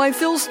NY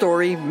Phil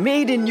Story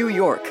Made in New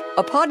York,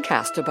 a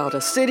podcast about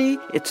a city,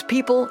 its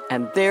people,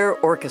 and their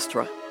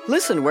orchestra.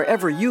 Listen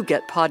wherever you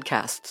get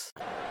podcasts.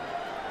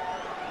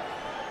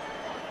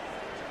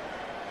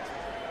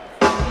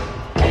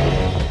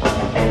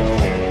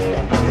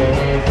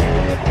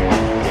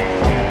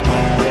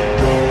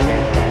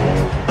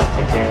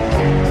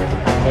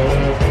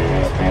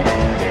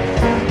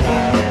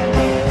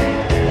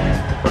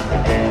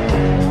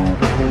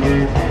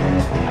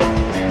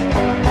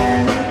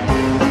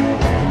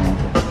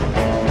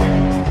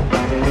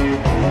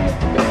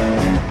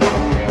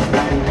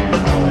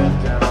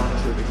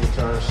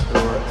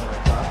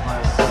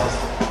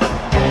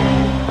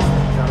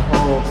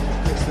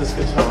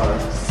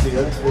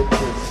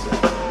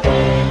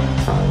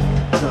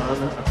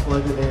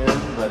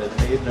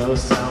 No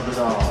sound at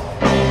all.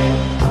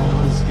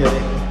 I was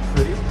getting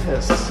pretty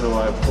pissed, so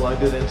I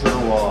plugged it into the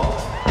wall.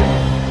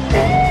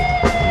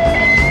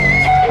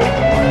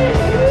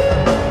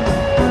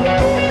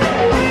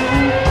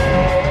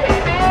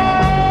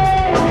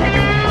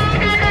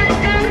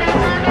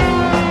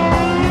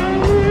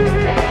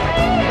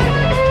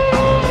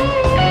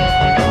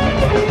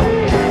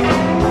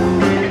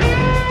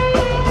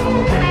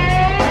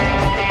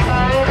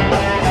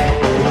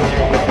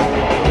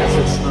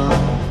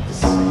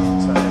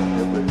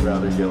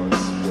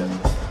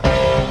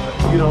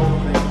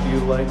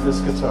 This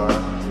guitar,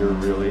 you're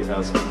really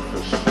asking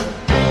for shit.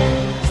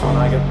 So when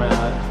I get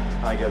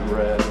mad, I get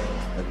red,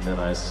 and then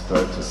I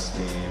start to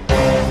steam.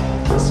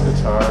 This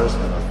guitar is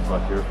gonna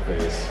fuck your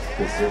face,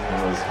 because it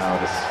knows how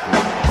to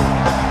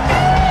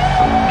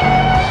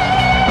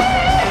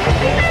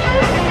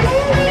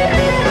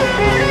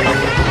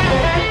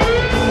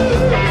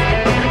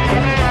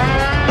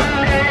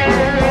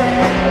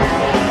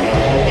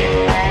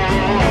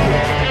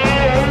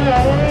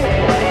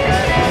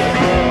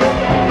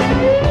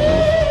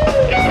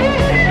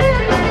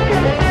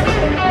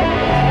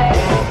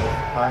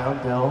Hi, I'm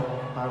Bill.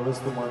 I was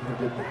the one who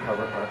did the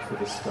cover art for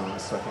the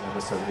Stones Sucking in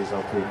the 70s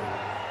LP.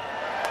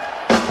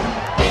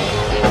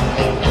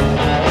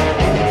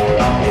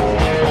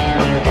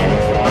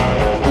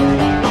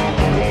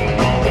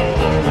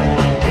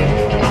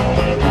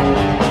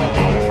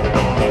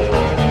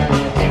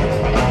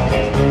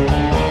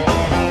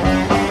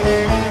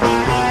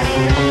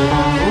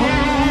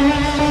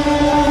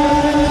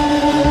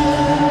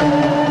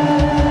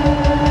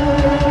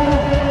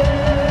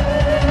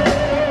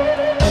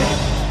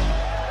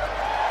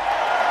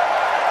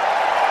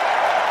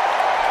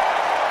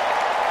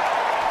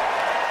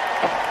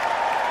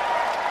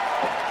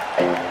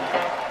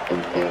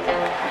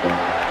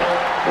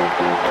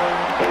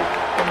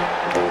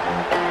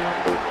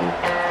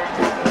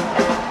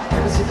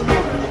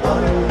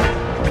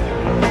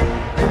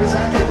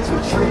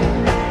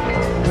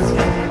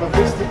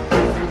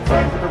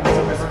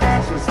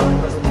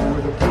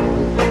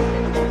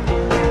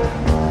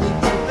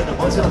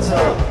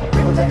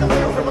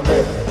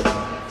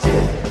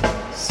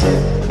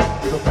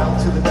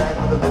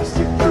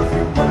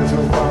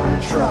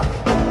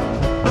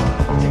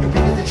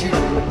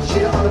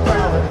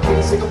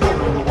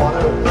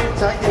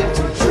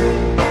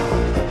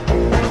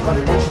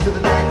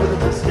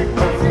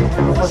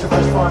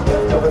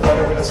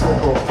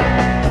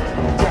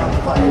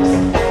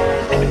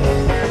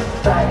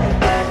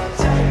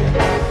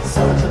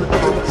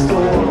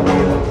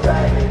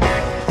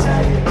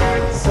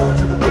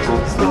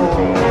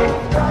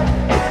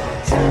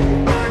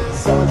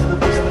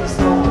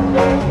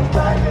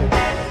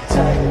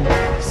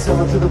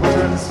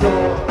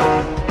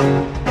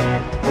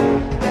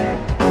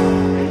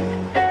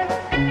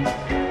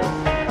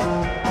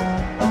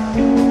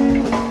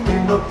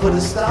 Put a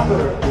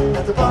stopper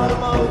at the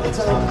bottom of the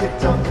tub,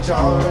 picked up the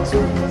jar and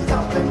turned the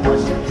top and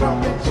pushed it,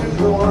 dropped it to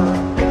the water.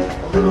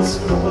 A little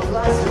scoop of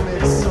plaster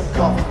mix, some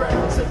coffee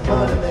grounds and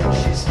mud, and then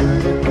she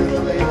stirred it with a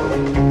ladle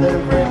that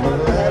her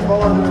grandmother had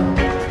bought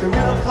her. Threw in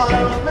a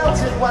pile of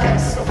melted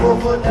wax, a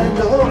 4-foot and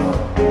a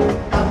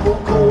hoof, apple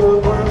core,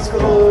 worms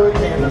galore,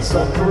 can of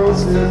some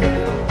corrosive,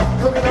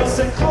 coconuts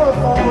and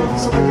chloroform,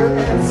 some liquor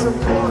and some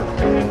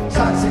corn,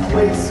 toxic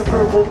waste, a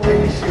purple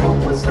paste, she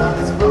hoped was not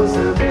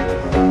explosive.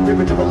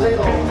 Ribbon to a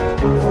ladle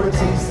for a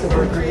taste of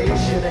her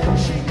creation, and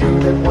she knew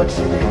that what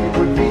she made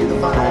would be the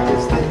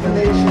finest thing in the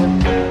nation.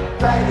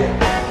 Bag it,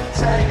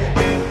 tag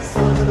it,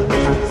 sell it to the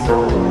butcher in the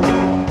store.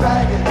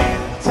 Bag it,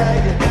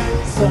 tag it,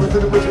 sell it to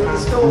the butcher in the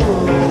store.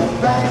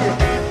 Bag it,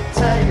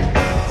 tag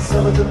it,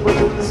 sell it to the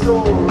butcher in the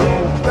store.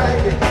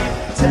 Bag it,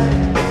 tag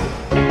it.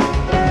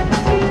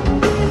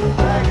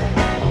 Bag it,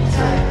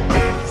 tag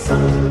it, sell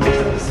it to the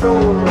butcher in the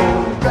store.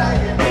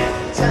 Bag it,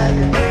 tag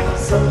it,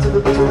 sell it to the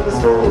butcher in the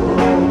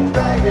store.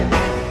 Bag it,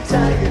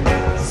 tag it,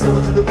 sell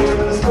it to the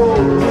butcher in the store.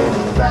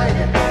 Bag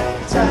it,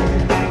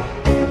 tagging.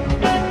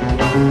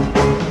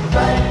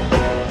 Bang,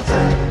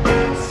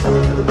 tagging, sell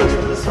it to the butcher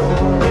in the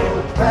store.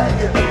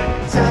 Bagging,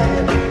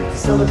 tagging,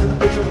 sell it to the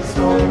butcher in the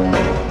store.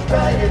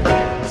 Bagging,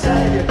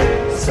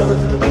 tagging, sell it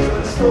to the butcher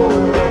in the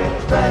store.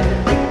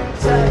 Bagging,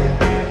 tagging.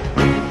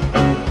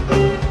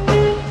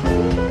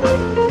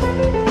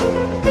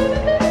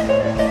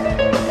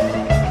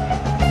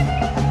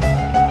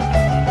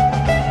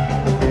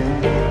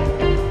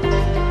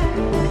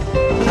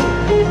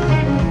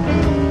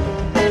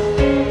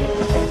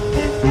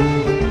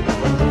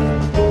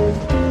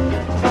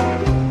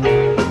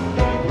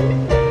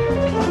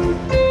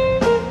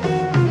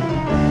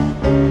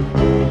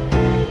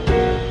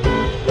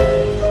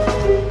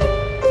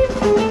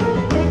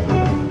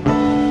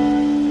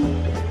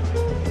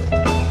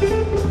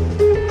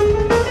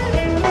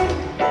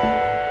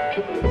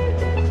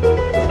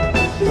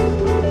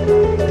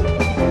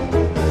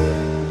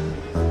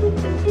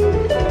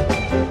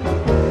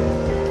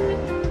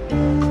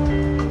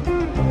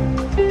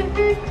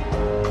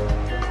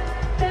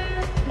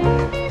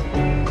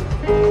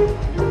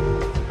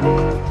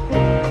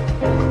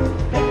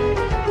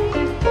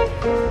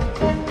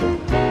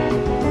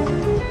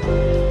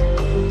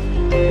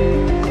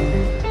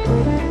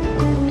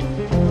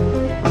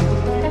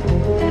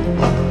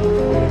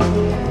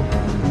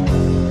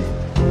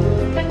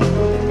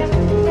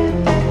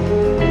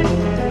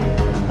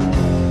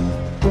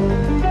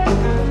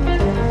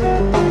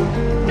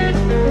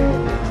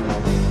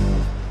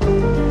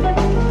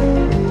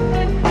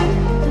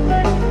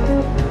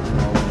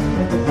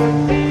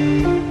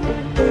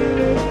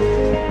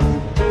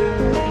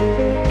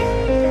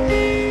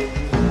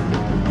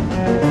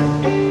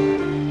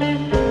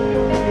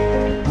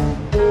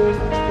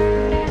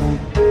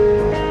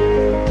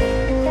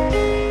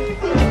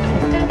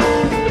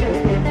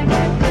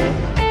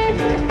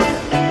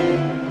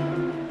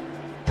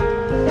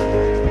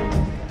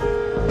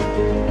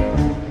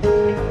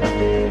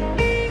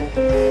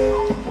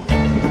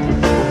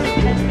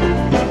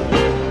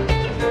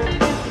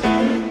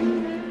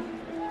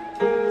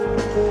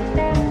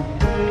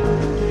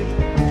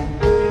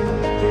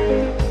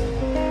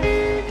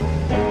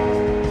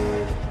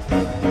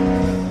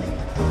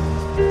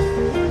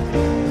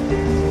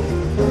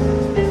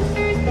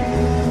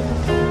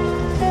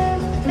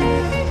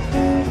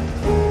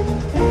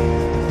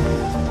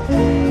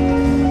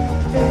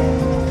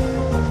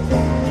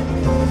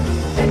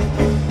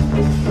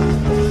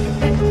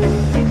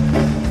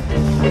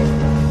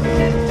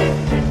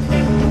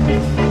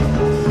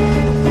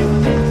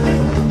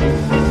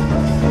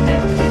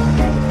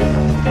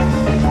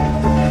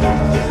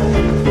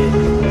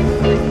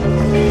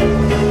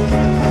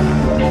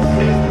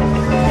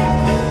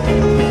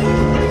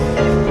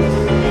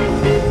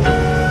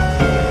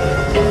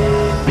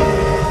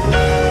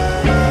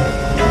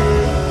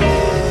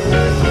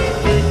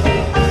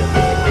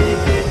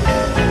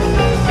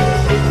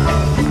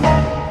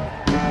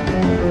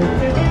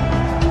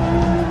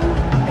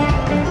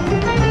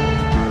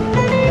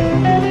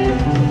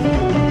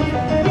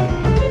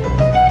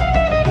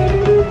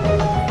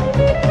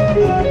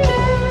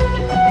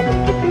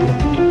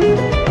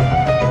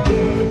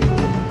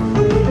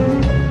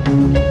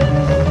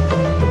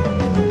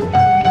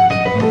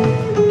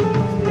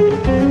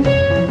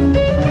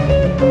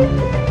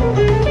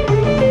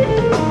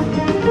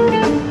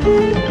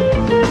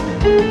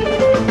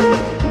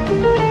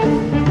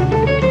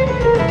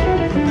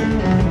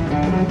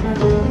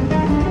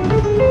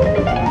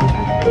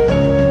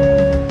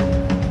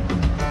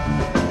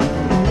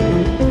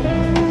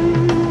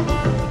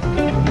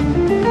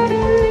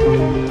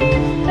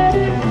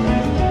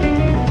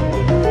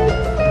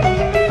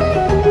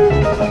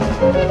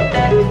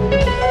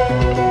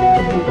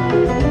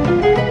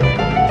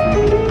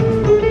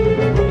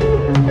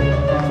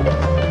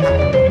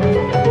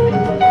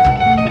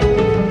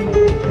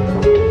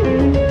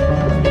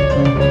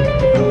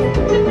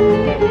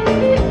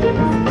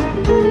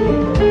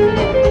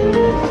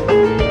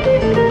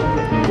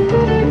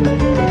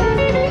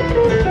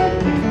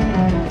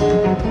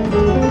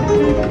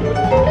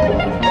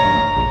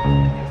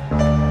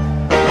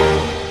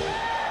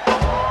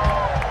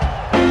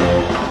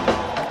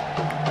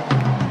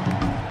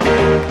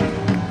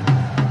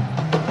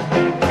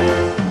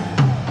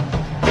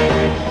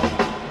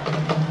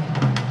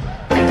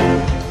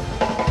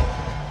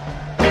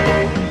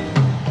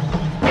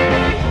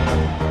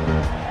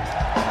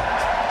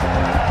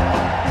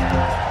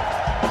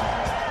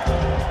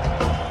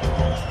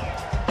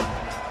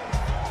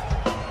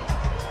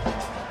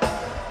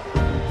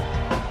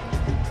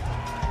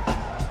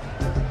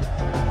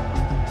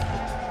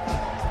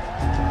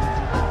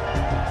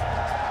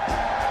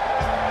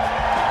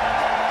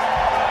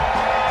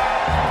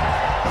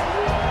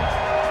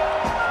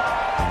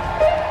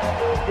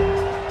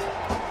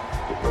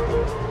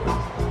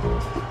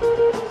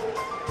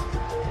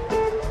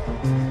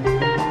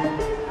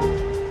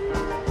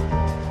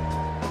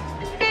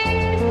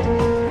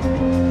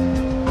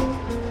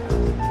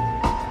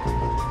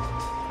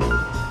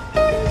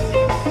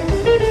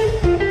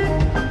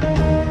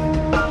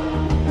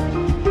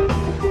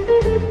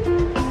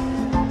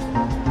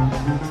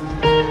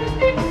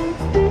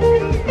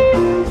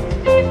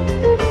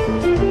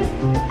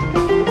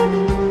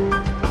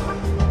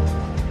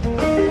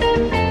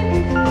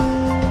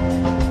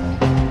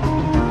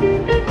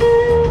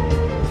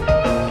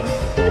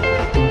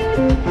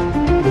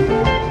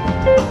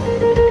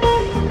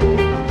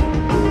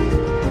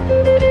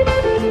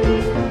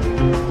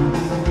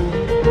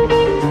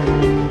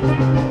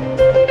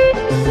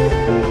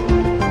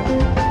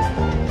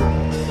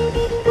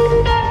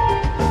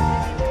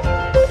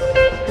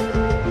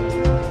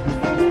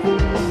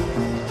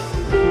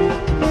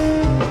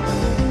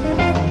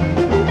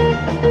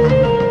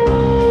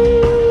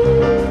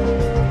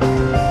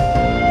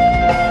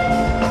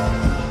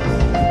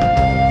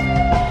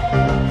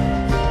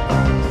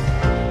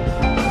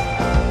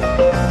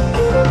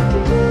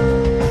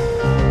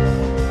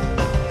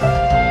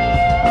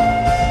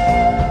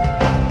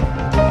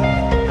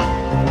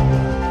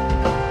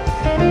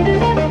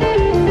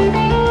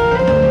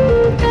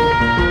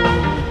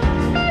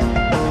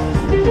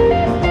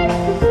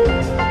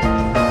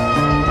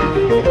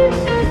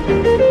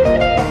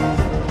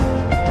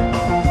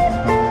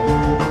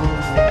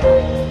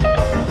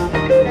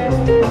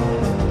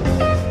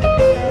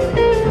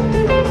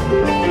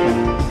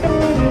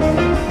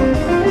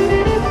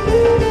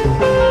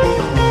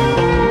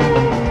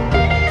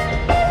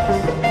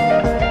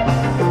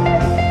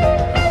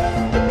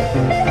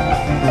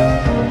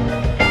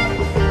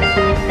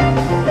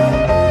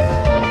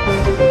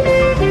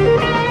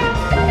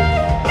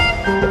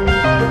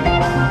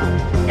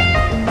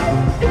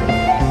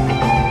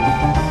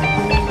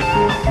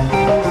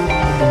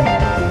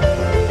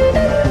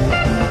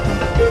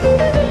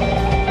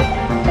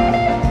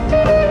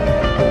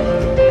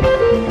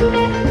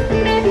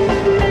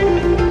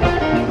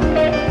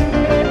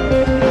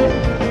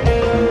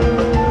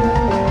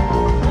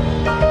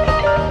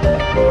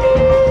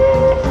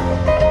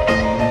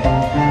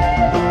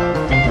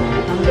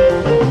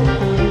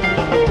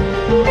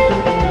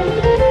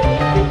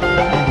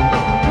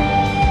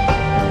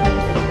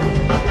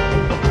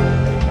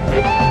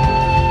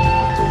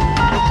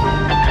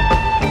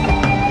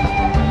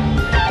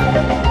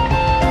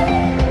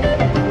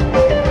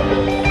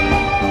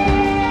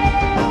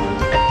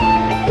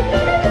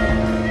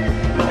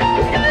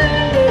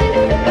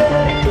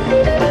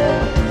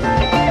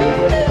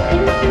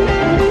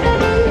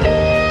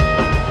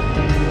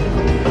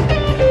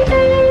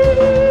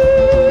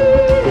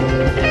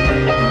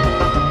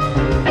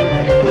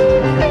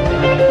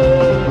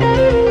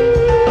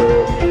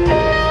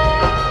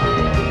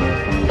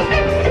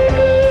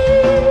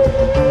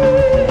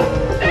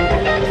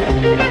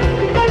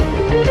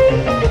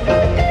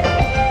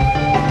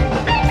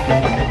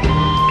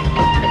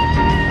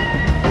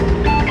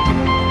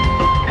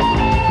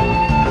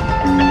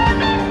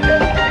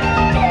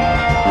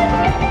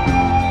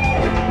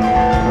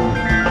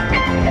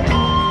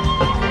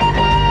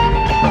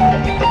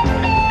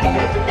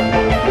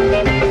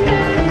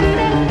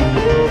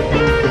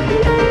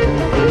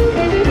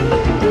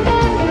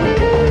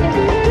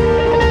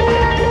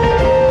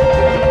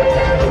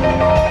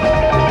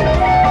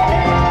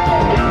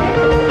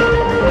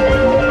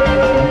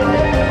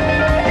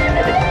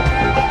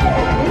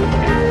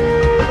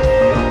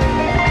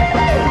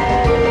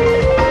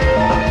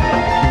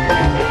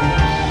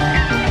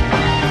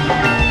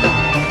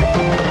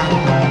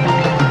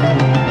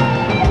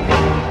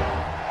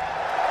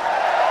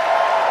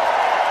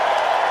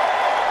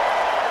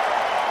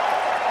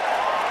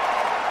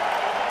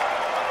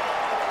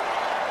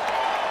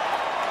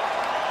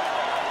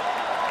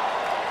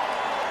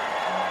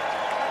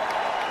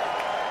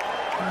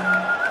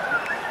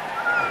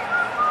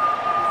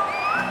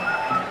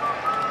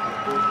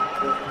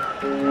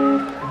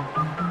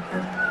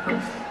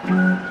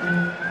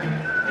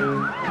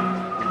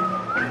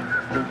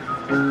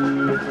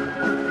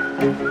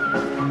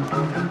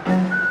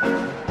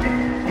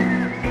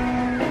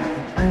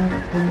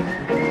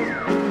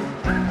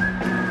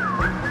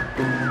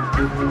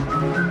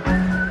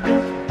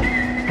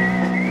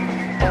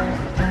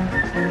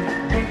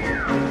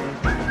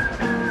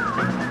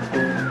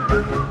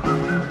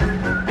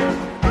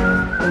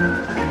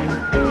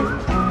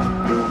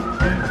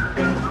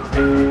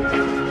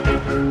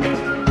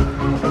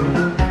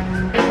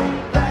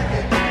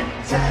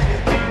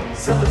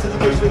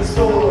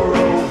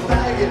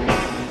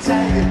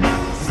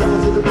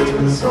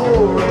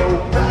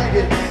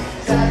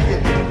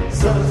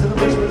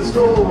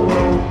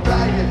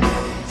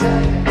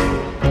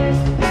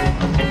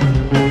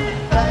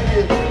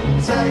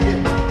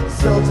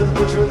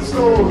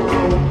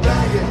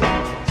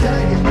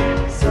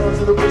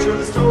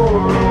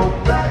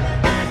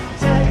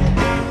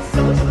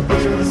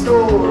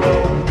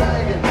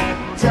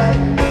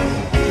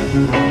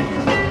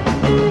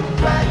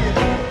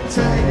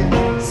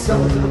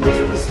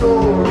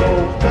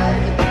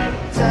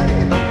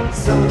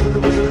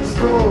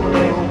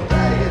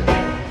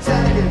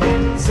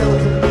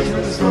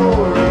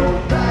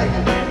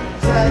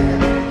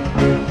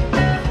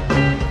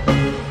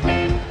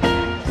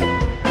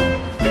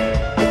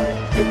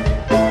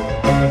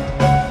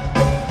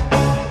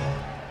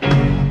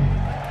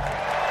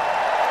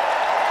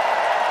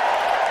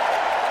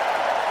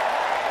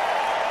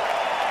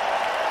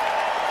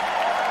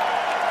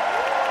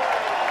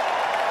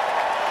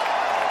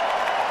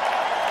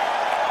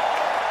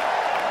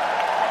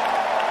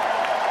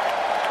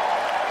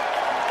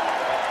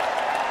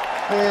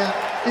 Man,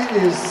 it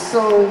is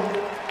so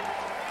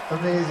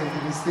amazing to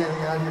be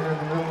standing out here in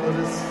the middle of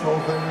this whole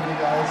thing with you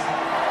guys.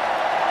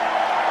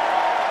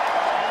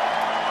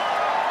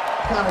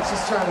 Kind of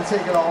just trying to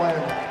take it all in.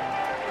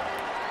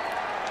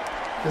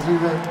 Because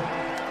we've been,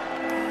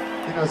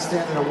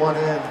 standing at one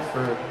end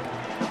for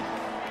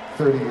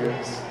 30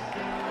 years.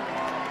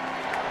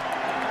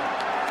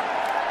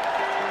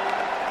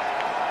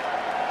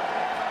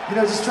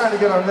 Just trying to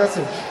get our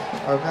message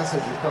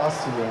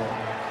across to you.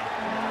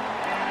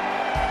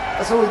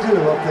 That's what we do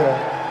up there.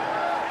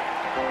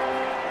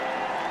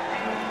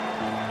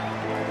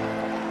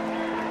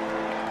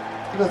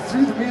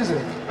 Through the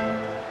music,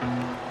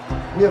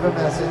 we have a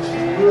message.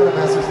 We have a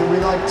message that we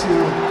like to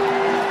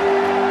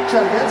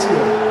try to get to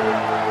you.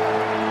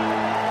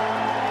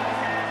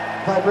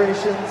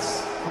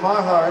 Vibrations from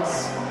our hearts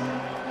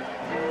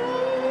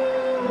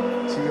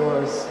to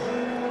yours.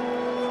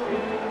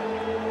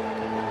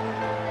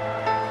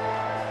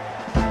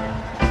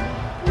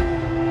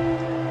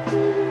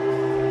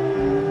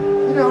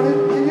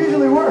 It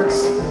usually works.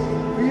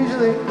 We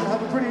usually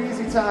have a pretty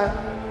easy time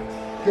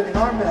getting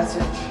our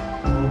message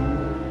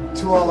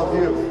to all of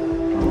you.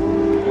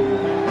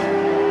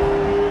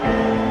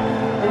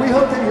 And we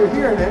hope that you're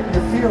hearing it,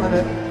 you're feeling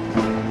it,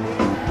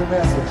 the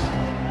message.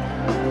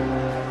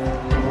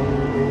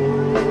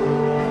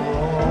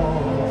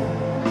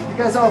 You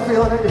guys all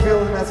feeling it? You're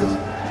feeling the message?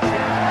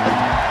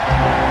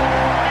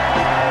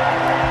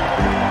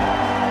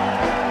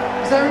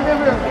 Because I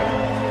remember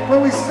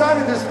when we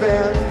started this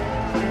band,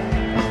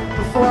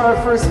 before our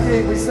first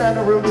gig, we sat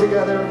in a room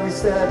together and we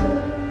said,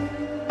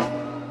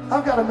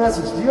 I've got a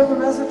message. Do you have a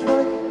message,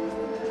 Mike?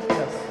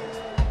 Yes.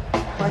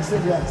 Mike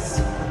said yes.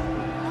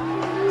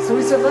 So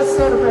we said, let's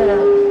start a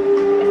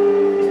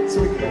band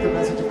so we can get the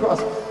message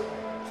across.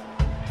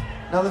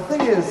 Now the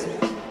thing is,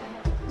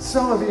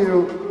 some of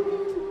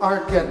you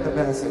aren't getting the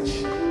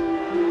message.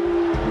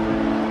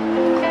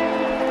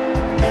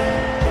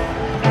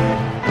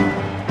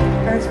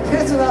 And it's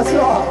pissing us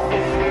off.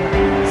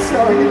 So,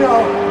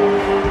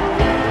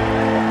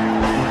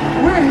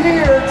 we're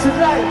here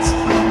tonight,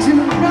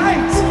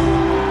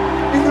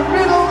 in the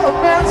middle of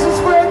Madison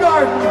Square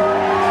Garden,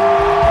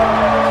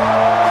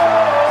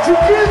 to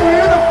give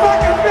you the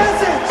fucking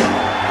message.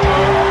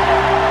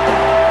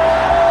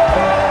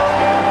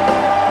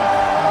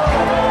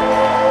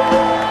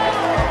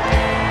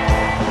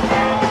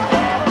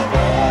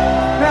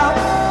 Now,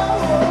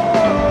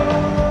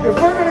 if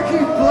we're going to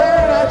keep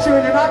blaring at you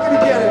and you're not going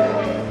to get it,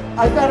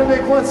 I've got to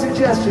make one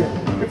suggestion.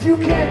 If you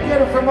can't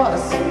get it from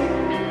us,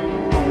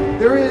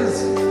 there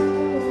is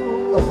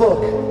a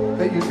book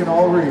that you can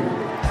all read.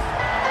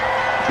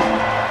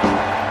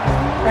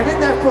 And in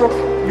that book,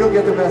 you'll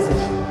get the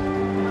message.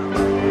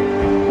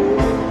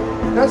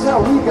 That's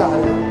how we got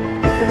it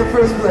in the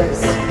first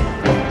place.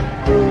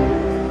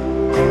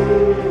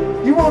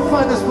 You won't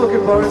find this book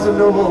in Barnes &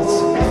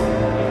 Nobles.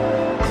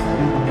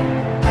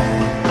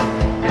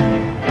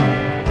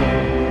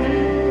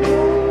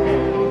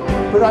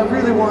 But I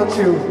really want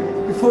you,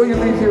 before you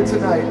leave here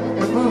tonight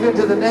and move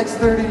into the next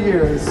 30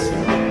 years,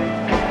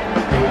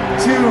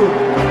 to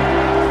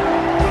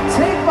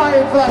take my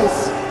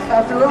advice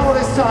after all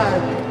this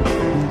time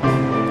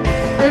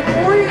and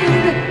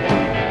read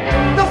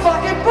the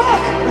fucking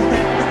book!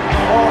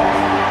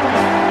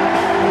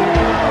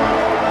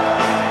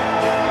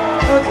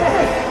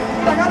 Okay,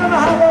 like I don't know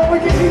how long we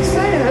can keep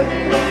saying it,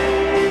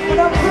 but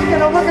I'm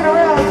looking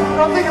around, and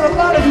I'm thinking a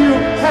lot of you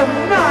have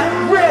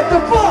not read the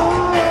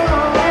book!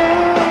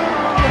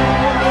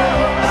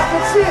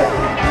 See it.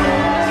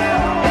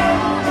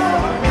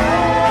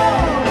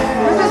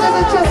 And this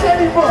isn't just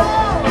any book.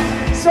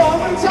 So I'm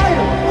going to tell you,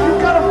 you've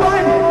got to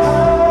find it.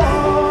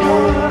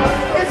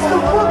 It's the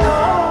book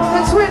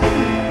that's written.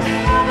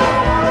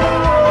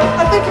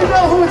 I think you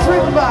know who it's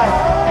written by.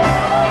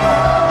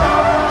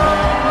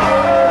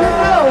 You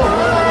know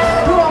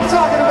who I'm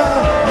talking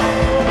about.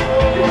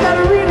 You've got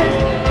to read it.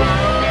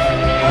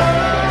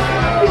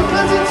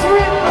 Because it's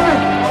written.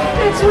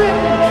 It's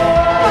written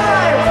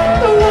by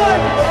the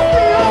one,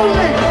 the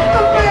only,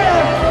 the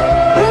man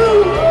who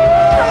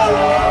wrote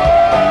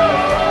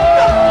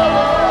the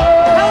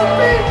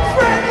helping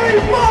friendly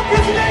book.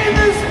 His name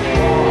is.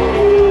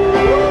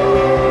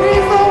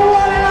 He's the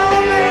one and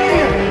only.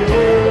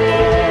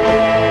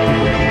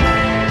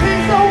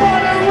 He's the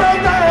one who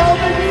wrote the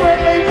helping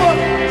friendly book.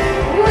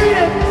 Read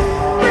it.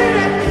 Read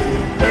it.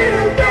 Read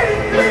it. Read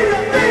it. Read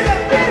it. Read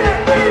it. Read it.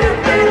 Read it.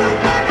 Read it.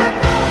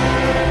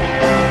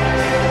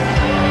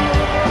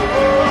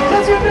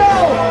 Cause you know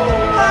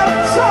I'm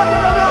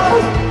talking about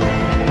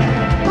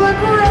the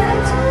great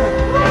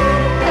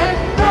and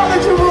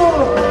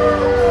knowledgeable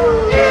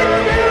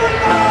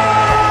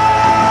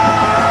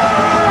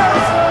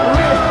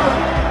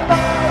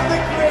the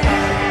great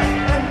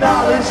and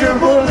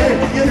knowledgeable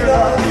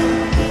Nicholas.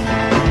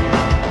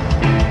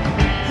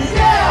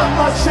 Yeah,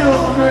 my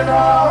children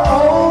are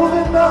old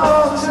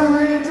enough to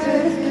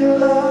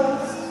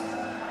ridiculous.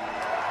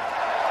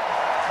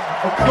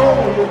 A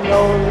cold and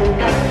lonely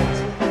night,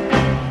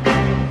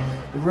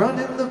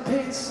 running the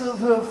pace of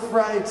her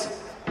fright.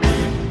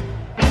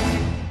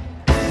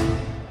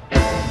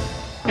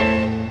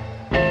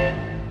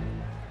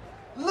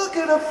 Look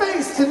at her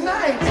face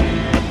tonight.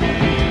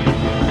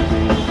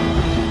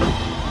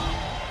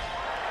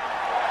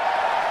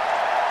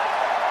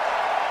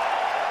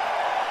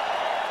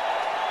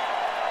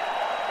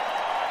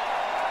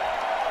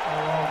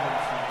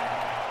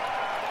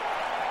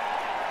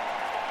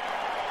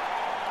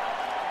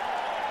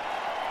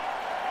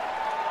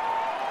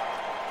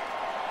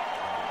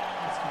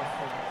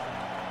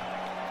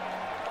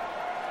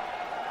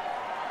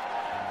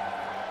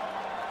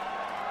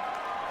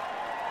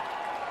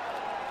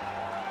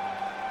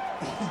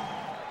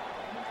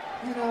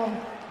 You know,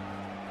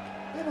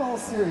 in all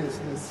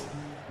seriousness,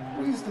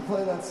 we used to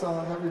play that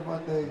song every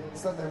Monday,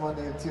 Sunday,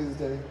 Monday, and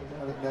Tuesday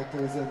down at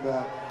Nectar's in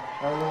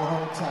our little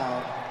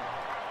hometown.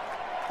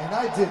 And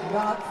I did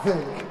not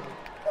think,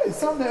 hey,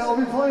 someday I'll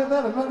be playing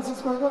that at Madison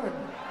Square Garden.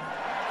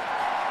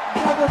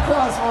 Never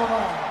crossed my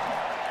mind.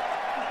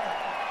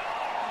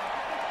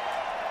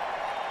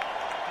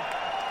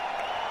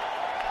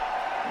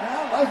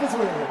 Yeah, life is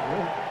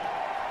weird.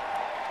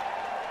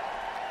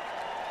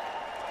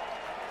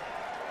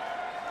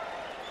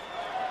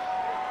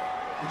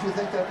 Did you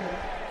think that?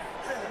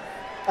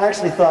 I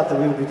actually thought that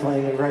we would be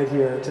playing it right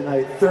here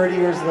tonight, 30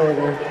 years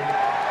later.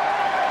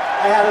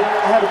 I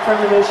had a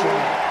premonition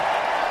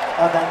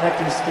on that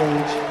Nectar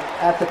stage,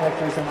 at the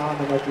Nectars and on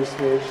the Nectar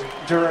stage,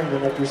 during the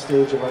Nectar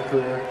stage of our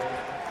career,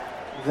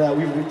 that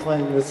we would be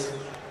playing this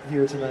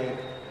here tonight.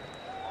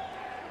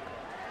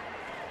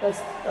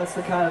 That's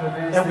the kind of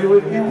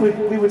amazing. And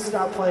we would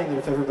stop playing it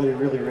if everybody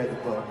really read the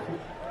book.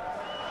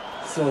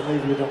 So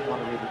maybe you don't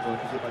want to read the book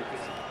if you'd like to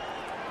see.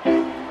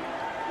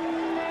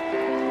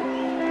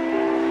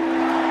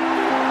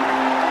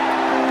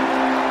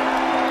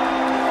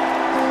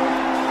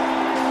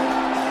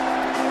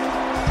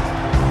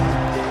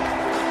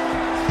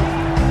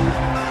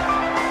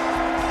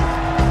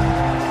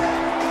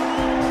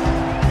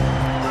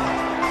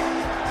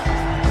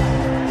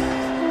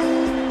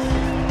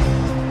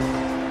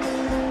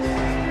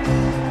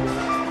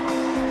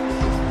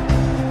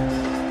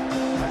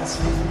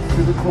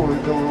 Through the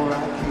corridor I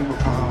came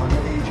upon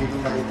an aging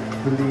knight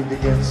who leaned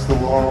against the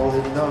wall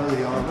in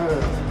gnarly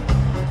armor.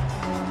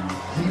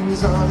 He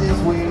was on his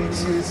way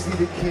to see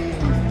the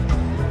king.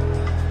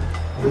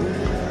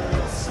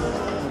 Wilson,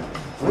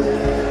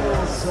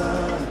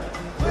 Wilson,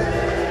 Wilson.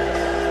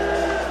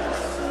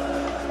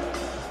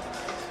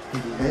 He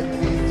led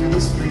me through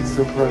the streets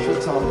of Prussia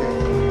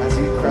talking as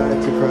he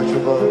cried to crush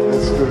above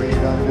mystery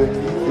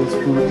underneath his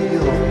boot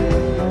heel.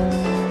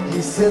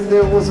 He said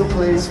there was a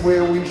place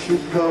where we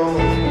should go.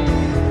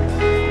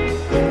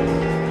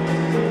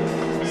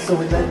 So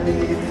he led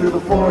me through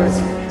the forest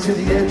to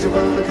the edge of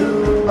a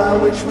lagoon, by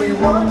which we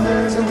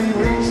wandered till we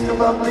reached a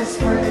lovely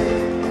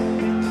spring.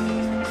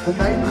 The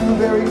night grew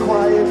very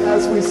quiet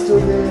as we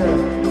stood there.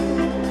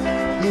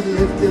 He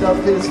lifted up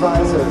his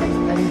visor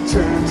and he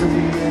turned to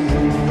me and he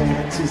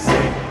began to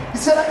sing. He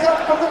said, I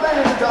come from the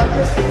land of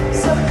darkness. He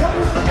said, I come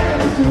from the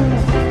land of doom.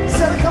 He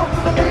said, I come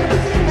from the land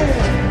of demons,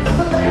 from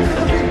the land of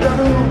the big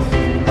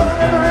baboon. But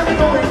I never am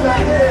going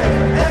back there,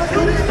 and I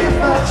couldn't if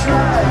I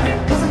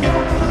tried, 'cause I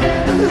come from the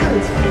land of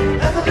lizards,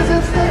 and the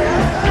lizards they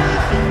have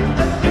died,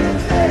 and the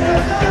lizards they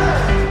have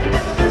died,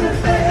 and the lizards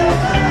they have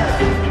died,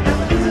 and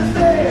the lizards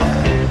they have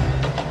died.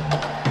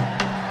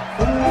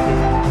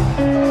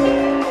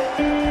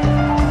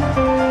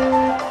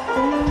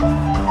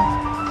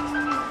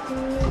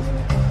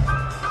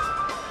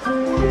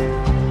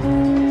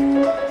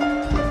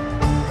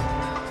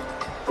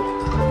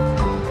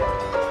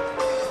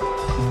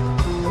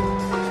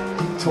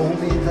 Told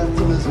me that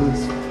the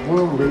lizards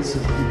were a race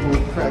of people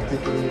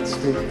practically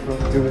extinct from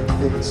doing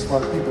things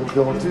smart people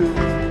don't do.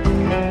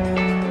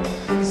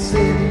 He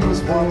said he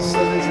was once a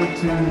lizard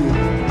too.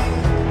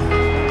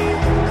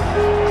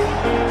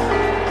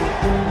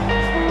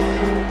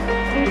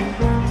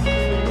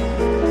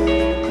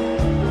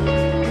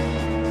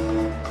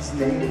 His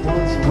name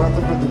was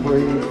Rutherford the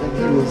Brave, and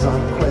he was on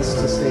a quest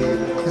to save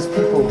his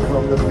people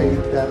from the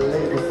fate that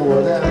lay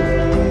before them.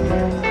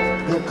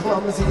 Their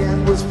clumsy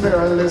end was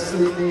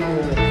perilously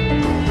near.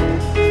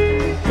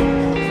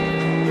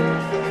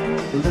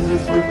 The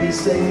lizards would be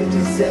saved,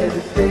 he said,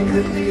 if they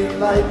could be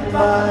enlightened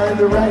by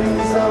the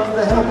writings of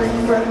the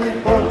helping friendly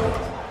book.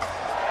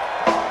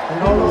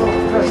 And all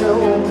of pressure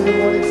only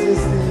one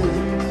existed.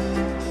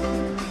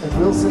 And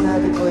Wilson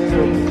had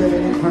declared that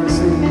any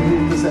person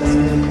who possessed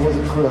him was a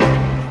crook.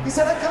 He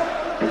said, I come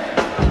from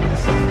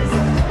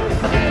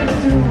the land of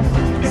doom.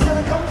 He said,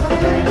 I come from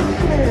the land of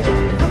demons,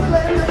 from the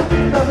land of the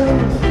big baboon.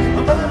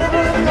 But I never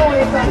am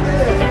going back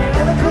there,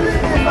 and I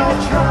couldn't if I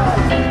tried,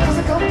 'cause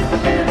I come from the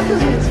land of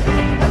lizards,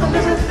 and the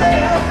lizards they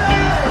have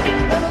died,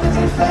 and the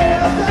lizards they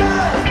have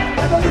died,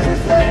 and the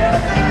lizards they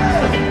have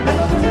died, and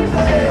the lizards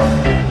they have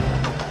died.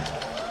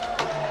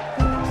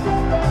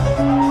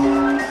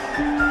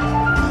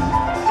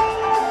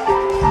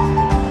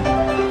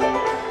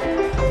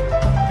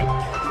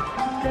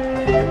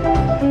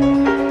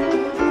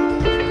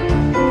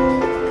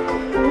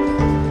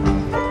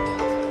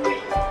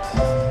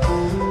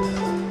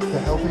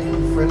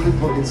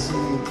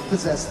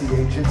 Possess the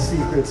ancient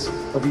secrets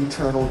of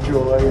eternal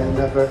joy and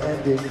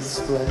never-ending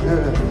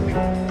splendor.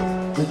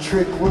 The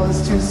trick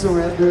was to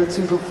surrender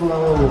to the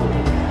flow.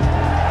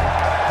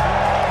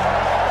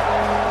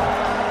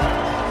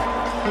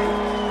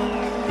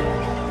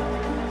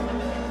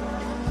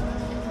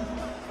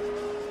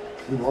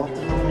 We walked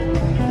along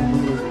beneath the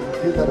moon.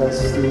 He led us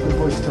through the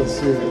bush till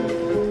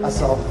soon I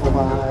saw before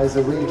my eyes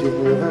a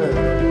raging river.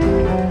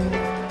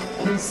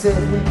 He said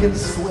we can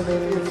swim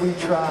it if we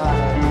try.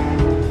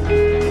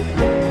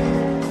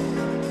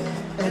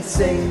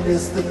 Saying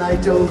this, the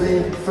night dove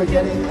in,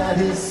 forgetting that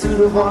his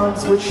suit of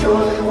arms would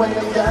surely weigh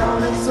him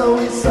down, and so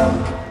he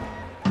sunk.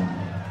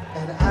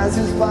 And as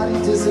his body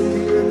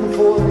disappeared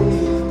before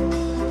me,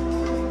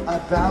 I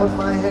bowed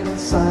my head in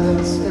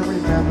silence and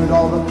remembered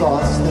all the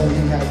thoughts that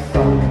he had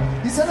thunk.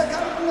 He said, I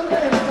come from the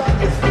land of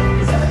darkness.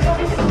 He said, I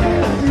come from the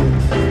land of doom.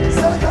 He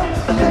said, I come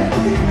from the land of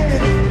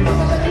demons, from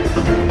the land of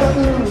the big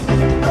baboon.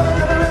 But I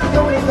never am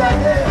going back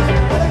there,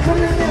 and I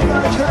couldn't if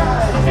I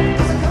tried,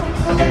 'cause I come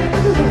from the land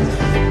of lizards.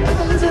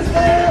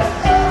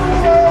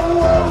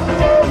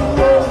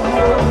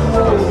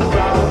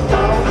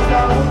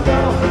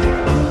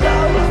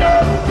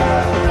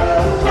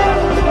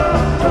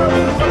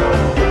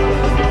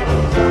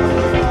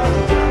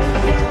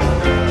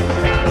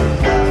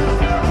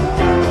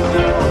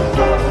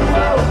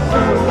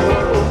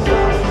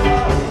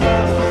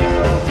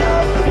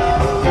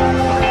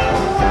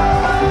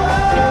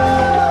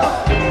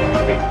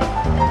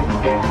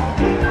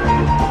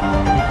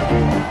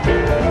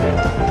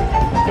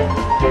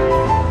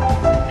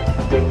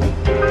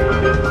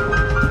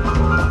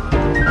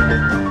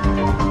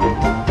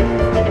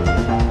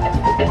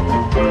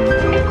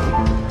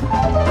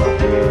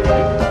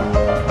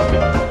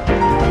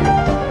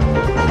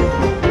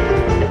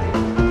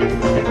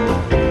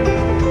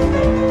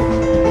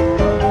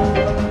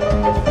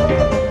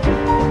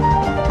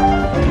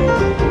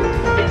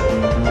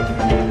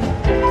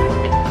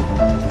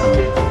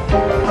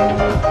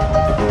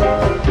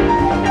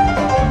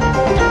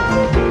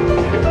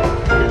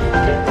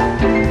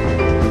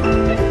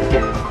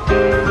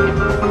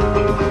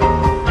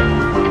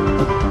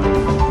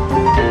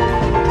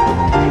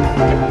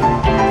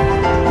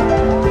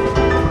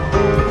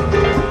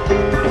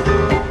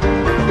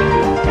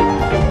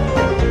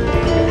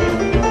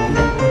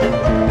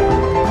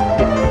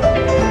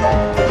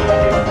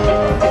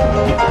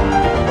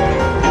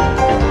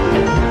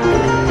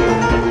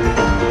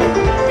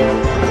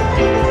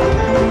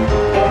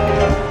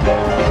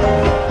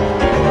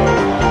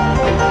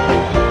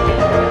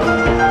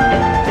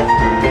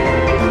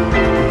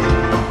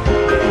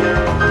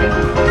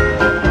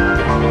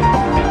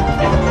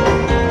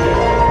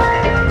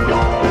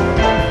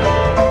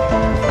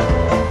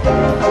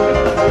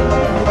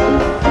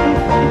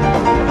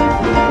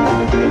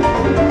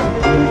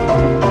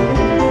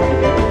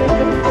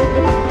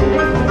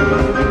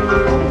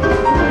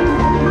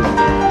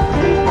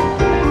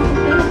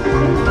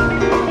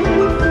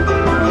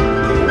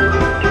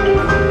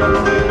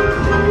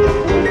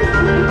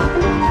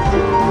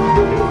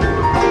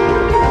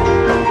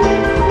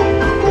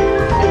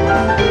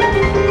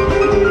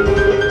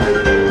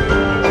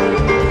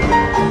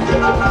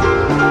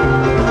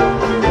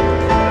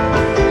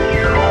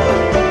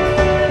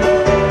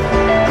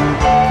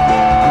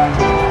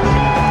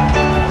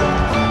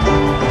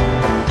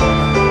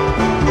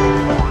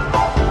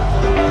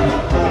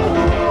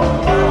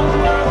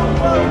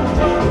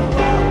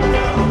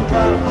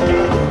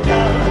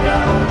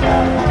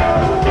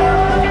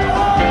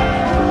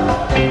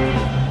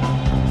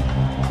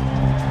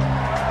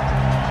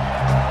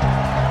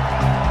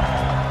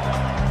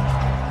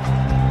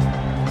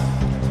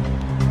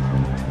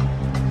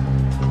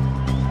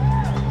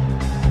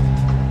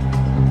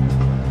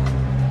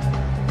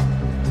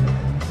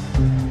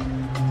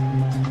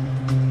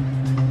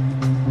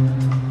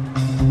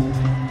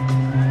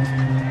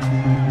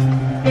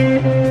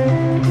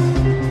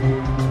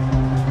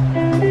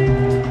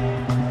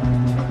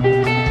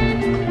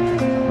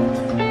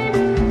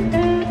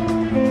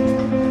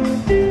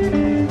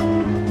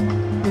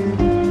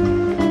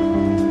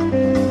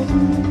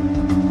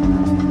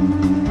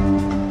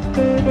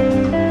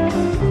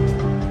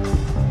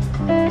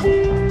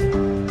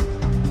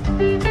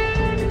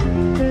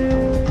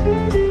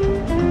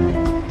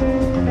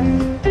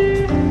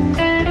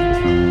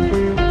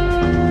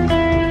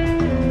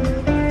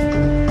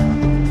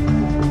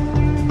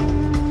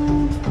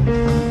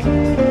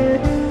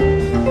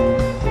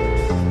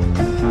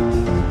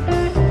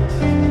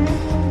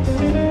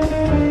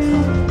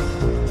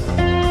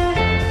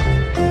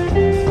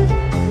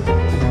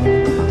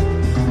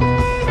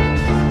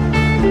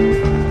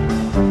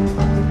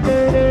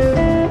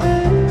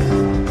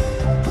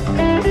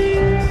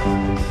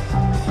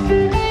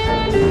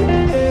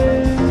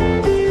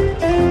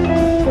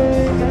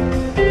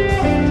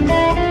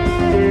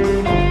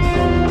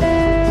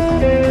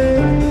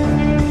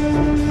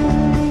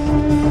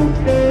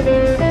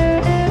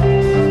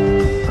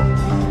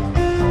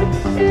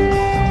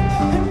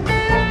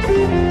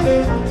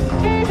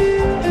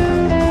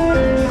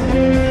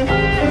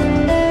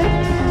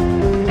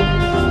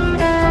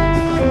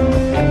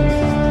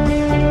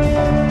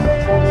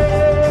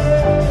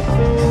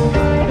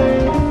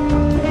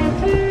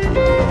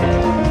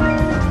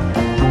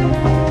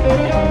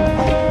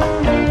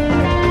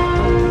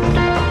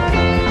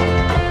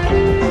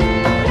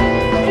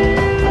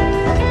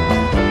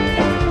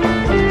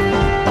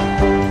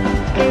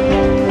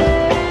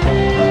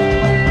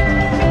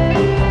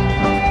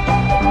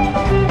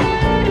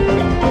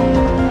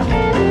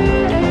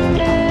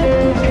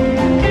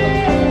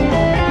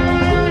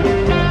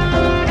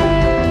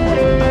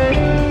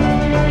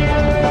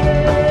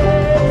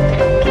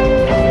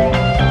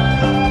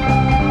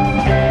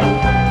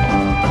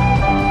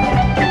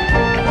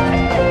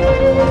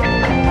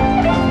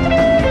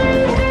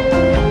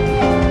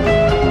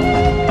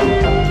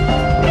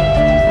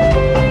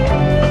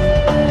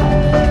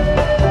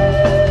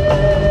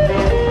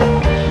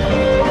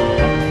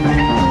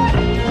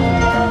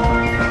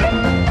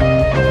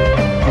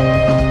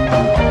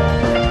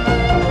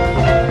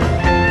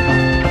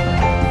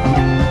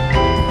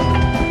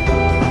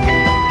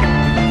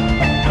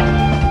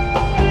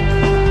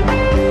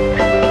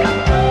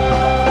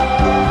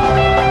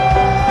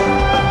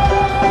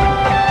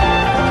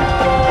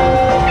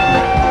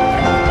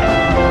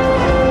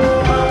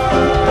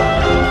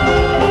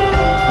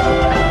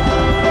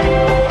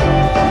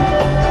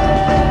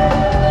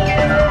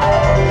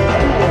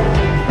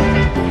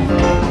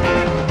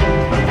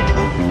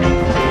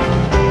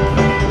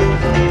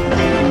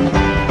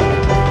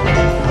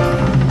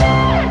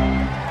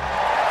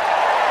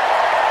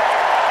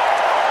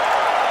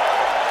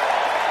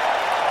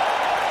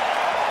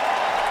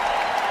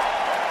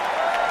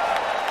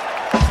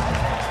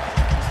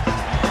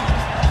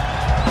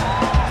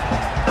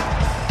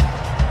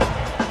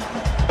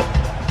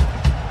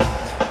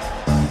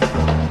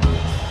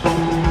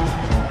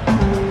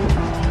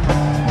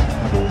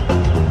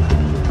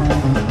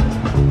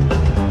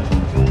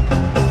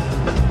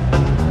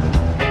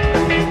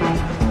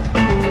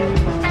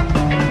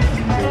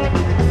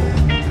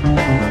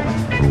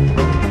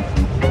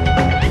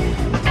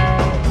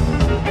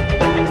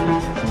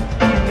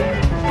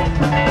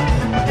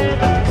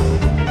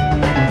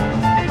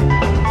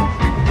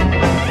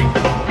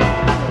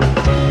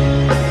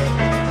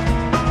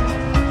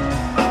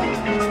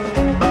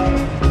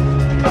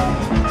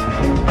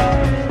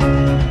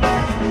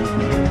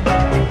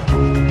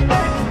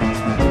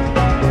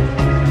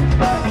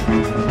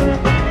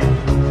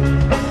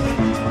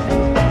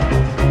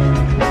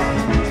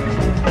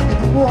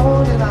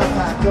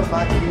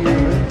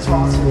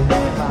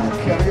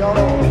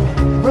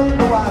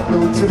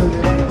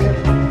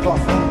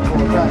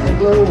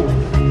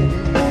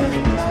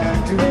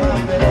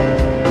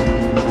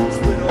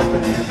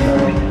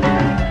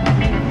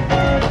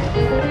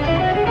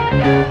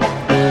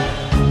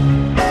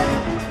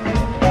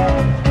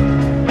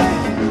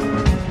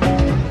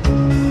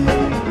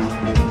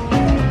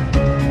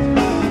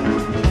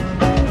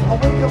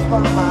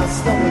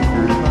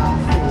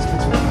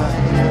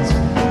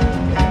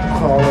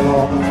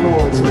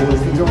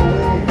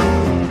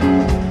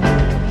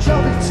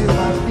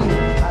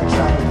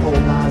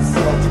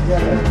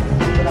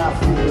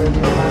 trembling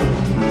in my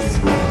knees,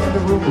 and the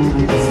room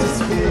begins to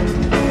spin,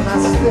 and I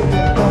slip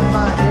it on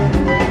my head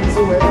and rings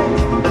away,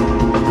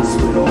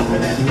 split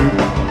open and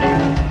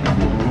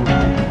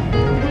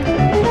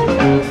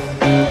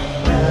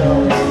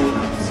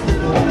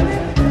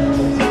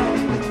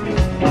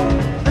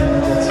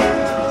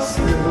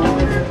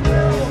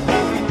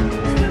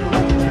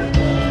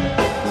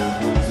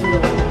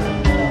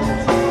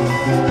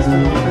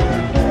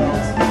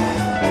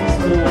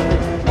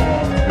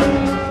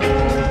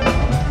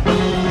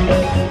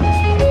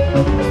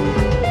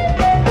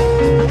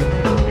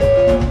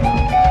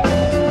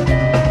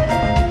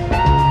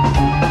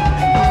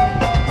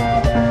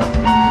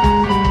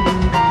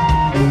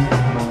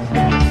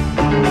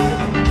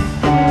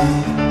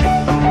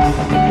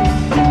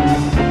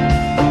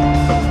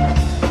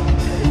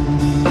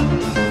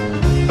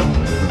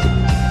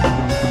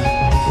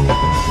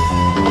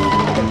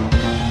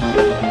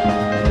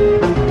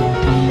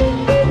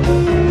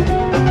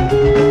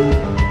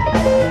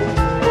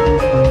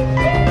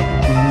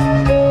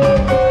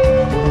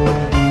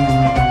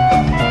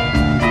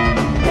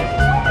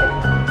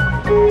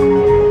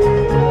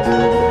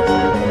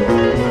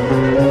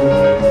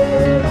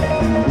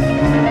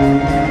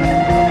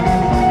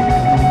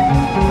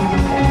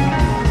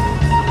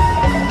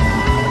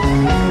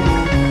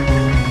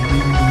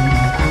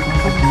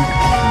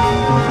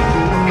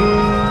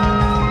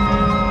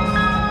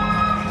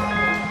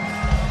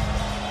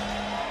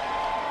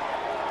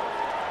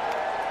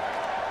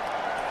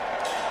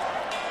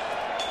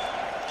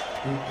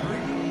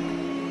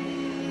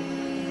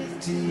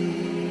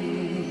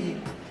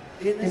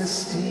in a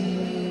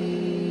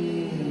steam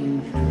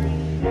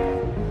dream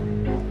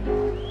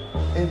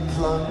and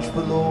plunge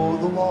below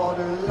the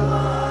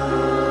waterline.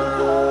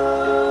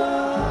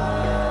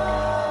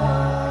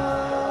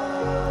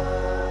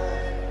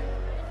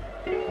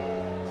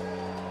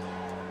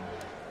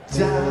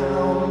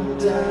 Down,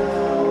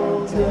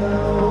 down,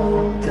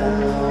 down,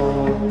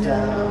 down,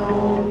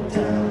 down,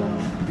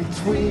 down,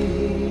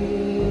 between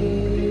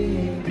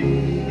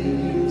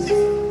beams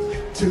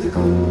to the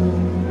gloom.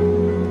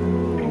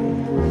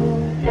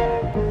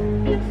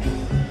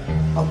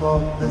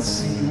 Among the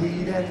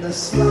seaweed and the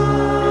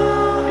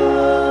slime.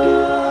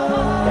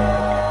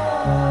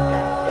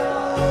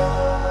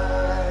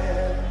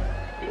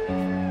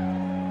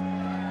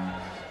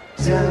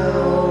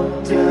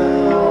 Down,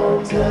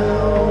 down,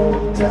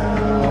 down,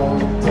 down,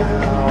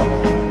 down.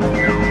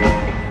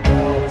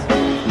 Melt,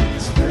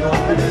 split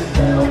open and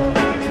melt.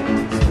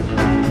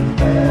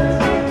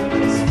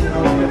 Split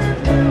open and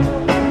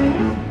melt.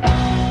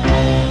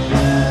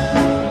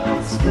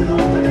 Split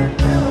open and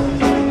melt.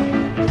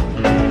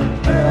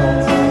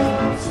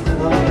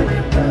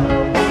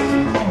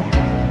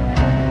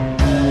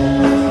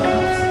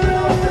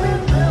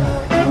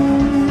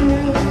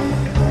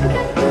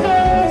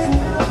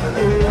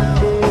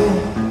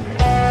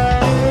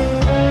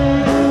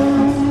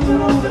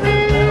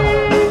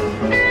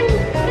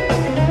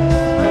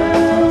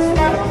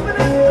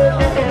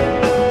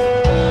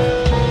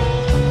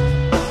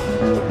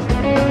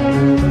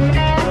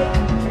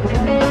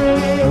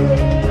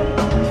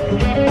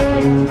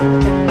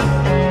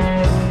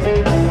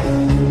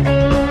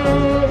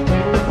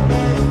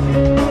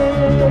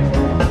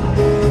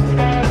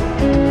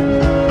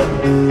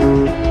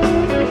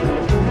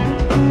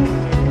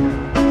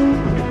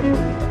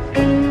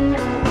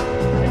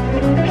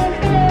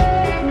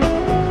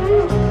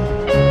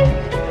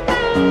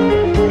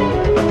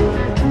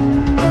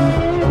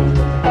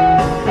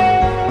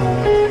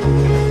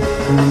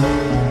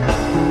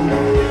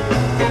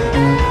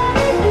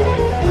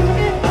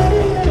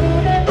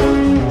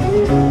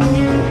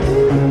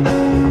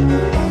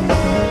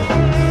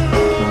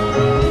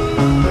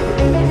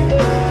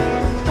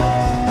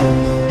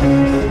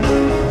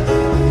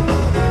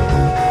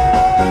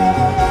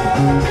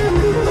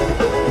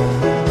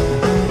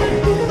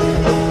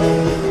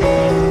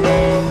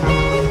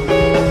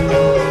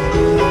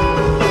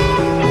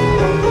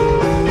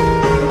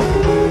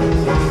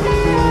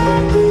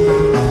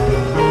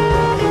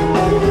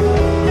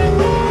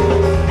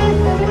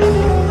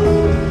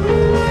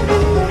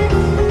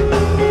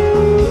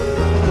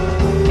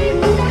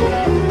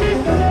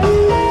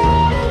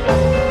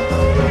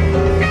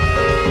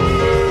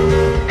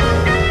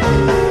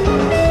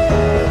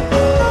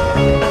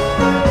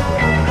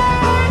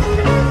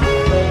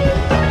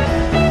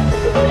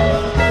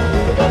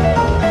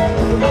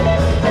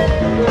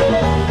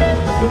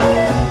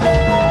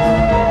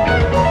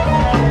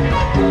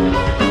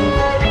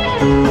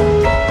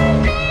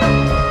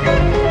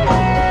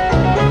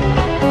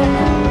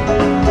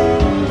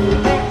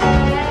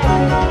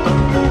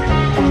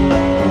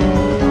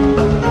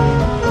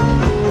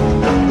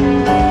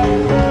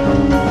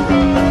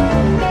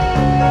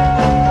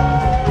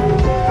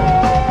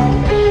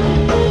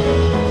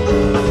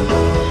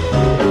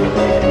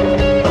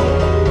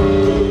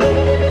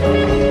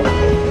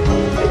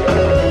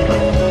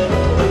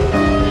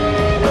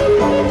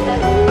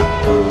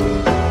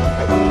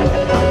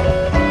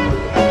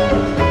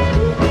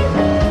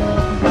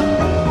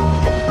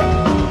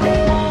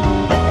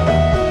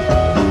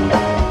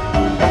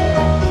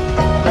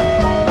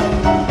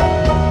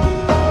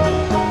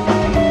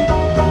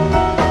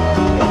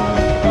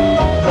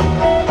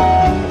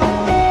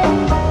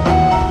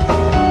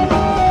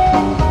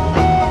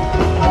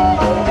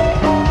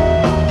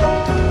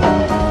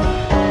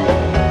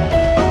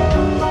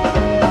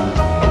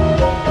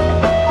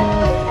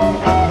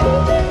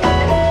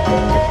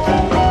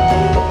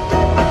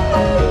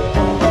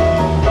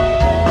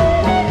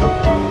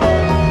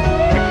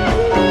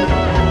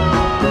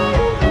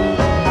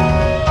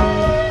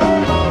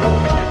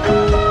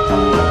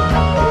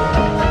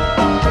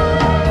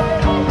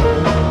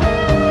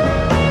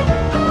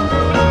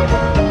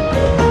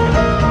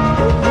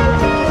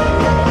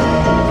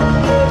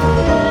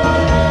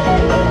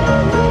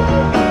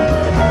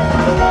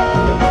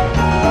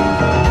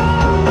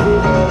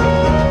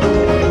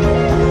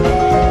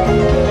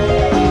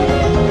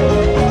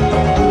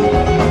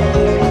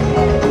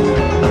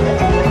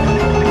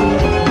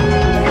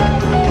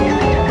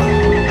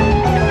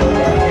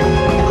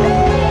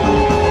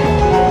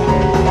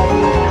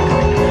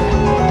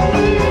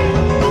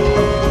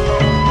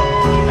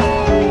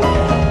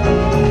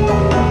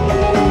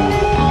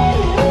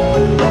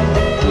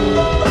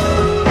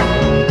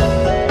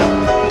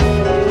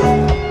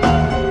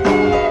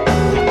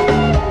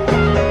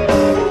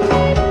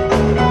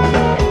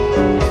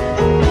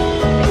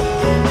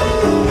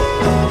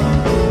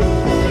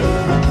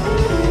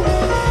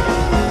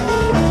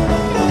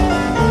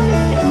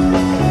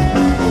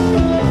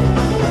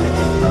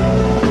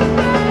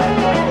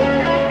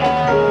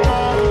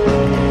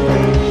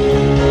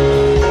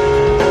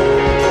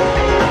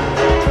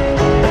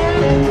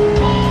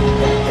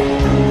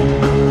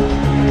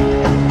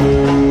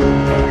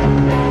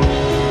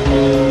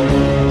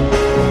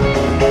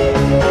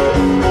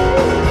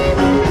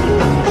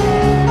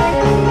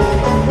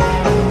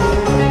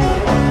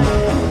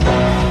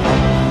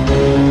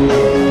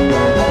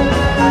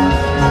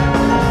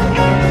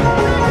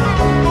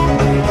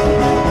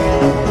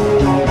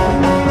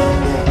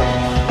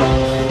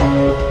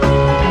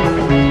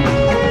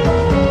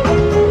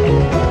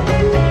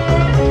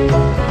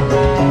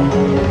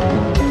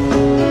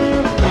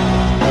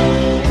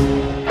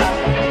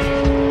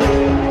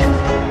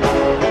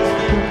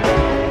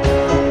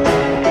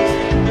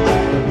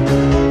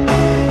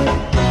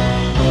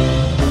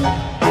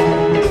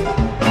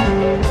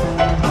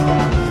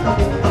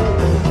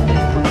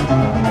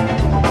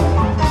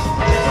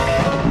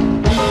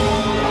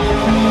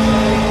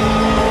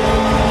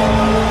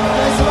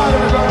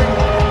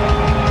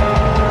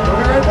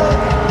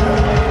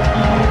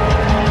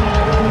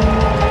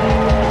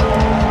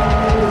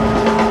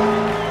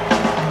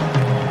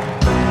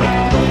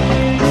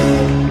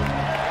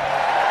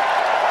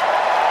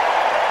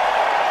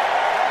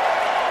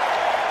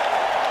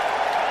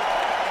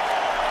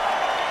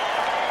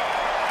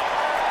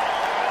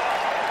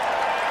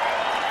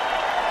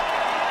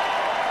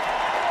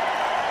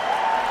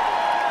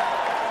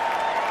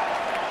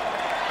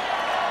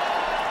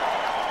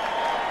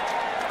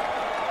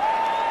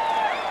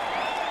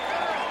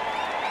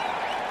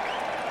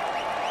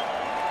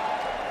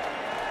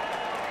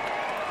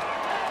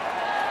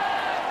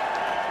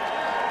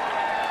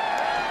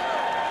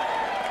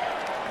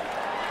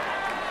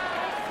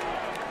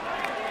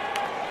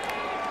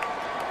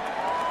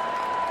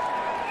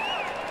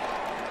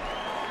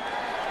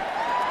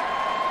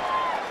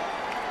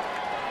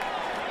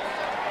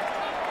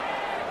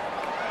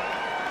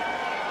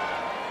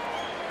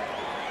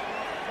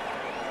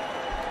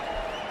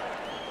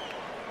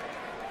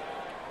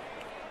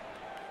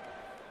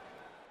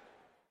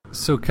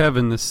 So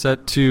Kevin, the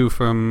set 2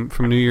 from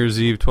New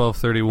Year's Eve,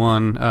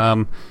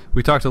 12/31.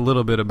 We talked a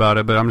little bit about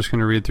it, but I'm just going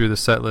to read through the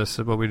set list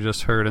of what we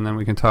just heard, and then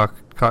we can talk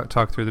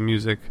through the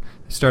music.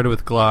 It started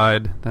with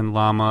Glide, then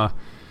Llama,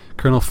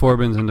 Colonel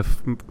Forbin's into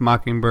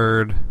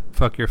Mockingbird,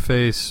 Fuck Your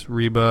Face,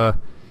 Reba,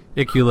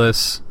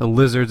 Iculus, the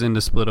Lizards into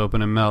Split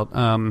Open and Melt.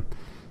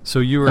 So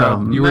you were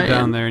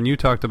down there, and you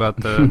talked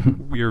about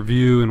your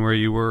view and where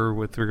you were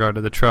with regard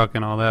to the truck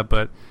and all that,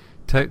 but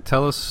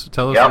tell us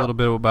a little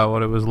bit about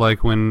what it was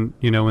like when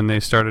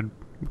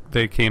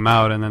they came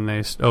out and then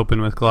they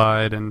opened with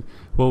Glide, and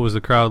what was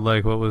the crowd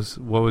like? What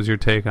was your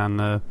take on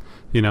the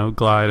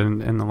Glide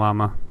and the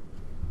Llama?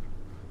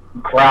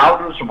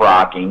 Crowd was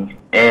rocking,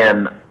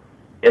 and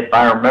if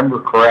I remember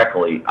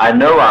correctly, I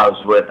know I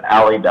was with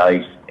Allie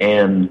Dice,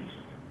 and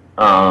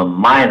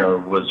Minor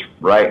was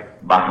right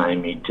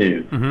behind me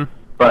too. Mm-hmm.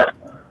 But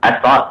I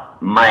thought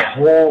my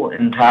whole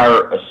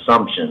entire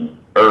assumption,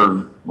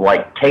 or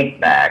like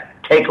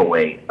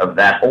takeaway of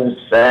that whole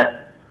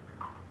set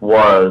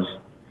was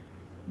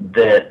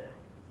that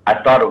I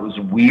thought it was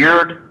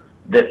weird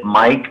that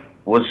Mike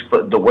was,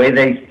 the way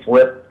they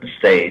flipped the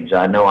stage,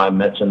 I know I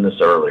mentioned this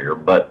earlier,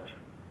 but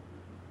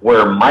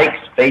where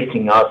Mike's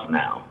facing us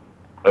now,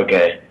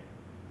 okay,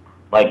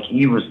 like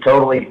he was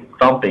totally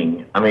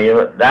thumping. I mean,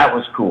 that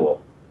was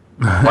cool.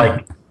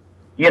 Like,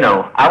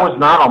 I was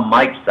not on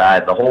Mike's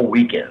side the whole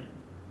weekend.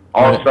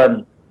 All of a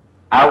sudden,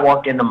 I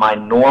walk into my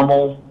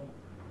normal,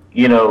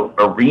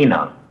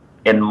 arena,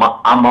 and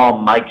I'm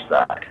on Mike's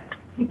side,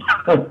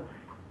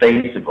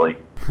 basically.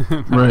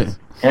 Right.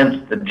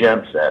 Hence the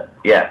gem set.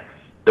 Yeah.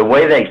 The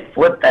way they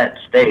flipped that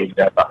stage,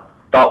 I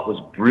thought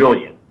was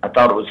brilliant. I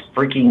thought it was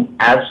freaking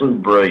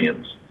absolute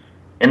brilliance.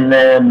 And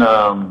then...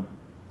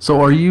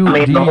 so do you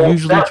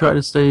usually try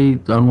to stay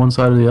on one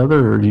side or the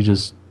other, or do you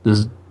is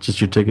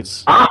just your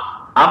tickets?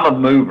 I'm a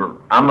mover.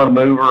 I'm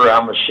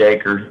a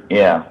shaker.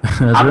 Yeah.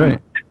 That's right.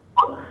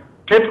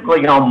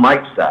 Typically on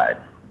Mike's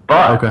side.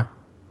 But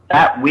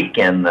that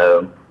weekend,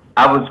 though,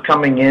 I was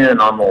coming in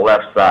on the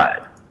left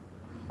side.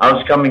 I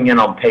was coming in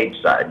on Page's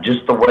side,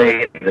 just the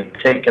way the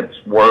tickets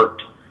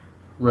worked,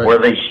 where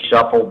they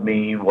shuffled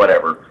me,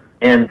 whatever.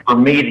 And for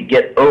me to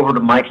get over to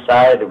Mike's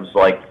side, it was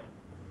like,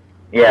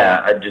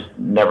 I just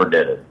never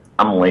did it.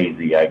 I'm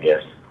lazy, I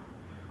guess.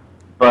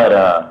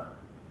 But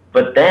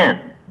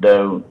then,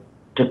 though,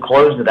 to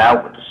close it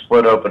out with the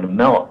Split Open and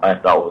Melt, I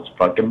thought was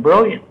fucking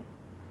brilliant.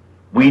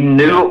 We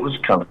knew it was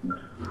coming.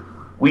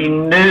 We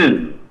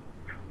knew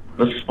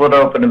the Split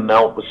Open and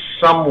Melt was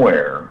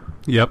somewhere.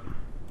 Yep.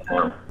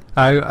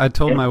 I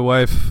told my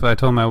wife. I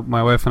told my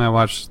wife when I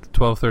watched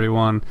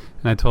 12/31,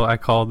 and I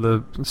called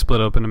the Split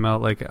Open and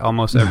Melt like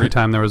almost every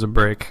time there was a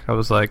break. I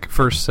was like,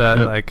 first set,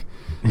 I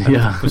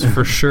was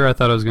for sure. I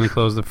thought I was going to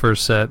close the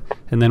first set,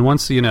 and then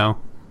once the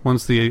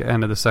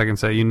end of the second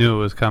set, you knew it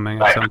was coming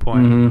at some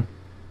point. Mm-hmm.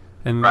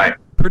 And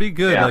pretty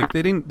good. Yeah. Like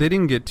they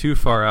didn't get too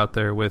far out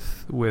there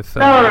with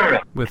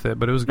it,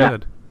 but it was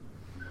good.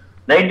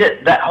 They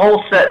did. That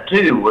whole set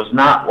too was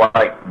not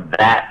like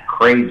that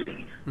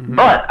crazy. Mm-hmm.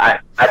 But I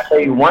tell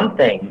you one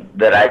thing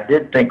that I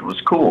did think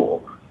was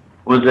cool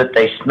was that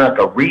they snuck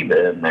a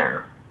Reba in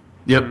there.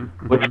 Yep.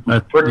 Which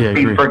was pretty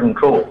freaking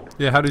cool.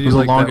 Yeah, how did you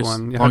like that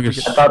one? I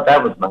thought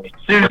that was nice.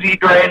 Susie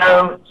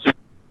Drano.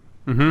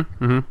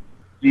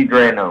 Susie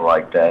Drano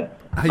liked that,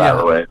 by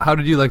the way. How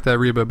did you like that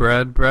Reba,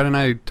 Brad? Brad and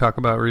I talk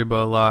about Reba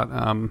a lot.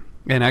 And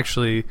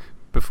actually,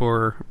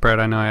 before, Brad,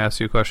 I know I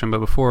asked you a question, but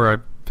before I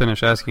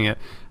finish asking it,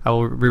 I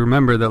will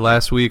remember that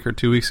last week or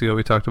 2 weeks ago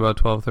we talked about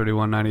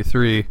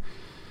 12/31/93.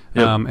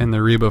 And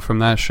the Reba from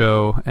that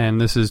show, and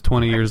this is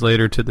 20 years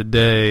later to the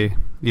day,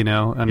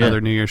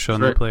 another New Year's show,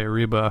 and they play a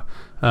Reba.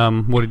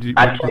 What did you?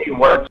 I tell you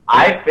what,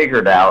 I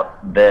figured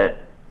out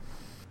that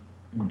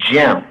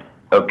Jemp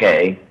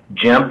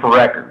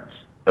Records,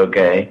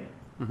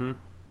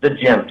 the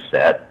Jemp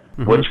set,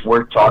 which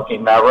we're talking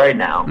about right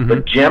now,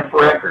 but Jemp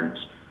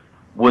Records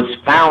was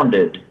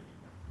founded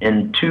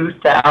in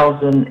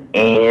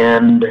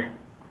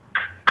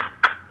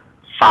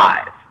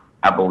 2005,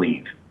 I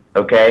believe.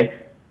 Okay.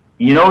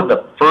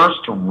 The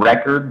first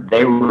record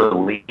they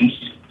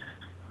released,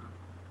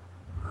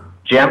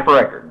 Jump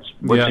Records,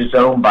 which is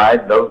owned by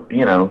the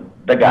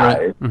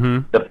guys.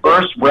 Mm-hmm. The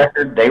first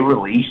record they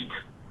released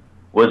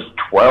was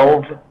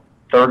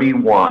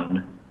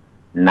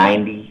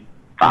 12/31/95.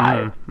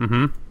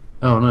 Mm-hmm.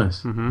 Oh,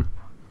 nice. Mm-hmm.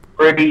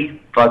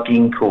 Pretty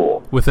fucking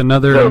cool. With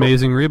another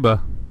amazing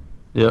Reba.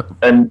 Yeah.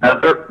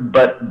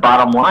 But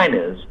bottom line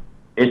is,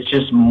 it's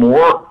just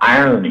more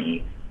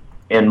irony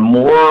and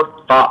more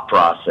thought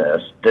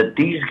process that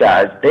these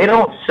guys, they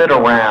don't sit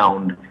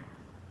around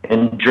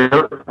and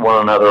jerk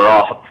one another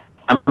off.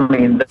 I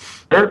mean,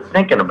 they're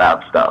thinking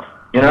about stuff,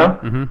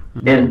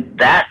 Mm-hmm. And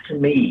that, to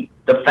me,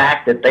 the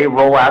fact that they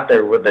roll out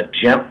there with a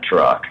Jemp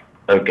truck,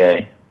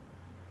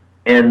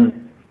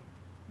 and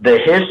the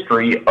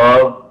history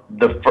of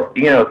the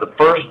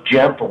first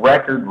Jemp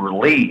record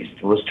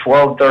released was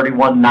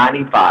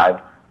 12/31/95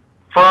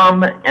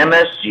 from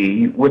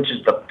MSG, which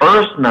is the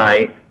first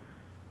night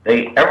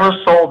they ever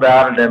sold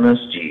out at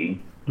MSG.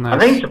 Nice. I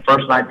think it's the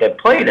first night they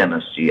played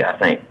MSG, I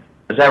think.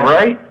 Is that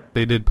right?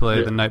 They did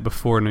play the night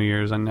before New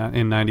Year's in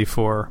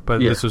 '94, but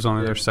this was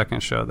only their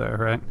second show there,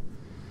 right?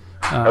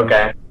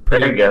 Okay,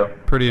 there you go.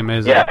 Pretty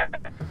amazing. Yeah,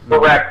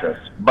 correct us.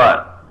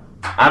 But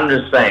I'm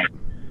just saying,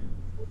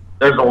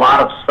 there's a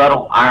lot of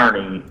subtle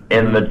irony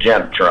in the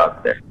Gent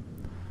truck there.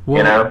 Well,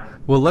 you know?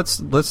 Well,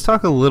 let's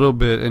talk a little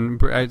bit. And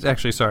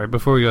actually, sorry,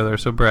 before we go there.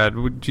 So, Brad,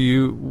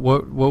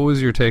 what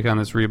was your take on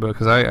this Reba?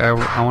 Because I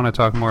want to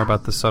talk more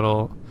about the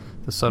subtle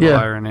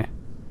irony.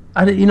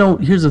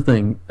 Here's the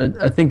thing.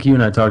 I think you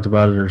and I talked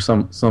about it, or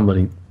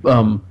somebody.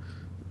 I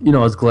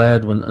was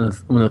glad when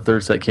the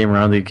third set came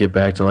around, they get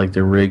back to like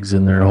their rigs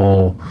and their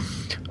whole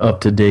up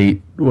to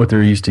date what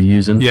they're used to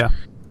using.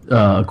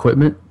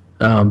 Equipment.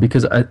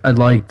 Because I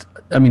liked.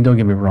 I mean, don't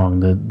get me wrong.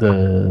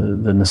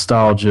 The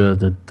nostalgia,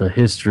 the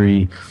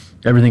history,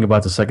 everything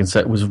about the second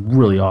set was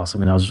really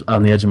awesome. And I was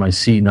on the edge of my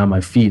seat and on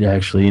my feet,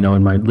 actually,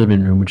 in my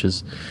living room, which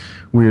is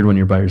weird when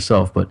you're by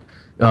yourself, but.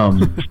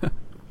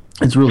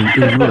 It was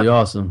really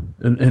awesome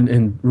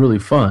and really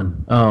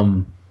fun.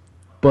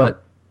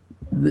 But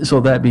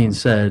so that being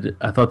said,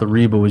 I thought the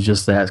Reba was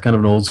just that. It's kind of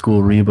an old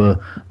school Reba.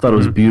 I thought it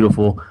was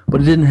beautiful, but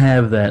it didn't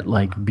have that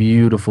like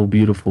beautiful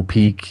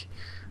peak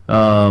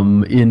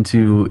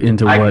into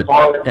I what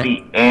call it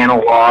the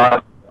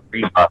analog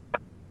Reba.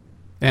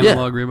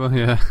 Analog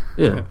Reba,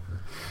 yeah.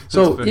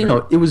 So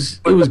it was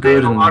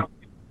good, and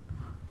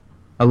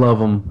I love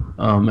them.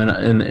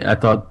 And I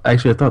thought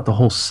the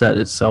whole set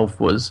itself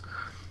was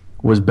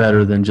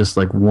better than just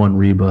like one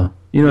Reba.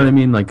 You know what I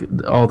mean? Like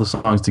all the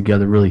songs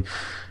together really.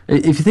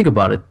 If you think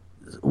about it,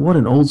 what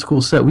an old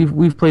school set.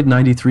 We've played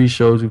 93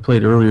 shows, we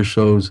played earlier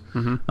shows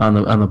on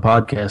the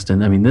podcast,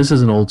 and I mean this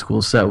is an old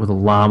school set with a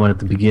llama at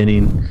the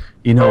beginning,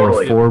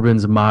 or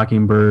Forbin's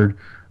Mockingbird,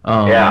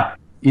 lizards.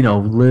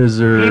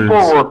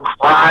 People were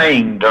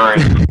crying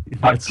during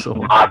that's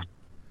so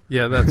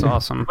yeah, that's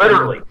awesome.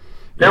 Literally.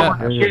 There were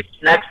kids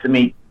next to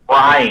me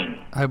crying.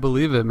 I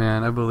believe it,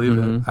 man. I believe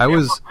it. I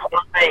was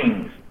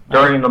things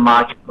during the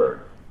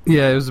Mockingbird.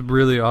 Yeah, it was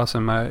really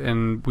awesome. For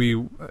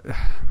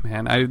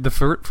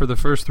the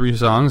first three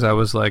songs, I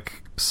was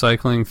like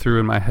cycling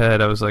through in my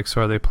head. I was like,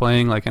 so are they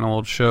playing like an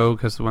old show?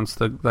 Because once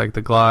the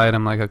Glide,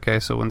 I'm like, okay,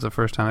 so when's the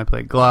first time I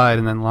played Glide?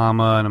 And then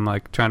Llama, and I'm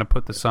like trying to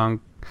put the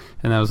song,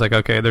 and I was like,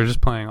 okay, they're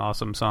just playing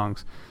awesome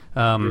songs.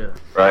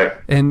 Right.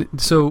 And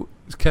so,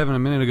 Kevin, a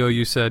minute ago,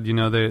 you said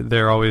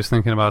they're always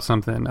thinking about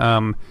something.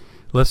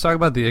 Let's talk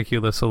about the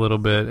Iculus a little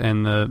bit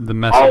and the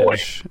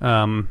message.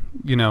 I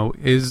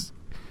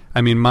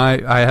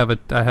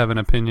have an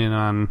opinion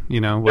on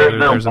whether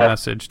there's a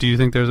message. Do you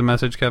think there's a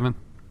message, Kevin?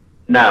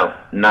 No,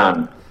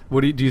 none.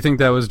 Do you think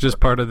that was just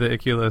part of the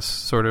Iculus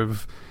sort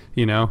of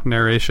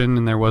narration,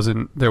 and there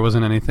wasn't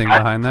anything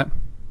behind that?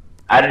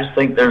 I just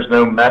think there's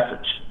no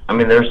message. I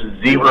mean, there's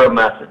zero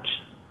message.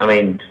 I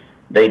mean,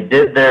 they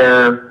did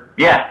their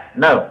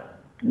no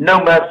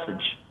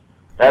message.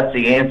 That's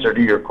the answer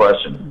to your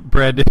question.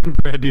 Brad, do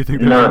you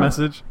think there's a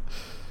message?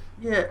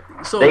 Yeah.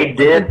 So they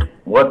did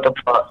what the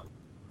fuck.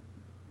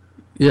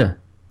 Yeah.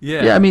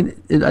 I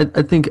mean,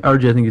 I think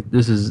RJ. I think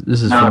this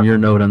is from your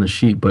note on the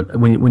sheet. But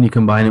when you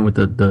combine it with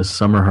the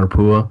Summer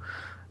Harpua,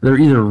 they're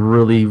either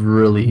really,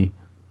 really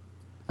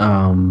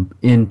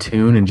in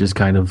tune and just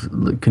kind of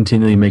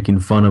continually making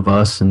fun of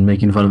us and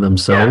making fun of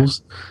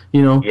themselves,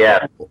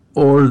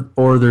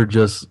 or they're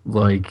just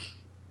like,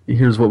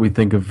 here's what we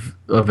think of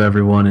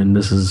everyone, and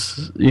this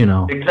is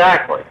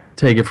exactly.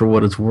 Take it for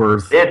what it's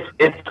worth.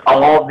 It's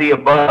all the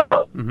above.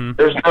 Mm-hmm.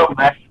 There's no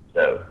message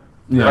though,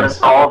 but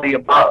it's all the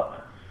above.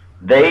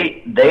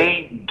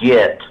 They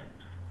get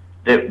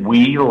that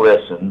we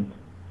listen.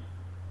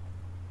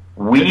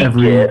 We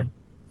get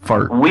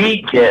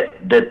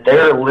that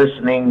they're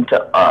listening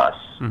to us.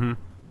 Mm-hmm.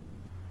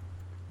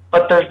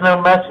 But there's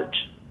no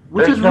message.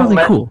 Which is really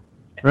cool,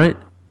 right?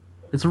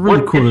 It's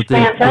really cool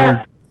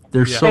that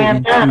they're so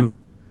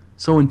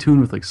in tune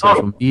with like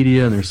social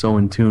media, and they're so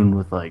in tune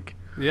with like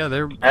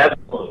they're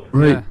absolutely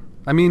right. Yeah.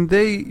 I mean,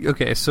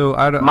 so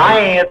my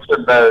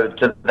answer though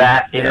to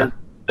that is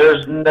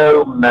there's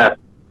no message.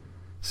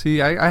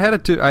 See, I had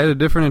a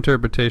different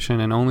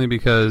interpretation, and only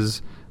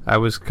because I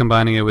was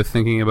combining it with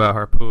thinking about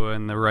Harpua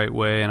in the right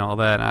way and all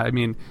that. I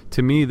mean,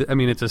 to me,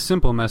 it's a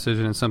simple message,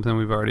 and it's something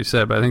we've already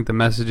said. But I think the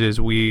message is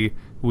we're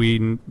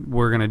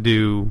gonna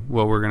do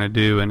what we're gonna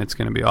do, and it's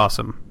gonna be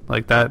awesome.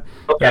 Like that.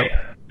 Okay,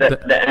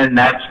 and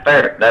that's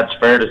fair. That's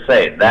fair to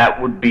say. That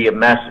would be a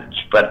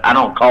message, but I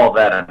don't call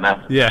that a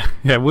message. Yeah.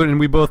 And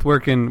we both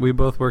work in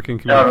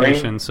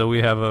communication, so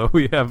we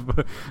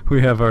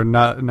have our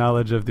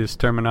knowledge of this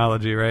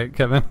terminology, right,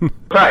 Kevin?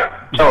 Right.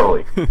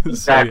 Totally.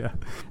 So,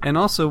 and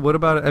also, what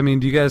about? I mean,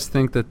 do you guys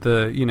think that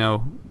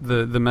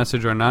the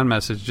message or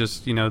non-message,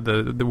 just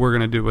the we're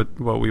going to do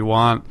what we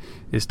want,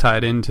 is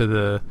tied into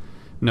the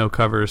no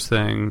covers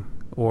thing,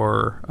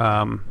 or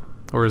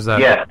is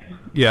that?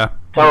 Yeah.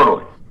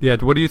 Totally. Yeah,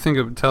 what do you think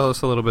of? Tell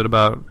us a little bit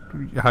about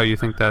how you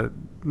think that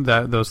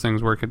those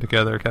things work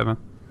together, Kevin.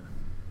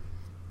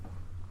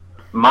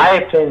 My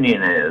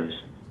opinion is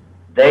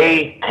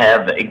they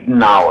have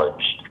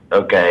acknowledged,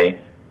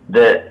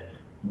 that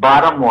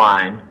bottom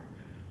line,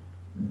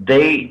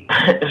 they,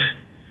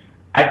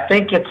 I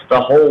think it's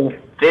the whole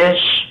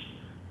fish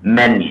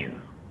menu,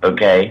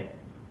 okay?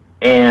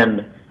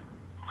 And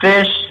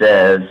Fish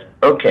says,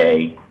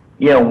 okay,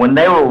 when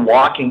they were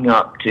walking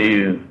up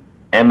to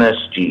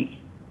MSG,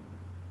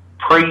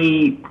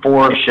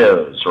 pre-4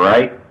 shows,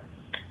 right?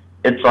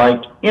 It's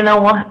like, you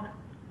know what?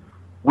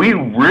 We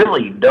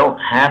really don't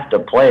have to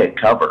play a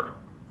cover.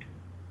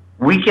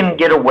 We can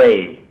get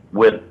away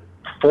with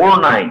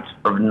 4 nights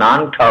of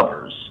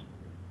non-covers,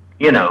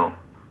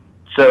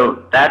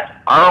 So that's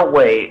our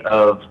way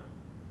of,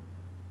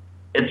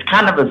 it's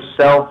kind of a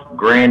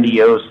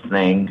self-grandiose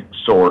thing,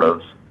 sort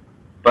of.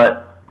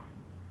 But,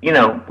 we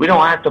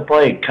don't have to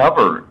play a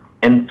cover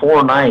in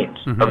 4 nights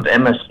of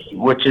MSG,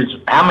 which is,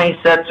 how many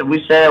sets did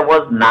we say it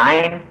was?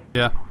 9?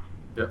 Yeah.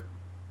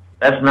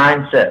 That's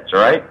 9 sets,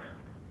 right?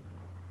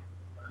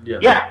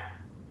 Yes. Yeah,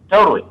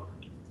 totally.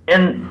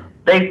 And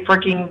they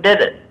freaking did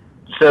it.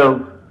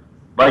 So,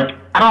 I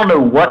don't know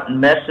what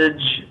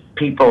message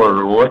people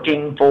are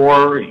looking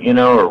for,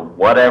 or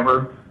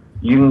whatever.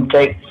 You can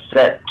take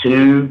set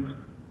 2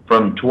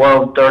 from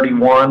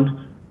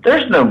 12:31.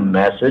 There's no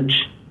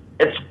message.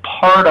 It's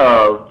part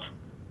of,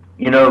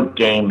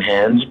 Game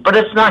Hens, but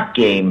it's not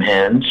Game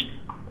Hens.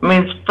 I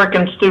mean, it's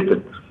freaking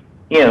stupid.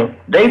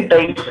 They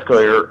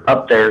basically are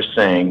up there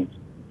saying,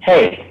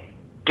 hey,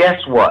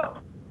 guess what?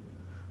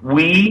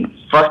 We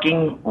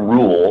fucking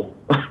rule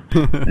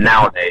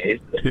nowadays.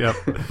 Yep.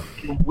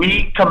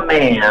 We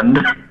command.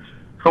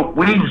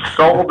 We've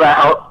sold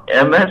out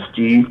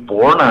MSG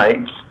 4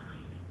 nights.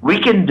 We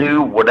can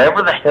do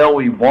whatever the hell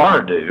we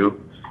want to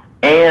do,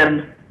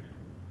 and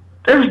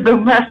there's no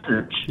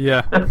message.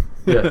 Yeah.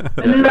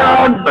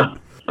 None.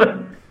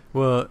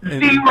 Well,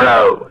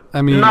 Zero.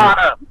 I mean,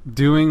 Nada.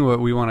 doing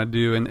what we want to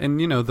do and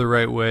the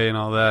right way and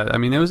all that. I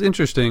mean, it was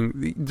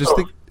interesting. Just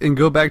think and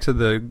go back to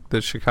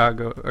the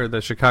Chicago or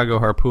the Chicago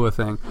Harpua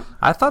thing.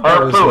 I thought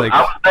that was like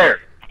I was there.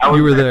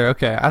 You were there.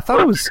 Okay. I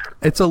thought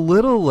it's a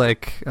little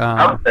like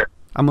I was there.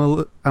 I'm a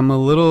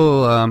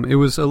little it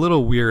was a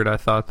little weird. I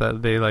thought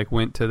that they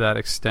went to that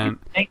extent.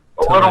 A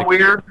little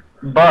weird,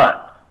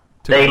 but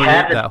they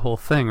had that whole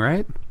thing,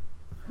 right?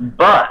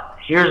 But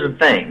here's the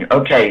thing.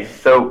 Okay,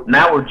 so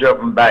now we're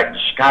jumping back to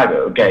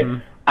Chicago. Okay,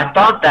 I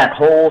thought that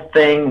whole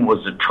thing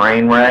was a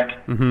train wreck,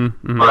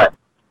 but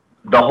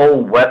the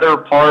whole weather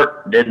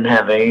part didn't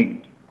have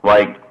any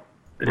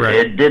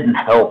it didn't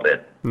help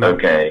it. No.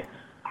 Okay,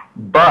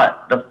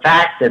 but the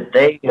fact that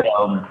they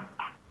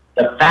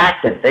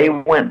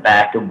went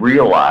back and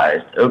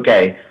realized,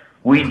 okay,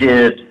 we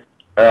did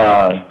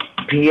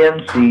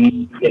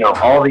PNC,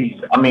 all these.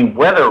 I mean,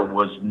 weather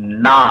was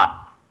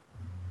not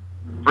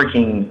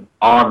freaking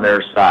on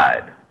their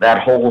side that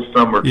whole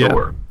summer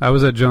tour. I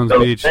was at Jones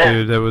Beach,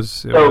 dude. That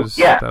was the worst.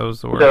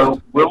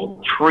 So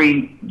we'll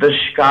treat the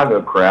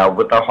Chicago crowd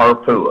with a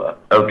Harpua,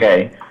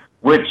 okay,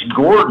 which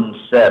Gordon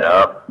set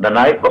up the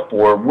night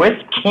before with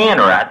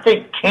Canner. I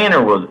think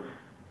Canner was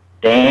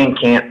Dan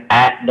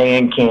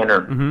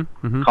Canner.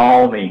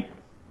 Call me.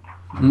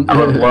 I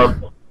would love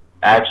to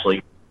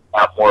actually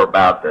talk more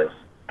about this,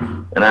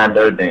 and I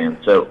know Dan.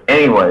 So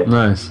anyway,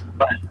 nice.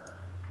 But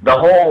the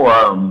whole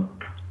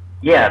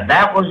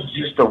that was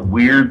just a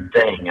weird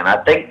thing, and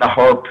I think the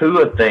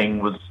Harpua thing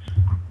was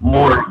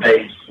more of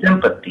a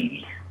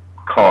sympathy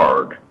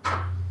card,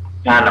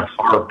 kind of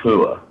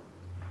Harpua,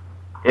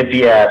 if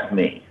you ask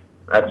me.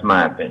 That's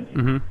my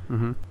opinion.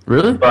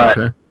 Really? But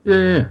okay.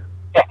 Yeah.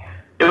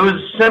 It was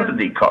a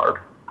sympathy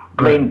card.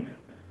 I mean,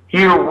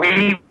 here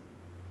we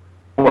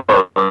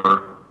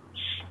were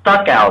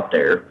stuck out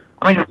there.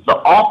 I mean, it was the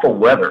awful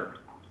weather.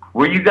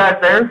 Were you guys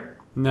there?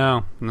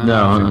 No,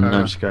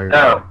 not Chicago.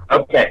 No,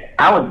 okay.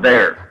 I was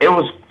there. It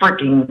was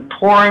freaking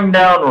pouring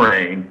down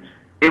rain.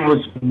 It was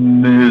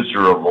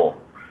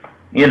miserable.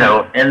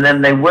 And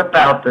then they whip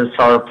out this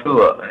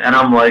Harpua, and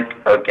I'm like,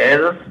 okay,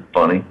 this is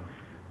funny.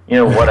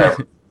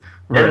 Whatever.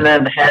 Right. And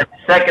then had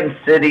Second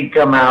City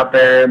come out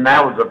there, and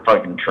that was a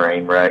fucking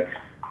train wreck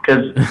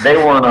because they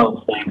weren't on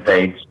the same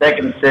page.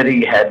 Second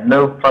City had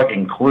no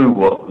fucking clue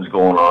what was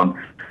going on.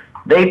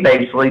 They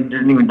basically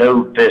didn't even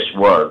know who Fish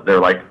was. They're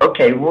like,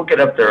 okay, we'll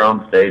get up there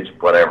on stage,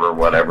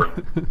 whatever.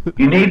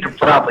 You need to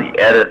probably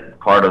edit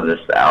part of this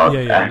out.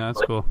 Yeah, no,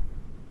 that's cool.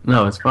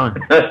 No, it's fine.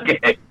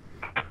 Okay.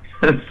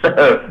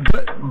 So,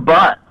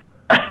 but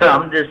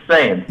I'm just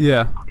saying.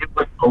 Yeah. It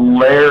was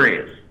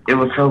hilarious.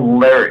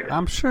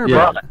 I'm sure,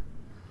 Yeah.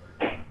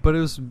 but it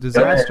was a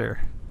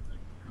disaster.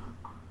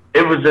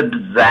 It was a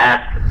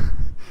disaster.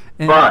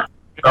 And- but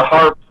the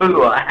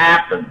Harpua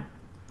happened.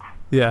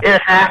 Yeah.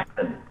 It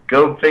happened.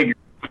 Go figure.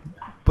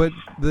 But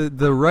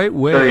the right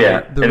way,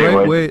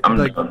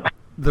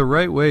 the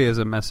right way is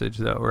a message,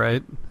 though,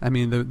 right? I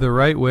mean, the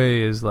right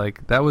way is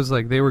that was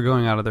they were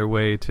going out of their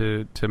way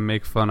to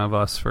make fun of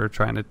us for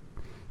trying to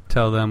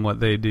tell them what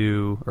they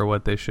do or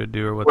what they should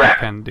do or what they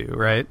can do,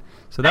 right?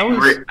 So that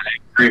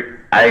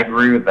I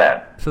agree with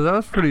that. So that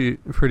was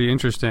pretty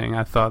interesting.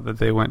 I thought that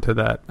they went to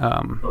that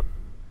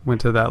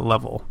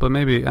level, but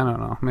maybe I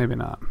don't know, maybe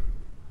not.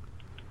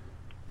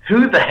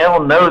 Who the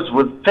hell knows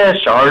with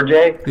Fish,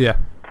 RJ? Yeah.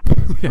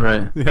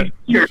 Right.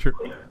 Yeah, true.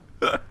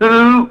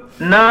 Who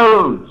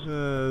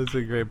knows? That's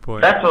a great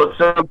point. That's what's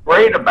so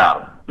great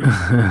about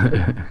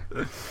them.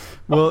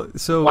 Well,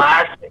 so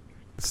Classic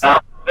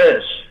South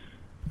fish.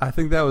 I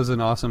think that was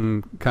an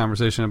awesome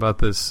conversation about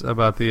this,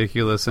 about the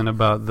Achilles, and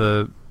about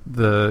the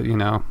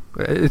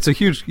it's a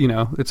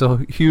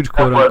huge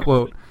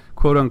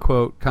quote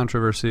unquote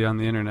controversy on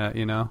the internet,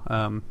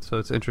 so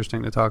it's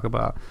interesting to talk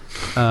about.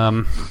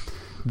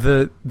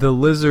 The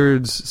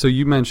lizards. So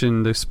you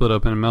mentioned the Split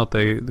Open and Melt.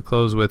 They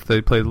close with.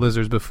 They played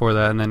Lizards before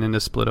that, and then into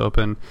Split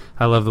Open.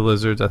 I love the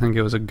Lizards. I think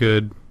it was a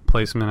good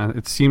placement.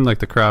 It seemed like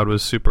the crowd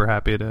was super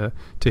happy to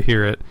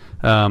hear it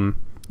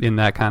in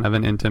that kind of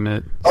an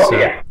intimate.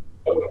 Yeah.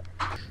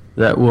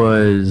 That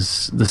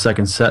was the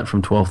second set from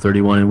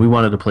 1231, and we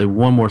wanted to play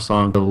one more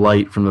song, The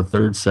Light, from the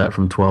third set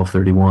from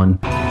 1231.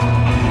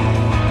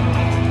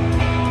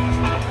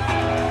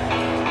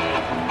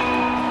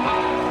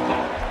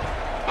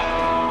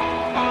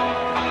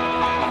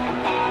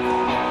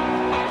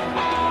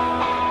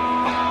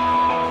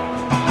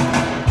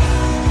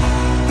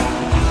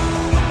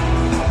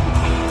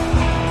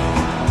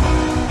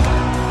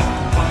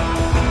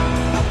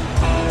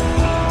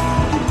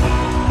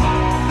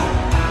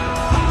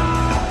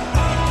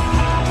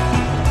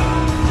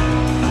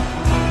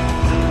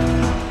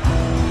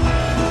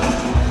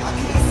 I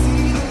can't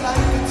see the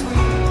light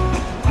between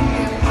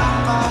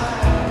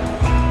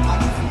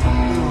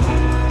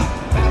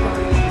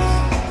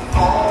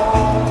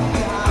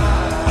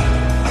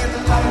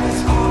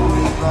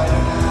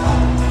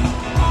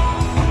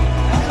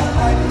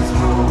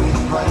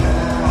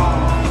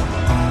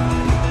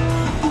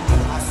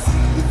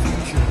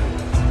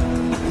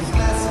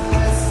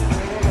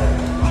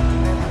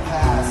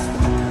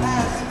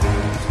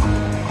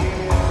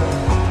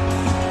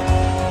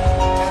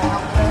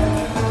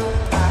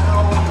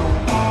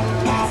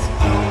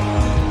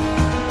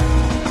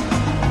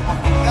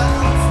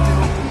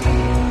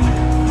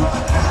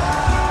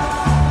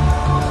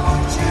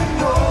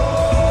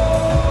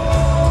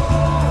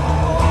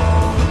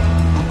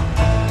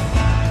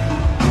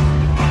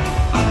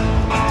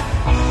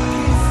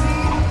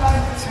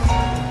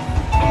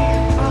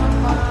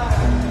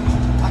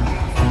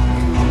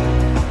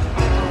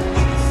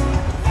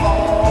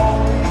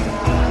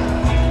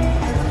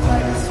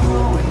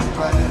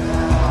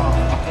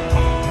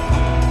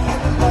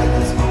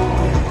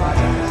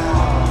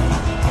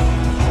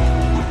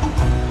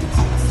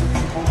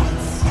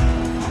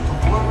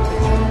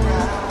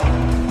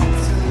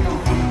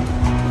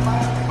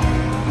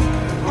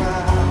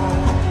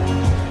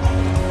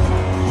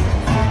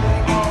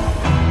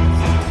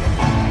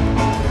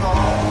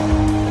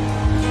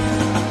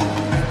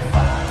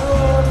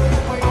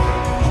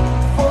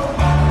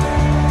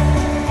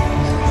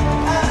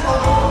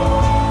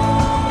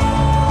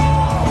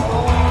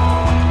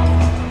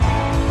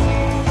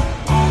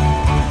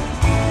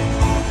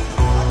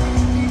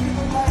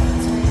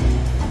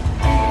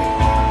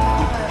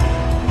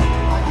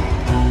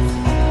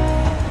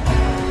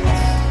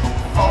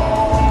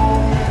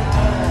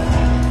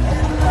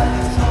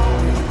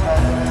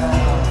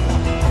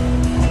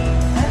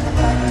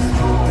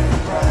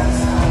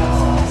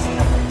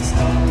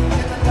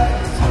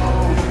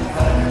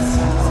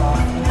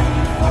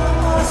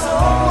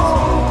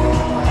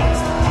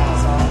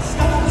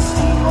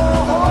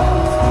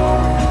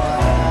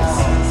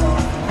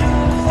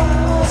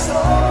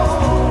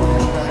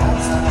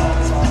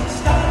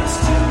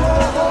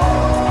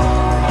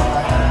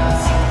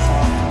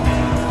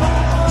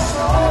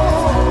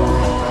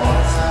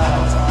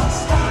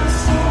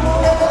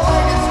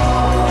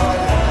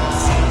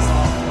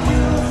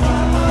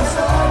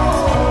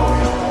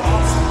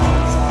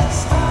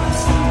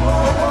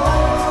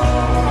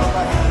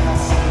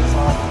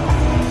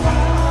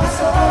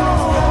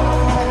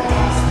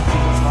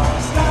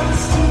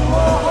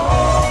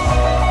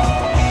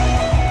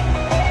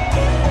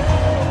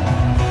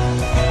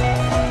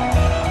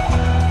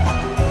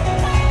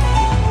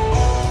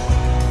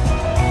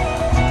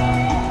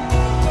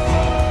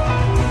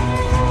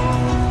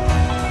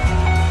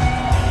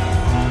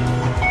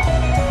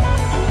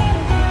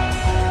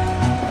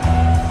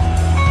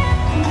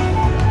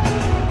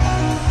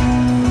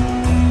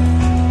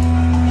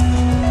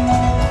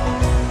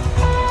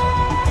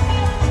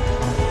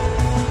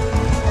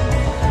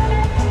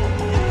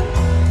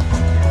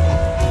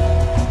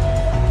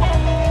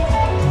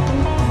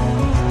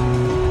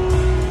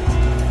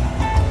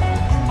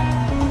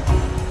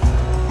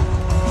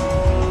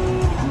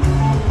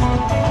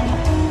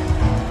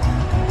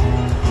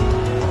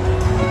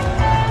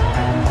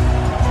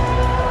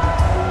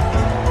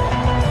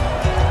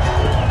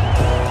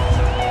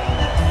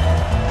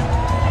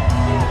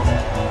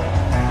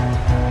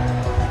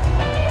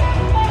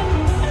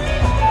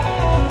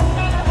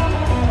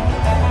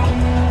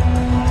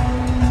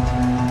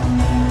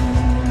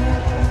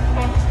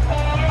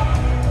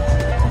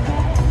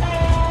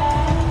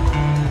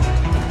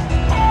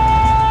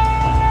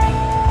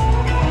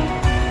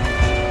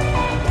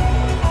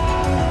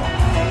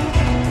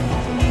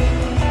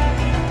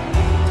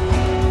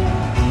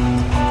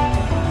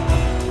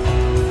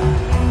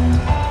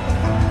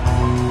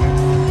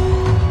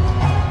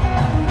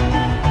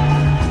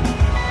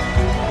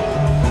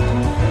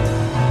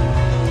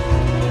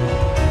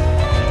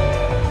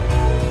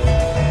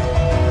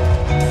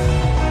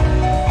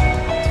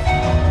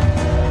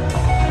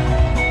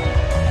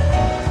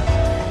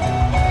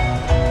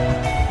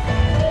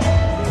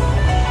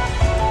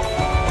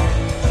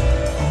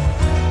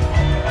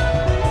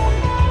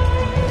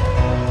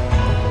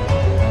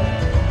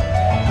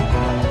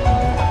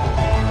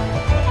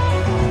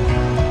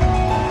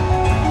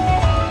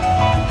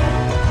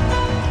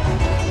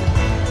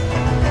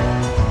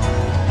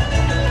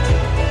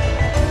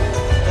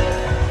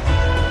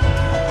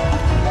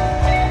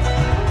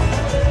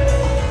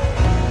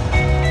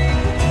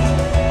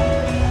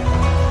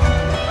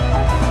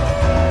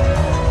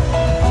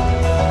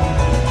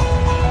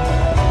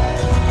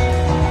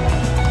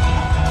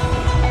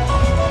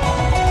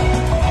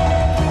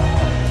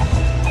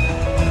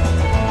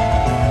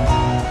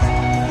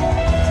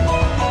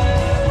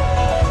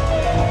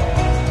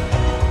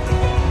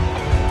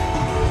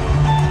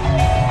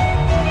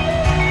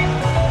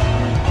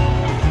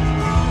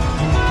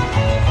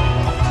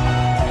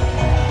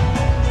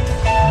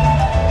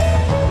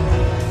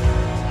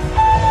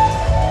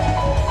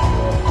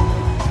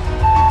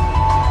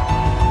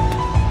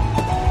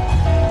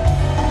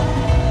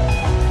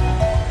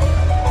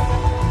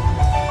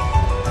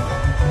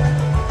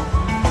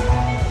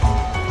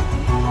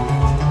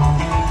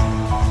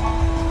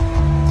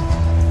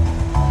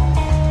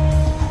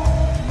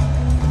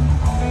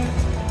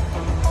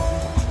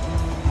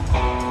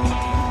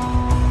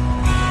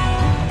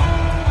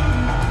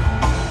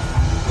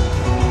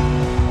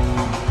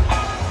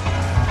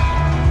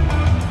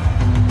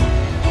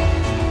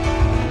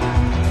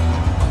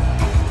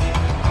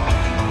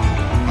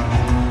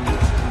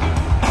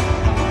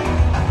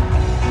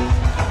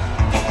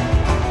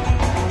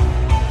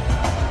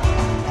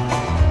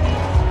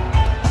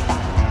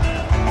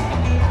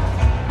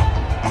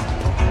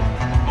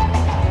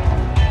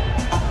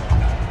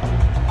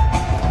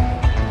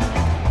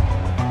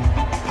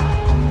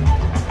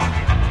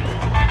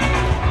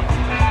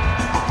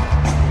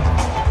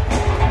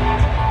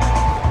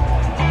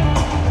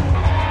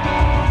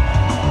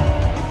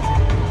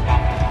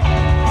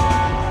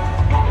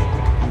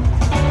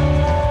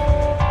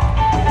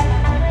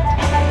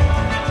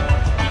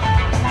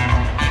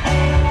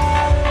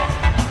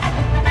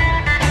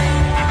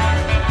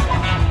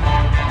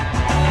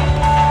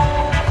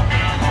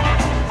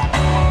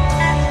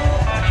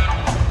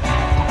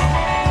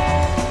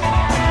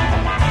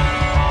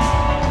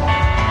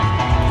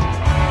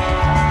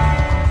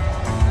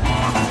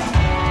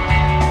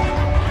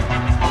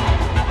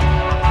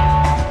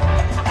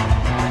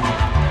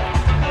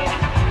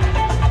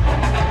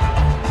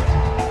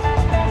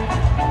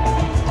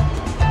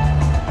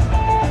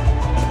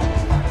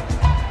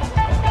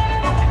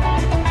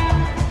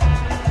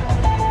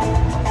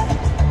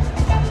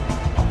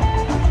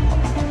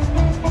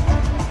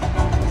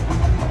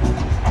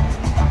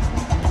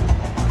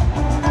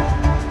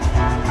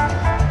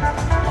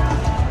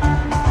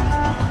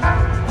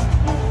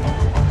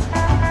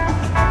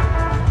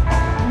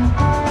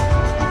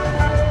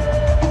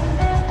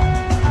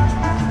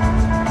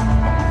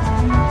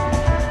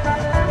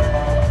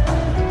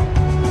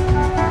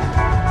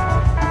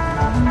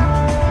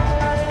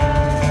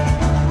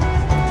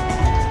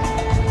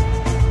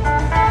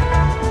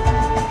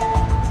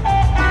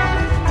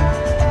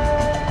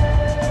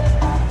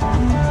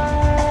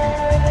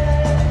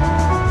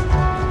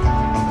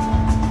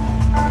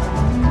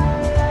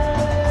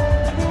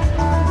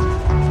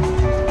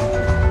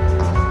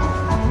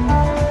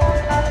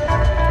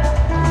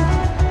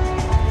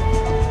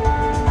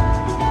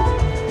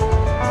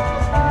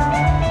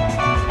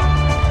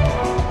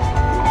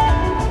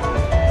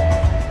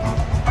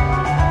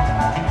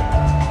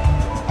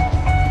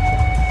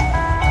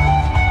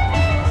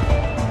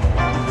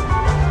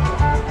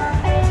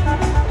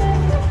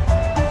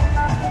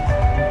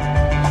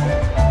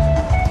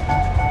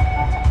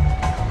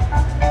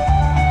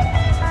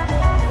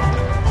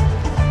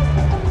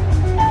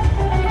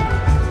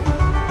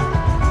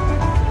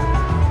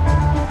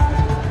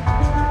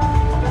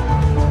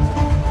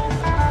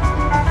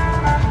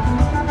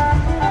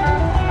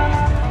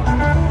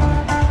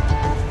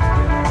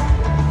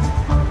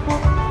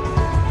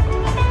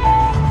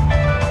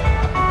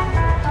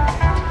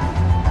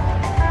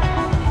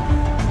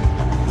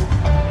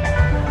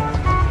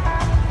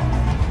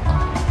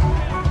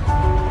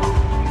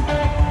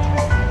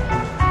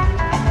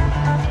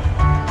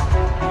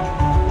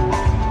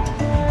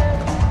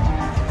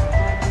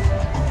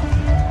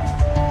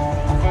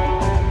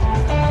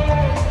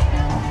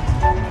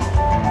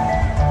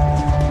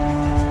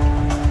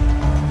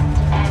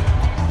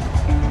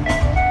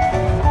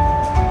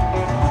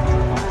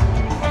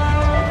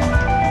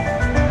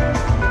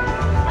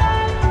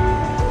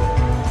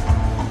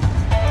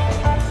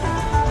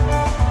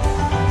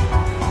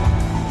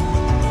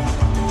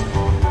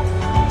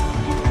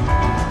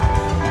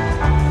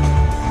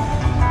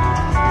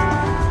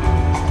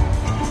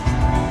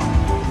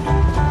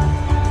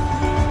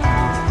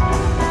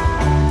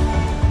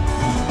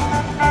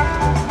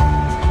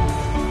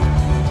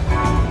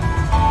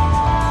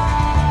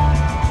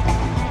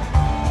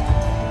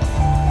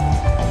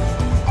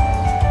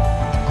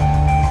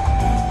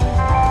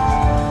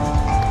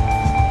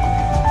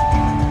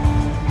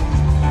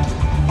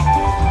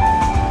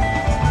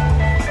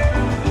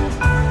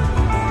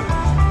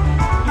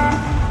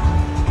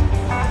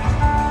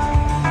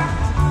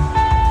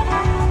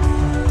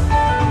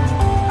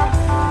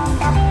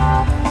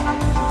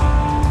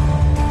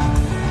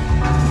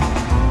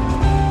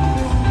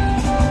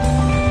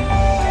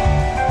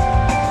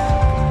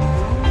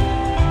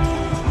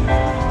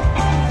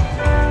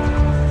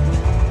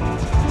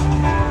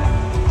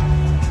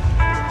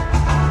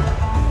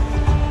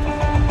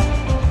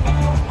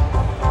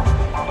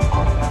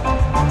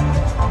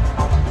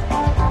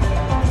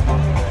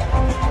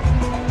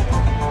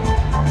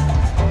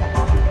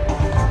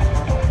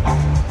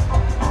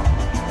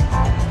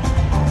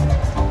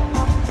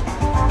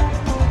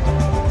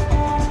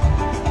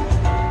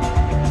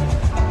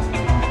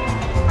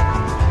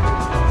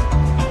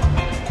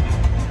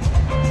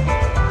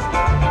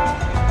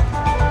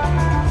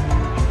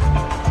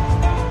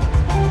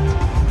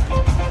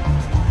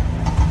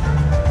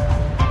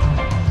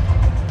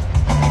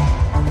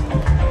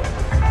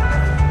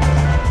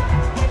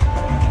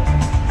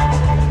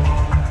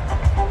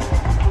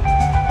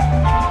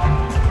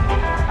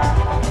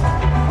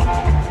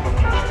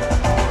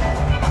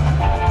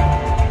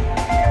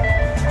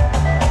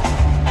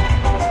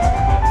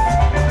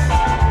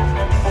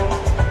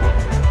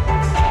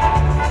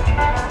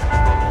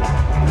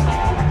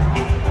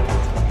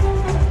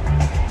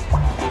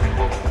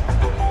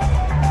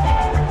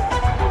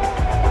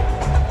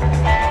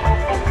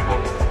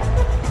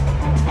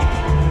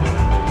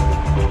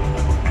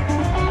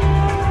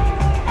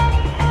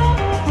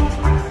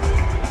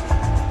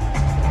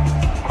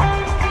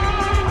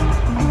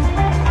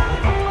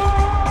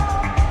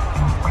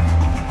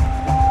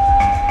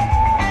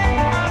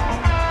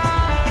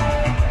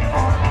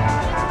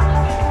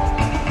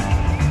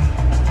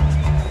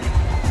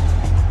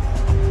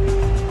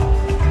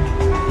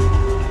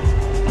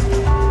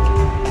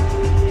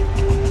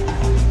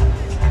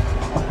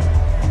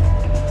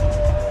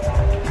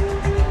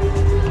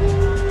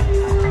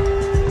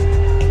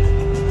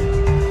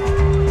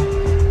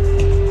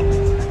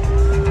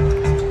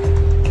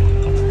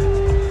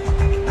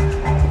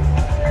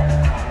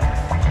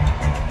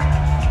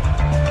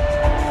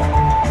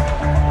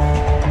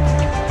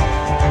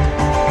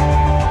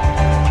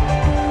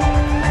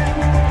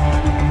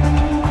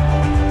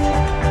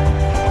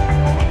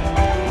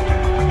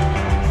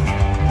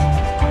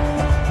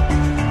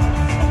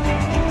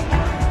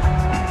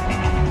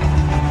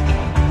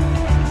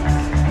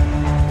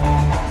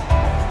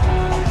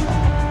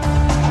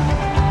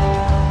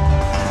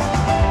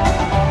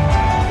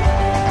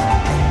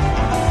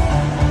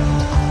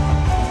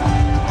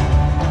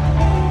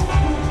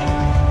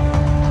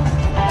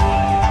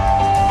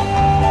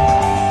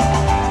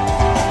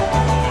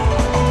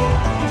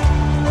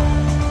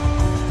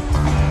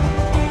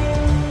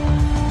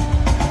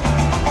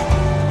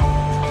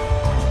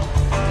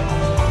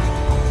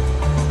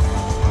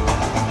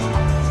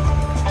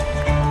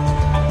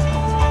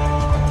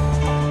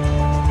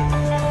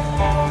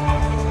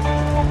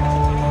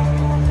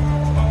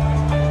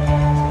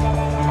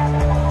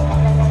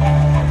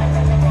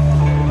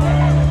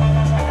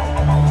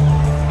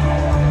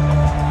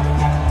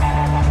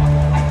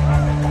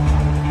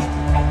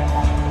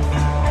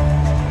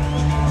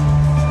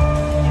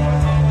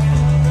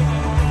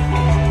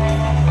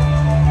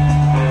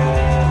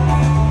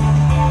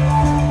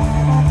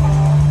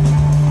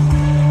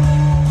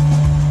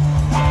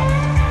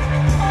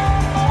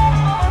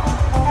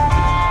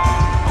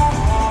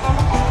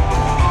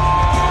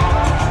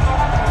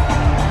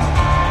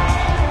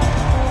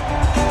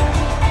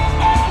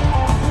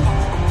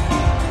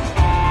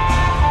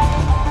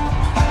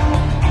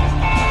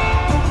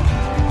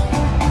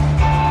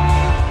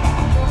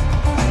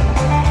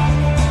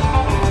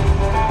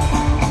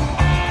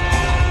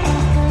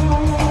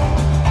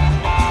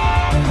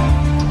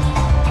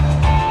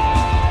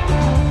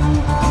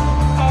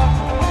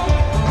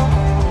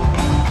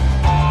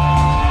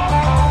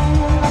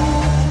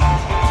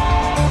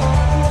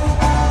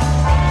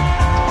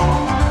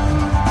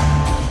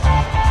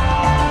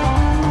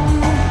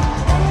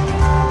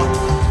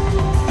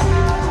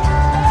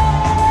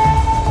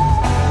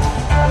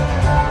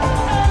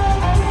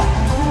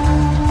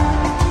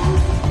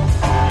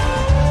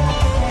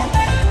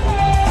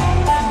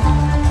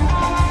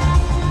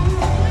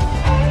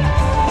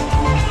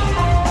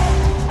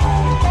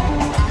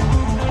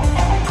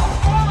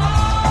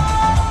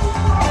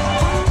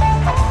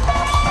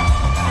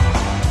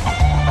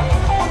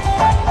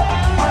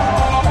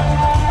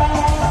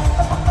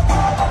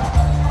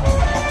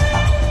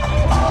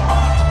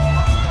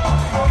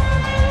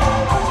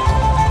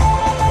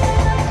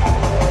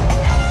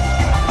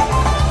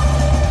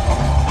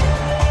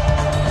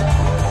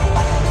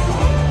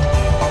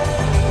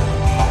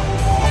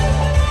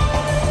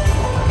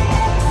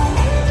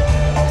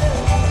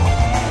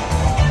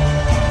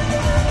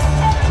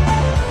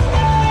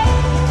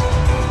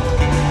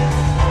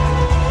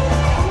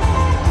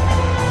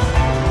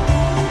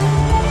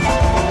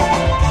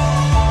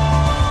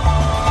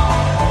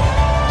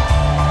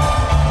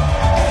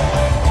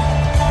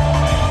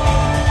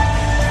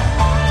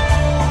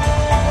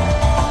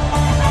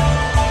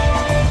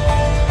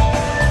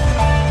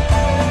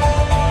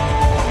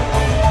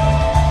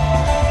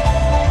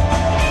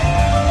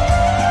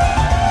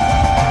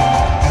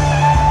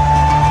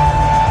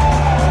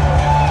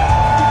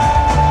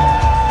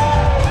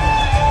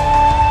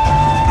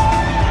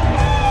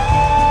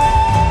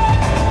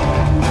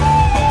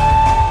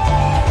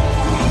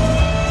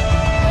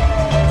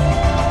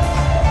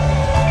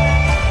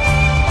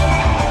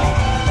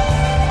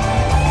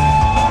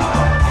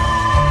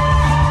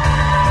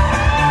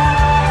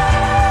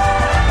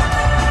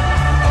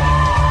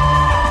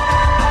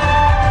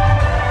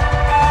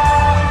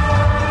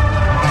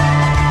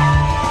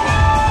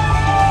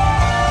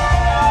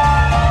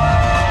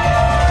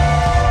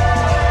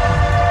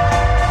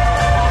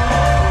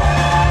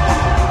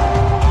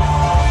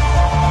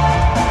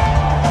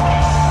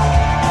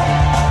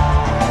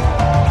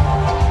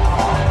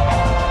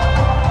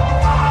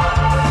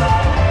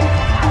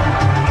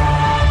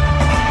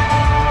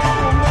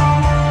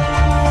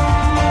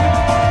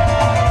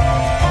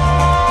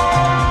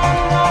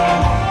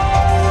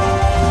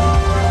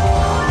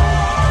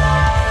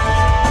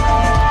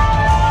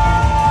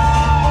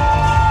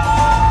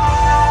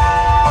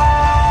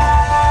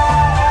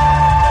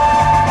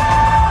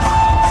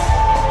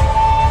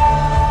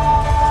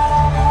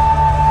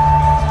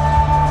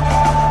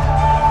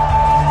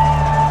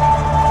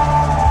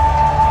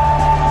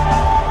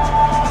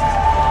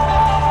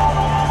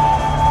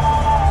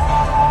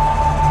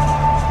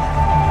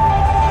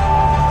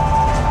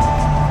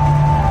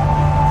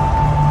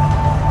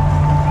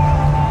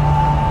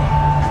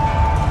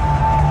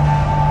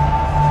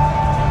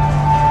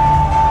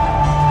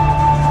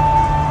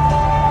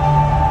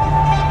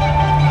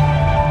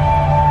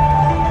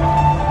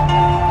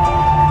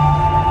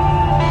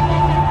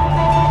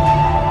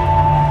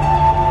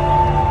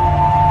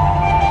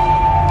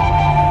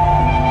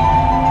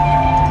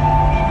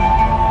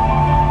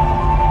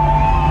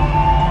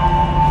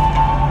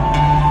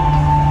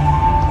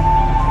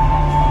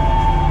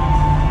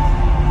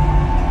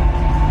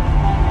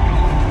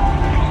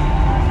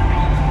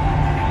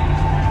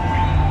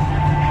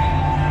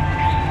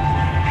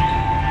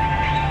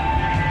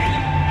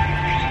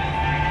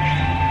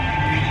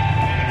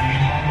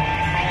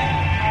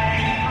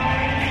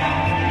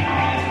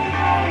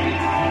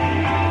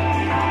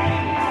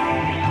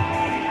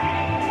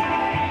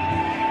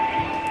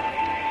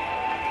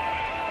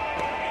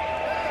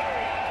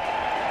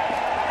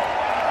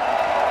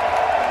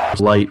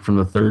Light from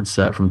the third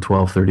set from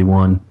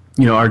 12:31.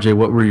 You know, RJ,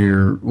 what were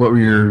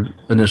your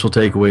initial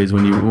takeaways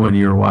when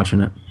you were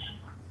watching it?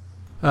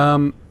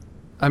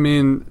 I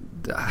mean,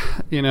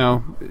 you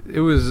know,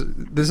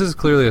 this is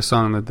clearly a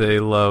song that they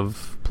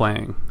love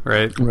playing,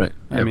 right? Right.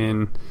 I Yep.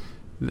 mean,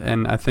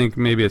 and I think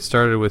maybe it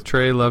started with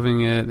Trey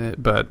loving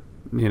it, but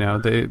you know,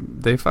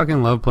 they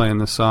fucking love playing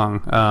this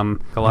song.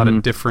 A lot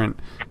of different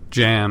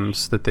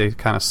jams that they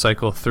kind of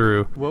cycle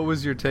through. What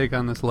was your take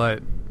on this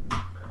Light?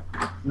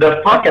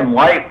 The fucking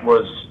Light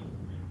was,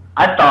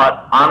 I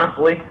thought,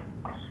 honestly,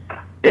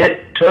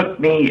 it took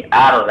me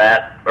out of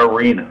that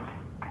arena.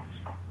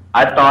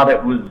 I thought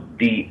it was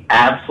the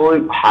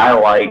absolute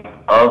highlight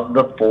of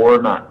the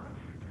 4 nights.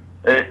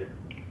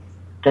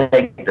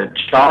 Take the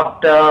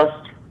Chalk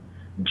Dust,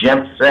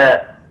 Gem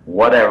Set,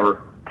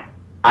 whatever.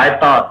 I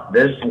thought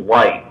this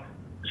Light,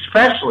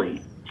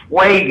 especially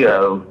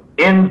Fuego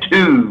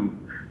into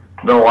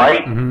the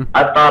Light,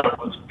 I thought it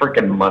was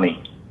freaking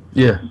money.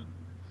 Yeah.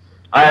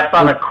 I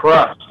thought it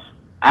crushed.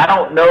 I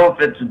don't know if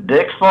it's a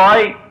Dick's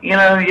Light, you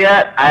know,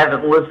 yet. I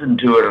haven't listened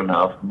to it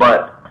enough,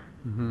 but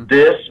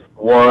this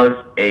was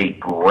a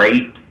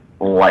great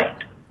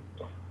Light.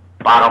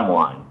 Bottom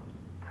line.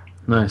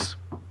 Nice.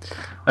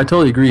 I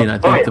totally agree, and I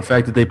think the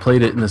fact that they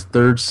played it in this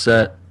third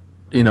set,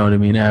 you know what I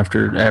mean,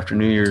 after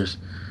New Year's,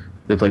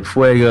 they played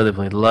Fuego, they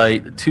played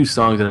Light, 2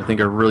 songs that I think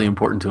are really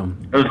important to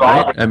them. It was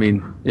awesome. I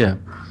mean, yeah.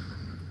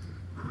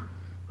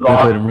 They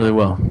played them really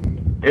well.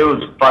 It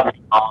was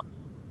fucking awesome.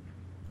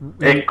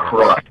 It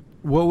crushed.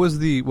 What was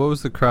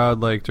the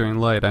crowd like during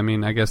Light? I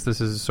mean, I guess this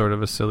is sort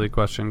of a silly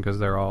question because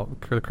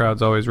the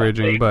crowd's always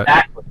raging, but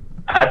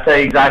I'd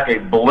say exactly.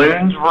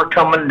 Balloons were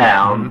coming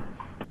down.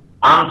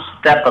 I'm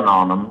stepping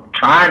on them,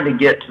 trying to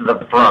get to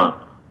the front.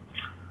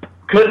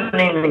 Couldn't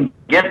even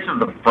get to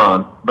the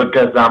front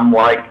because I'm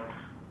like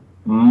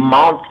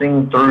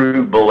mounting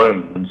through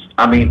balloons.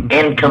 I mean,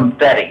 and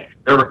confetti.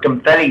 There were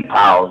confetti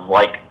piles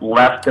like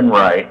left and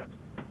right.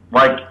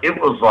 Like it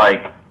was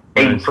like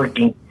a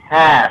freaking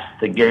task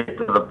to get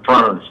to the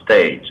front of the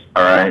stage.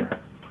 All right,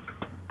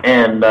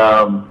 and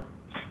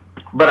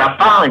but I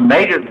finally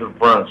made it to the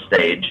front of the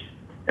stage.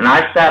 And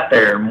I sat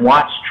there and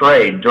watched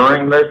Trey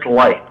during this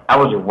Light. I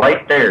was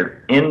right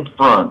there in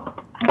front.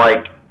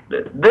 Like,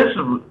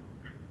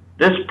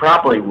 this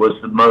probably was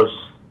the most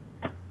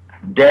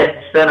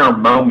dead center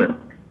moment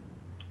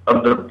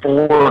of the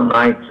 4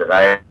 nights that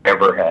I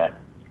ever had.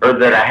 Or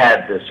that I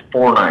had this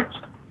 4 nights.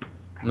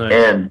 Nice.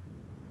 And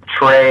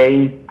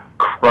Trey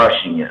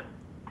crushing it.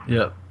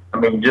 Yep. I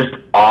mean, just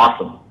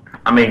awesome.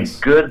 I mean,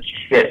 good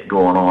shit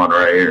going on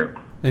right here.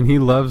 and he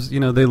loves, you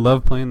know, they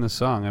love playing the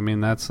song. I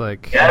mean, that's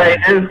like yeah, they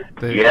do.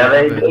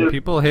 They do.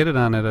 People hated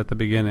on it at the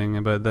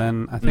beginning, but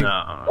then I think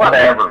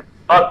whatever.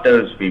 Fuck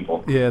those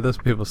people. Yeah, those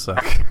people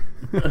suck.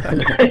 Those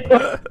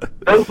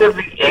are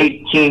the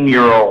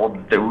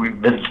 18-year-olds that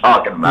we've been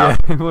talking about.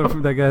 Yeah,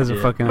 that guy's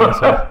a fucking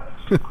asshole.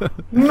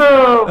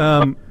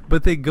 No.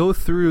 But they go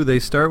through. They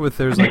start with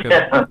there's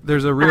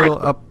a real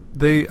up.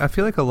 I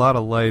feel like a lot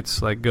of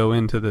lights like go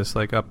into this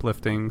like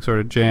uplifting sort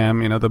of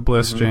jam, you know, the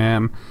Bliss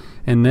jam,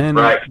 and then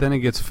it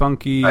gets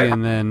funky,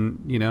 and then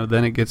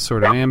then it gets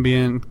sort of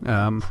ambient.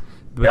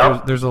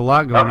 But there's a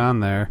lot going on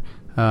there.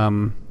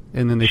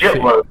 And then they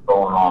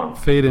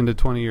fade into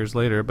 20 years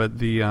later. But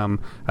the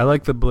I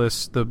like the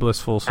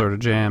blissful sort of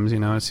jams. You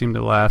know, it seemed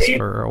to last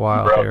for a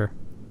while here.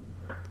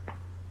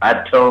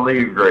 I totally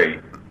agree.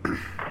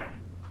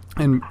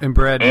 And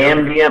Brad,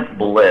 ambient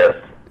bliss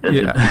is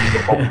a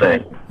beautiful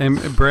thing.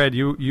 And Brad,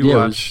 you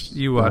watched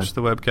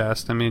the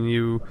webcast. I mean,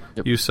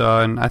 you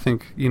saw, and I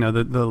think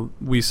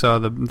we saw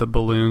the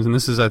balloons, and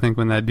this is I think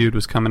when that dude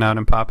was coming out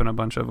and popping a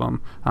bunch of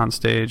them on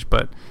stage.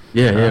 But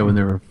when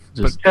they were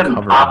just couldn't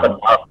pop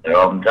enough there.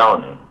 I'm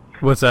telling you.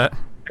 What's that?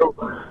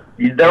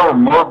 There were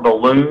more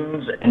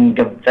balloons and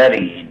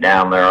confetti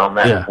down there on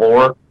that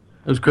floor.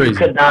 It was crazy. You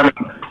could not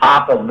even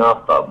pop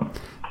enough of them.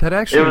 That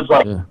actually, it was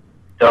like.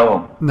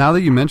 Now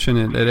that you mention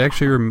it, it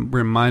actually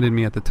reminded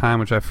me at the time,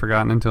 which I've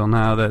forgotten until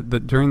now,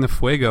 that during the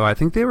Fuego, I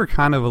think they were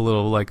kind of a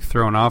little like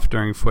thrown off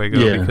during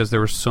Fuego because there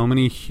were so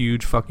many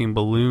huge fucking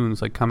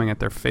balloons like coming at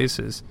their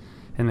faces,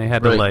 and they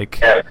had to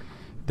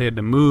they had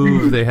to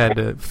move. They had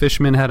to.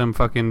 Fishman had them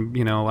fucking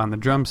on the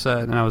drum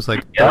set, and I was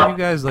like, you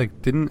guys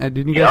like didn't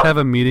you guys have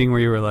a meeting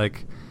where you were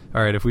like,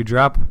 all right, if we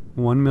drop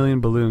 1 million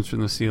balloons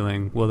from the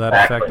ceiling, will that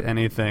affect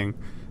anything?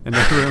 And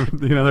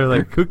they're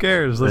like, who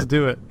cares? Let's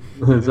do it.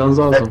 It sounds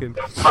awesome.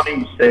 It's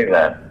funny you say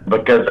that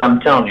because I'm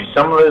telling you,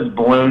 some of those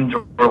balloons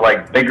were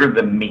like bigger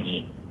than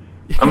me.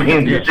 I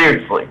mean,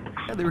 seriously.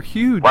 Yeah, they were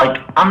huge. Like,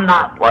 I'm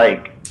not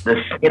like the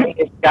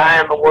skinniest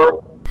guy in the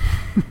world.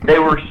 They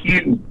were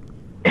huge.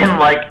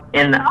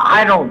 And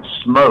I don't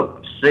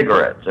smoke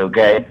cigarettes,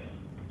 okay?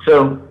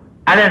 So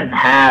I didn't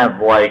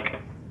have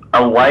like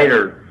a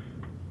lighter,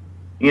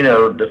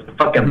 the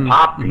fucking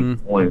pop these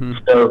balloons.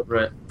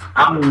 So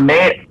I'm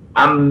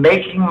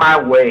making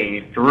my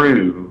way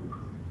through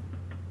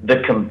the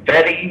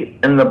confetti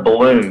and the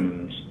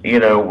balloons,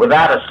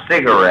 without a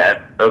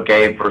cigarette,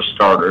 okay, for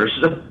starters.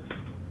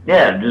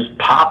 Yeah, just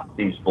pop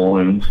these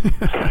balloons.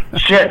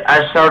 Shit,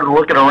 I started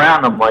looking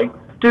around. I'm like,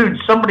 dude,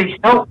 somebody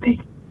help me.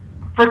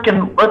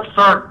 Freaking, let's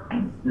start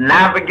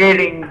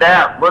navigating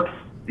that.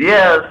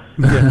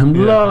 I'm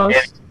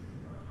lost.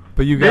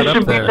 But you got this up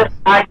should there. be the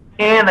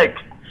Titanic.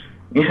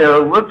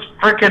 Let's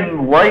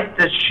freaking light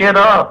this shit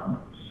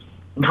up.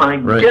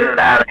 Like, get it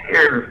out of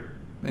here.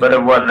 But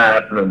it wasn't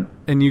happening.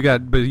 And you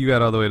got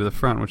all the way to the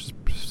front, which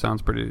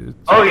sounds pretty.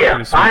 Oh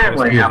yeah,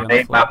 finally I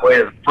made my way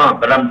to the front.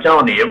 But I'm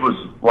telling you, it was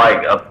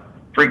like a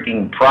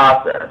freaking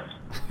process.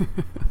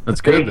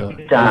 That's good though.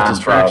 There's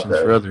distractions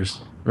for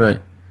others,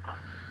 right?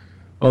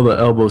 All the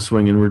elbow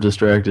swinging, we're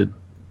distracted.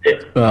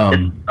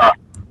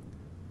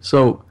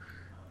 So,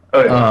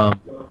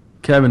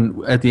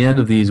 Kevin, at the end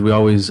of these, we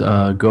always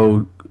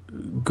go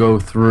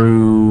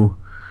through.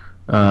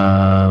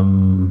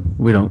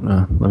 We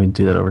don't. Let me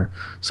do that over.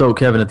 So,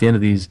 Kevin, at the end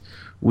of these,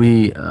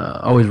 we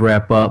always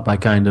wrap up by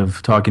kind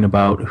of talking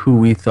about who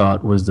we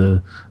thought was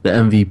the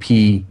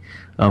MVP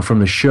from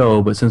the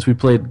show. But since we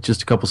played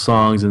just a couple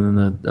songs and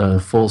then the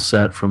full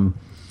set from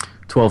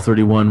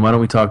 1231, why don't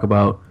we talk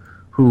about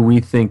who we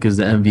think is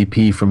the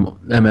MVP from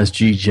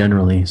MSG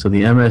generally? So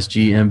the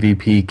MSG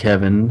MVP,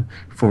 Kevin,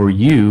 for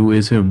you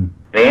is whom?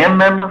 Band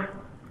member?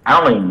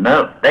 I don't even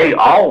know. They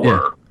all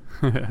were.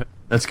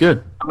 That's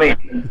good. I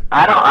mean,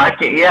 I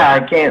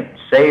can't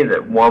say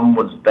that one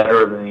was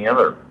better than the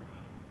other.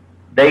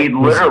 They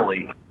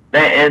literally,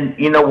 and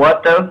you know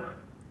what though?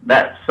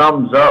 That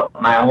sums up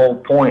my whole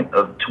point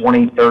of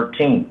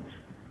 2013.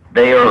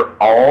 They are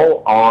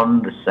all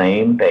on the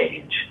same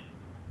page.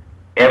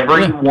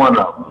 Every one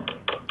of them.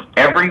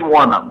 Every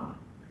one of them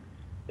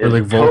is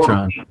like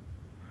Voltron.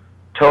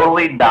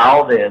 Totally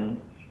dialed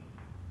in.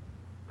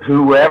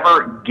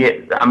 Whoever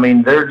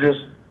they're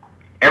just,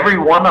 every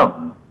one of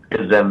them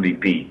is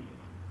MVP.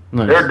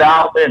 Nice. They're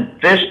dialed in.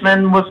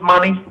 Fishman was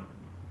money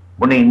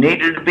when he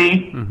needed to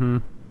be. Mm-hmm.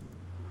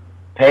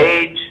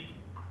 Page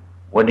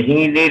when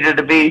he needed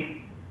to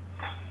be.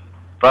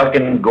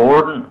 Fucking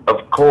Gordon,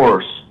 of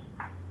course.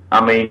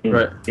 I mean,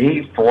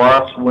 he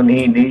fluffs when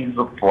he needs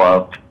a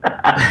fluff.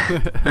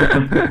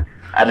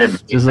 I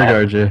didn't just like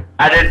RJ.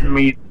 I didn't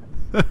mean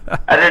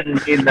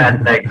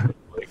that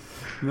negatively.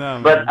 No,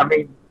 but I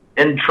mean,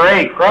 and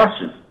Trey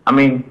crushes. I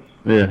mean,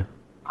 yeah.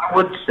 I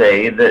would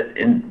say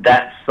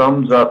that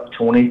sums up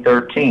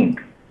 2013.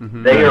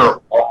 Mm-hmm. They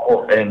are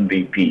all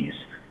MVPs,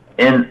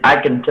 and I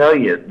can tell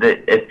you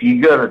that if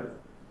you go to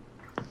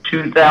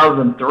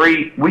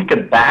 2003, we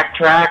could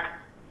backtrack.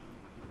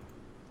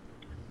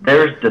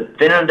 There's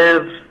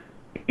definitive,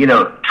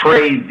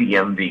 Trey's the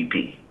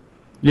MVP.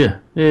 Yeah.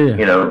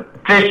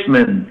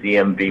 Fishman's the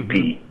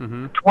MVP.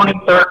 Mm-hmm.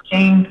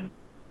 2013,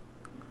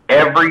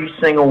 every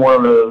single one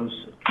of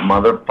those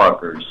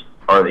motherfuckers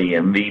are the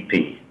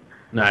MVP.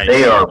 Nice.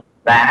 They are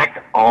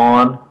back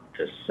on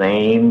the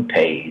same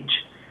page.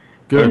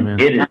 Good, and man.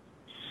 It is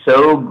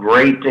so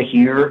great to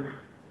hear.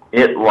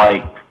 It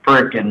like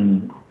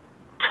freaking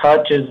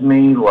touches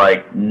me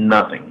like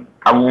nothing.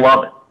 I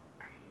love it.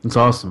 It's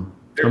awesome.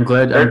 I'm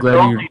glad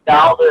totally you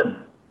dialed in.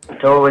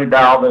 Totally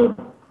dialed in.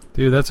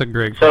 Dude, that's a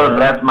great. So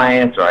that's my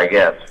answer, I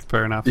guess.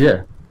 Fair enough.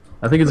 Yeah,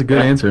 I think it's a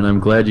good answer, and I'm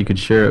glad you could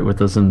share it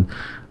with us. And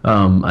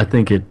I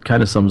think it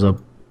kind of sums up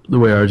the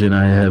way RJ and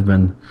I have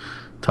been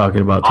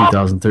talking about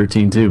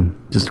 2013 too.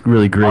 Just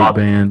really great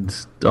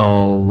bands,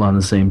 all on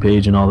the same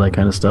page and all that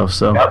kind of stuff.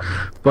 So,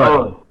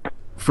 but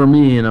for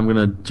me, and I'm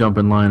gonna jump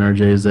in line,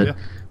 RJ, is that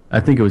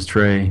I think it was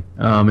Trey,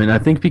 and I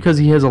think because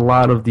he has a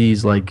lot of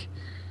these erratic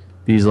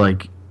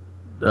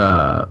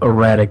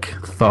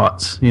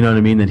thoughts. You know what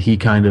I mean? That he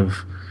kind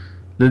of.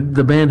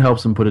 The band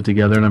helps him put it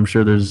together, and I'm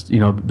sure there's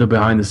the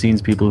behind the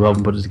scenes people who help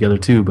him put it together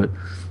too. But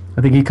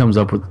I think he comes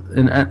up with,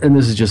 and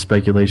this is just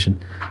speculation.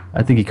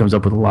 I think he comes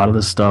up with a lot of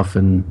this stuff,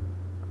 and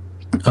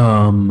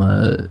kind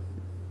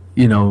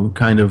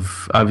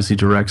of obviously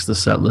directs the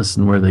set list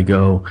and where they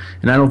go.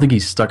 And I don't think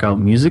he's stuck out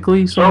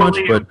musically so much,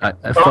 but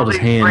I felt his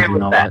hands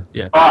and all that.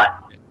 Yeah,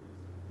 but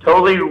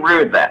totally agree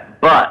with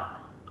that. But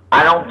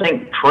I don't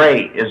think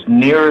Trey is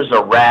near as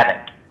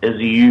erratic as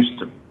he used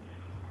to.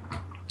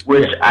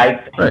 Which I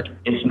think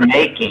is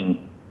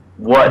making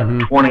what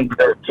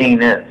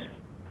 2013 is.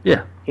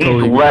 Yeah. He's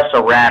less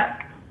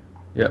erratic.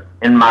 Yep.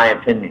 In my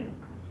opinion.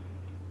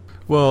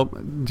 Well,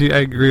 I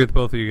agree with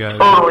both of you guys.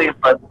 Totally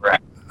less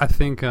erratic. I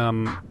think,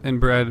 and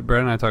Brad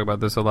and I talk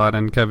about this a lot,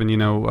 and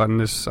Kevin, on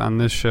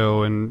this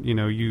show, and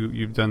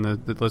you've done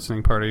the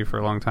listening party for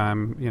a long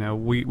time.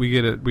 We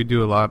get it. We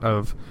do a lot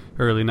of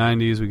early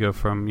 '90s. We go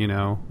from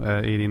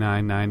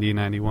 89, 90,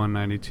 91,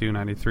 92,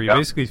 93,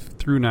 basically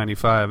through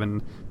 95,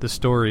 and the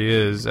story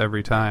is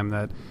every time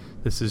that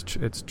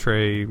it's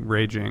Trey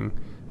raging,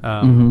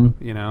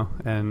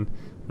 and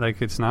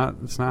like it's not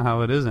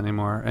how it is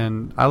anymore.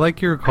 And I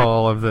like your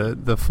call of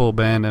the full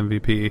band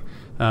MVP.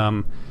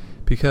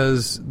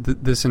 Because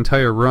this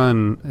entire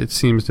run, it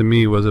seems to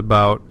me, was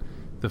about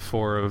the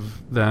four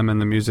of them and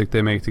the music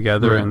they make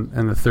together,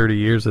 and the 30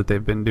 years that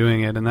they've been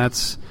doing it, and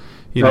that's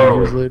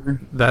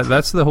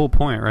that's the whole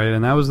point, right?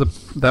 And that was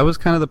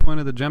kind of the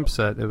point of the Jump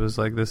set. It was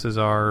like, this is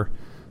our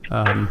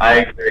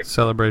I agree.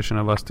 celebration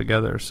of us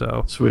together.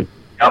 So sweet.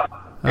 Yep,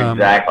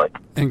 exactly.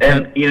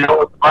 And you know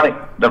what's funny?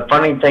 The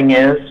funny thing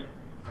is,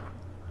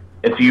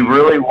 if you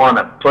really want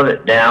to put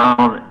it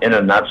down in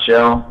a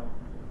nutshell,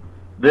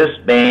 this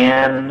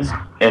band,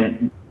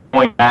 and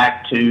going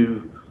back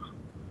to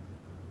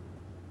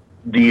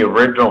the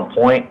original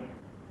point,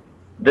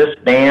 this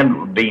band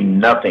would be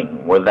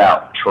nothing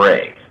without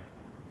Trey.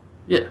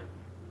 Yeah.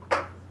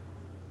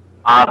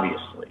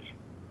 Obviously.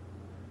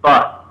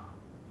 But,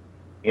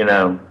 you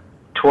know,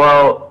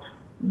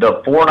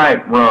 the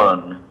 4-night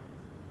run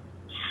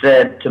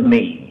said to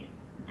me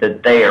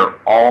that they are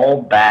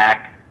all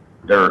back.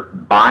 They're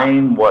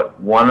buying what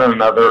one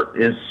another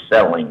is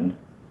selling.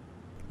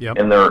 Yep.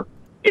 And they're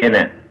in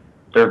it.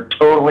 They're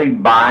totally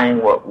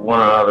buying what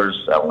one another's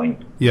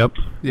selling. Yep.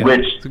 Yeah,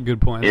 which it's a good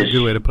point. It's a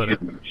good way to put it.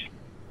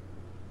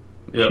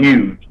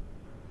 Huge.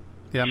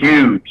 Yeah,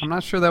 huge. I'm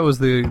not sure that was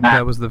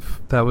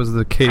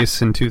the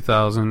case in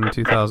 2000,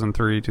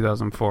 2003,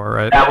 2004,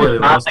 right? That was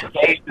not the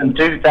case in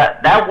 2000.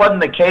 That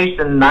wasn't the case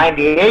in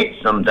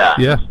 '98.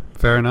 Sometimes. Yeah,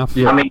 fair enough.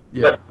 I mean,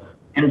 but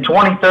in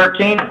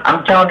 2013,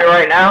 I'm telling you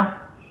right now,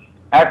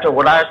 after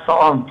what I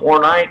saw in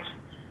 4 nights,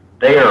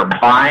 they are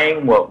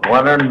buying what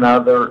one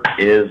another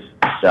is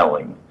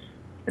selling,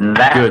 and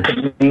that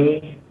to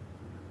me,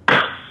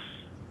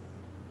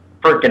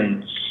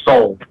 freaking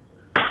sold.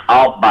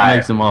 I'll buy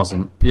Makes them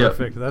awesome. Yeah,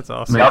 perfect. That's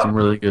awesome. Makes them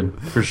really good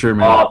for sure,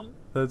 man. Awesome.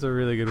 That's a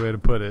really good way to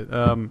put it.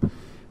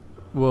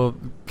 Well,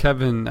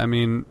 Kevin, I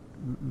mean,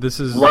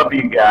 this is love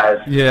you guys.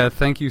 Yeah,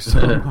 thank you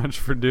so much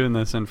for doing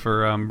this and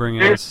for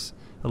bringing us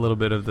a little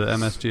bit of the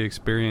MSG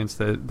experience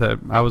that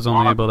I was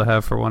only able to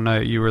have for one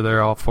night. You were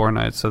there all 4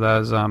 nights, so that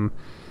was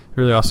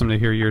really awesome to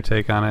hear your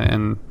take on it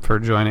and for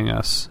joining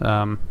us.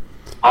 Awesome.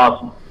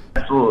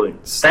 Absolutely.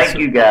 Thank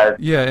you guys.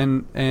 Yeah,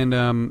 and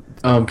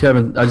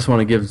Kevin, I just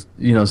want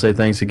to say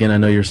thanks again. I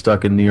know you're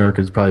stuck in New York.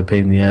 It's probably a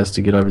pain in the ass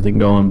to get everything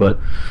going, but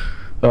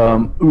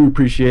we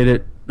appreciate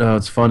it.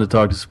 It's fun to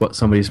talk to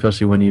somebody,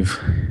 especially when you've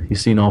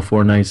seen all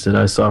 4 nights that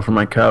I saw from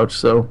my couch.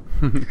 So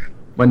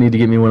might need to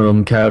get me one of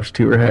them couch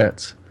tour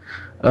hats.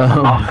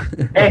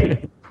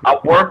 Hey,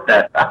 I'll work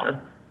that.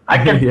 I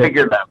can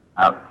figure that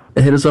out.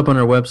 Hit us up on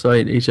our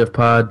website,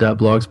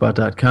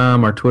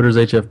 hfpod.blogspot.com. Our Twitter's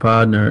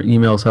hfpod, and our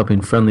email is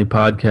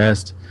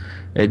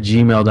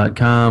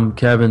helpingfriendlypodcast@gmail.com.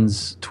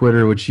 Kevin's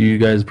Twitter, which you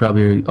guys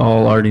probably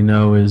all already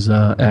know, is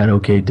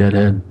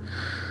 @OKDeadhead.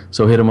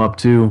 So hit him up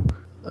too.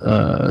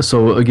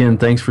 So again,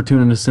 thanks for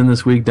tuning us in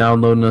this week,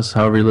 downloading us,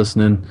 however you're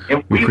listening.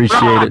 We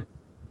appreciate it.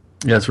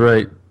 That's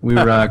right. We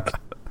rock.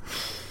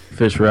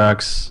 Fish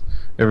rocks.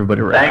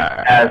 Everybody rocks.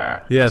 Thanks,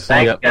 guys. Yes.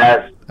 Thanks,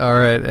 guys. All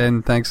right,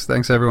 and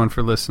thanks everyone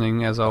for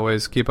listening. As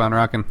always, keep on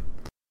rocking.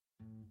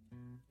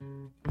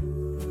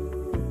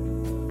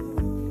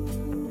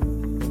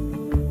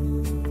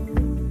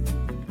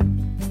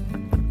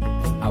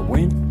 I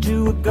went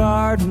to a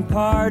garden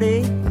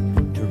party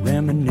to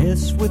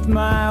reminisce with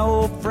my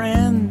old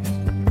friends.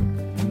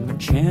 A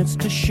chance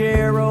to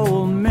share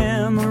old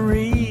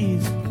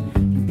memories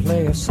and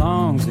play our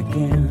songs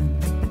again.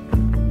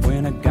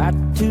 When I got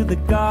to the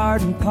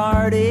garden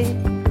party,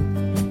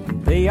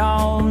 they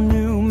all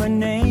knew my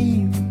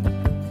name.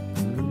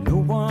 No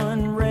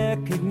one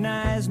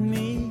recognized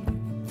me.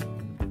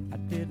 I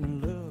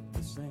didn't look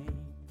the same.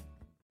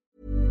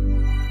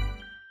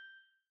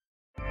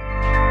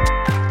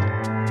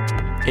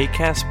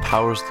 Acast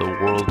powers the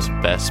world's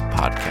best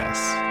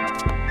podcasts.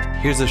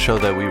 Here's a show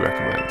that we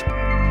recommend.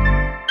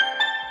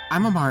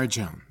 I'm Amara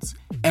Jones.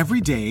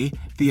 Every day,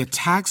 the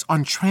attacks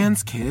on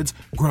trans kids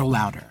grow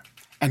louder,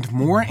 and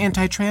more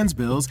anti-trans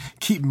bills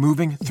keep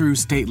moving through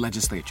state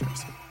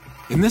legislatures.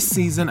 In this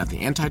season of the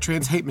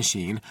Anti-Trans Hate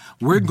Machine,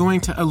 we're going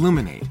to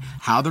illuminate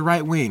how the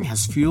right wing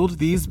has fueled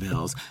these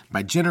bills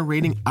by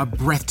generating a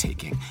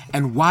breathtaking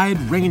and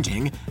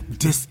wide-ranging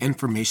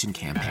disinformation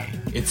campaign.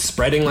 It's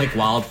spreading like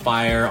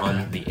wildfire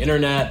on the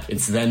internet.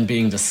 It's then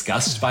being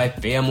discussed by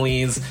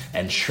families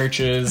and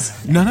churches.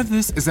 None of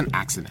this is an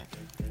accident.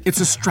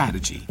 It's a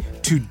strategy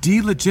to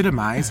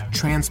delegitimize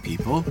trans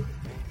people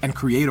and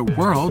create a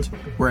world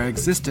where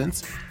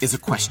existence is a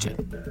question.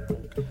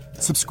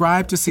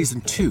 Subscribe to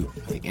Season 2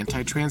 of the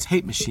Anti-Trans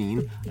Hate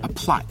Machine, A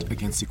Plot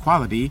Against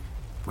Equality,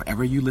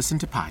 wherever you listen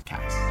to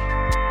podcasts.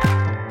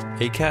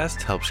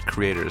 Acast helps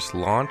creators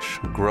launch,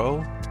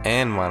 grow,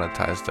 and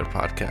monetize their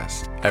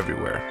podcasts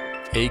everywhere.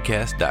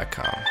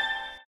 Acast.com.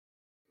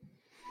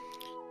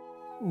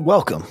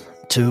 Welcome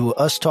to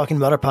us talking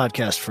about our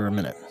podcast for a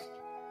minute.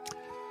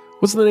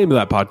 What's the name of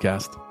that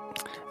podcast?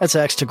 That's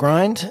Axe to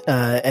Grind,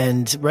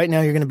 and right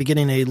now you're going to be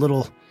getting a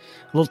little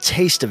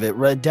taste of it,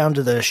 right down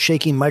to the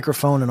shaky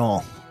microphone and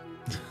all.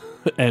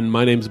 And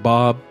my name's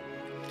Bob.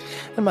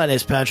 And my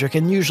name's Patrick,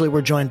 and usually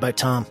we're joined by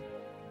Tom.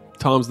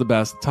 Tom's the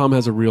best. Tom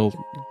has a real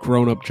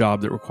grown-up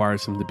job that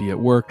requires him to be at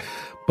work,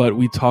 but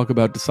we talk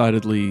about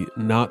decidedly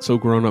not so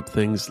grown-up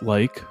things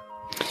like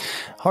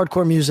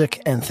hardcore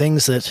music and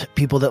things that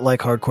people that like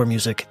hardcore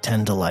music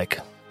tend to like.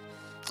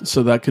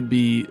 So that could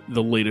be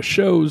the latest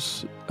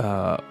shows,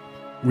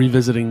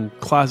 revisiting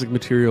classic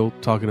material,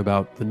 talking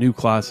about the new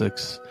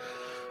classics,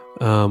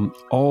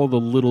 all the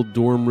little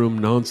dorm room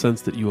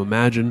nonsense that you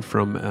imagine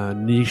from a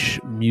niche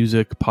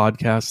music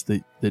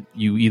podcast that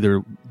you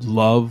either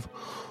love,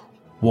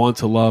 want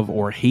to love,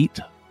 or hate.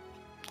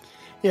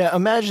 Yeah,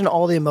 imagine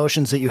all the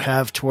emotions that you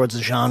have towards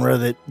a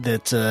genre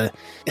that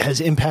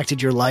has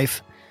impacted your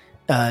life,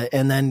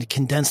 and then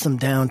condense them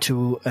down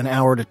to an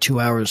hour to 2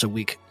 hours a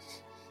week.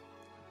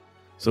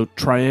 So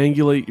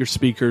triangulate your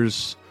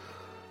speakers,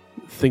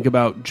 think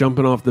about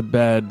jumping off the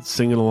bed,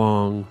 singing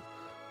along,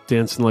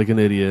 dancing like an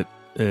idiot,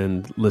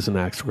 and listen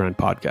to Axe to Grind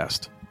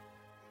podcast.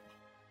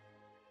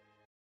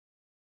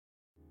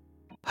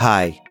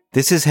 Hi,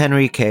 this is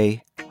Henry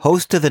Kay,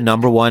 host of the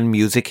 #1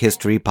 music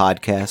history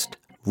podcast,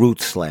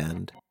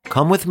 Rootsland.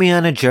 Come with me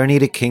on a journey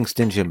to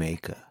Kingston,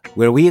 Jamaica,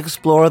 where we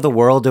explore the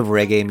world of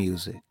reggae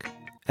music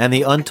and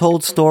the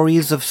untold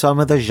stories of some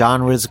of the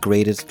genre's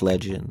greatest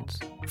legends.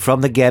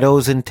 From the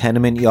ghettos and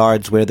tenement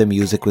yards where the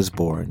music was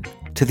born,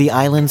 to the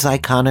island's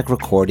iconic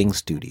recording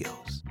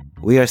studios.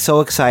 We are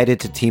so excited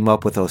to team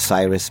up with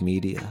Osiris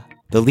Media,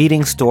 the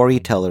leading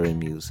storyteller in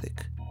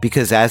music,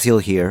 because as you'll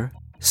hear,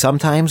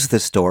 sometimes the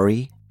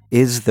story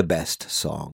is the best song.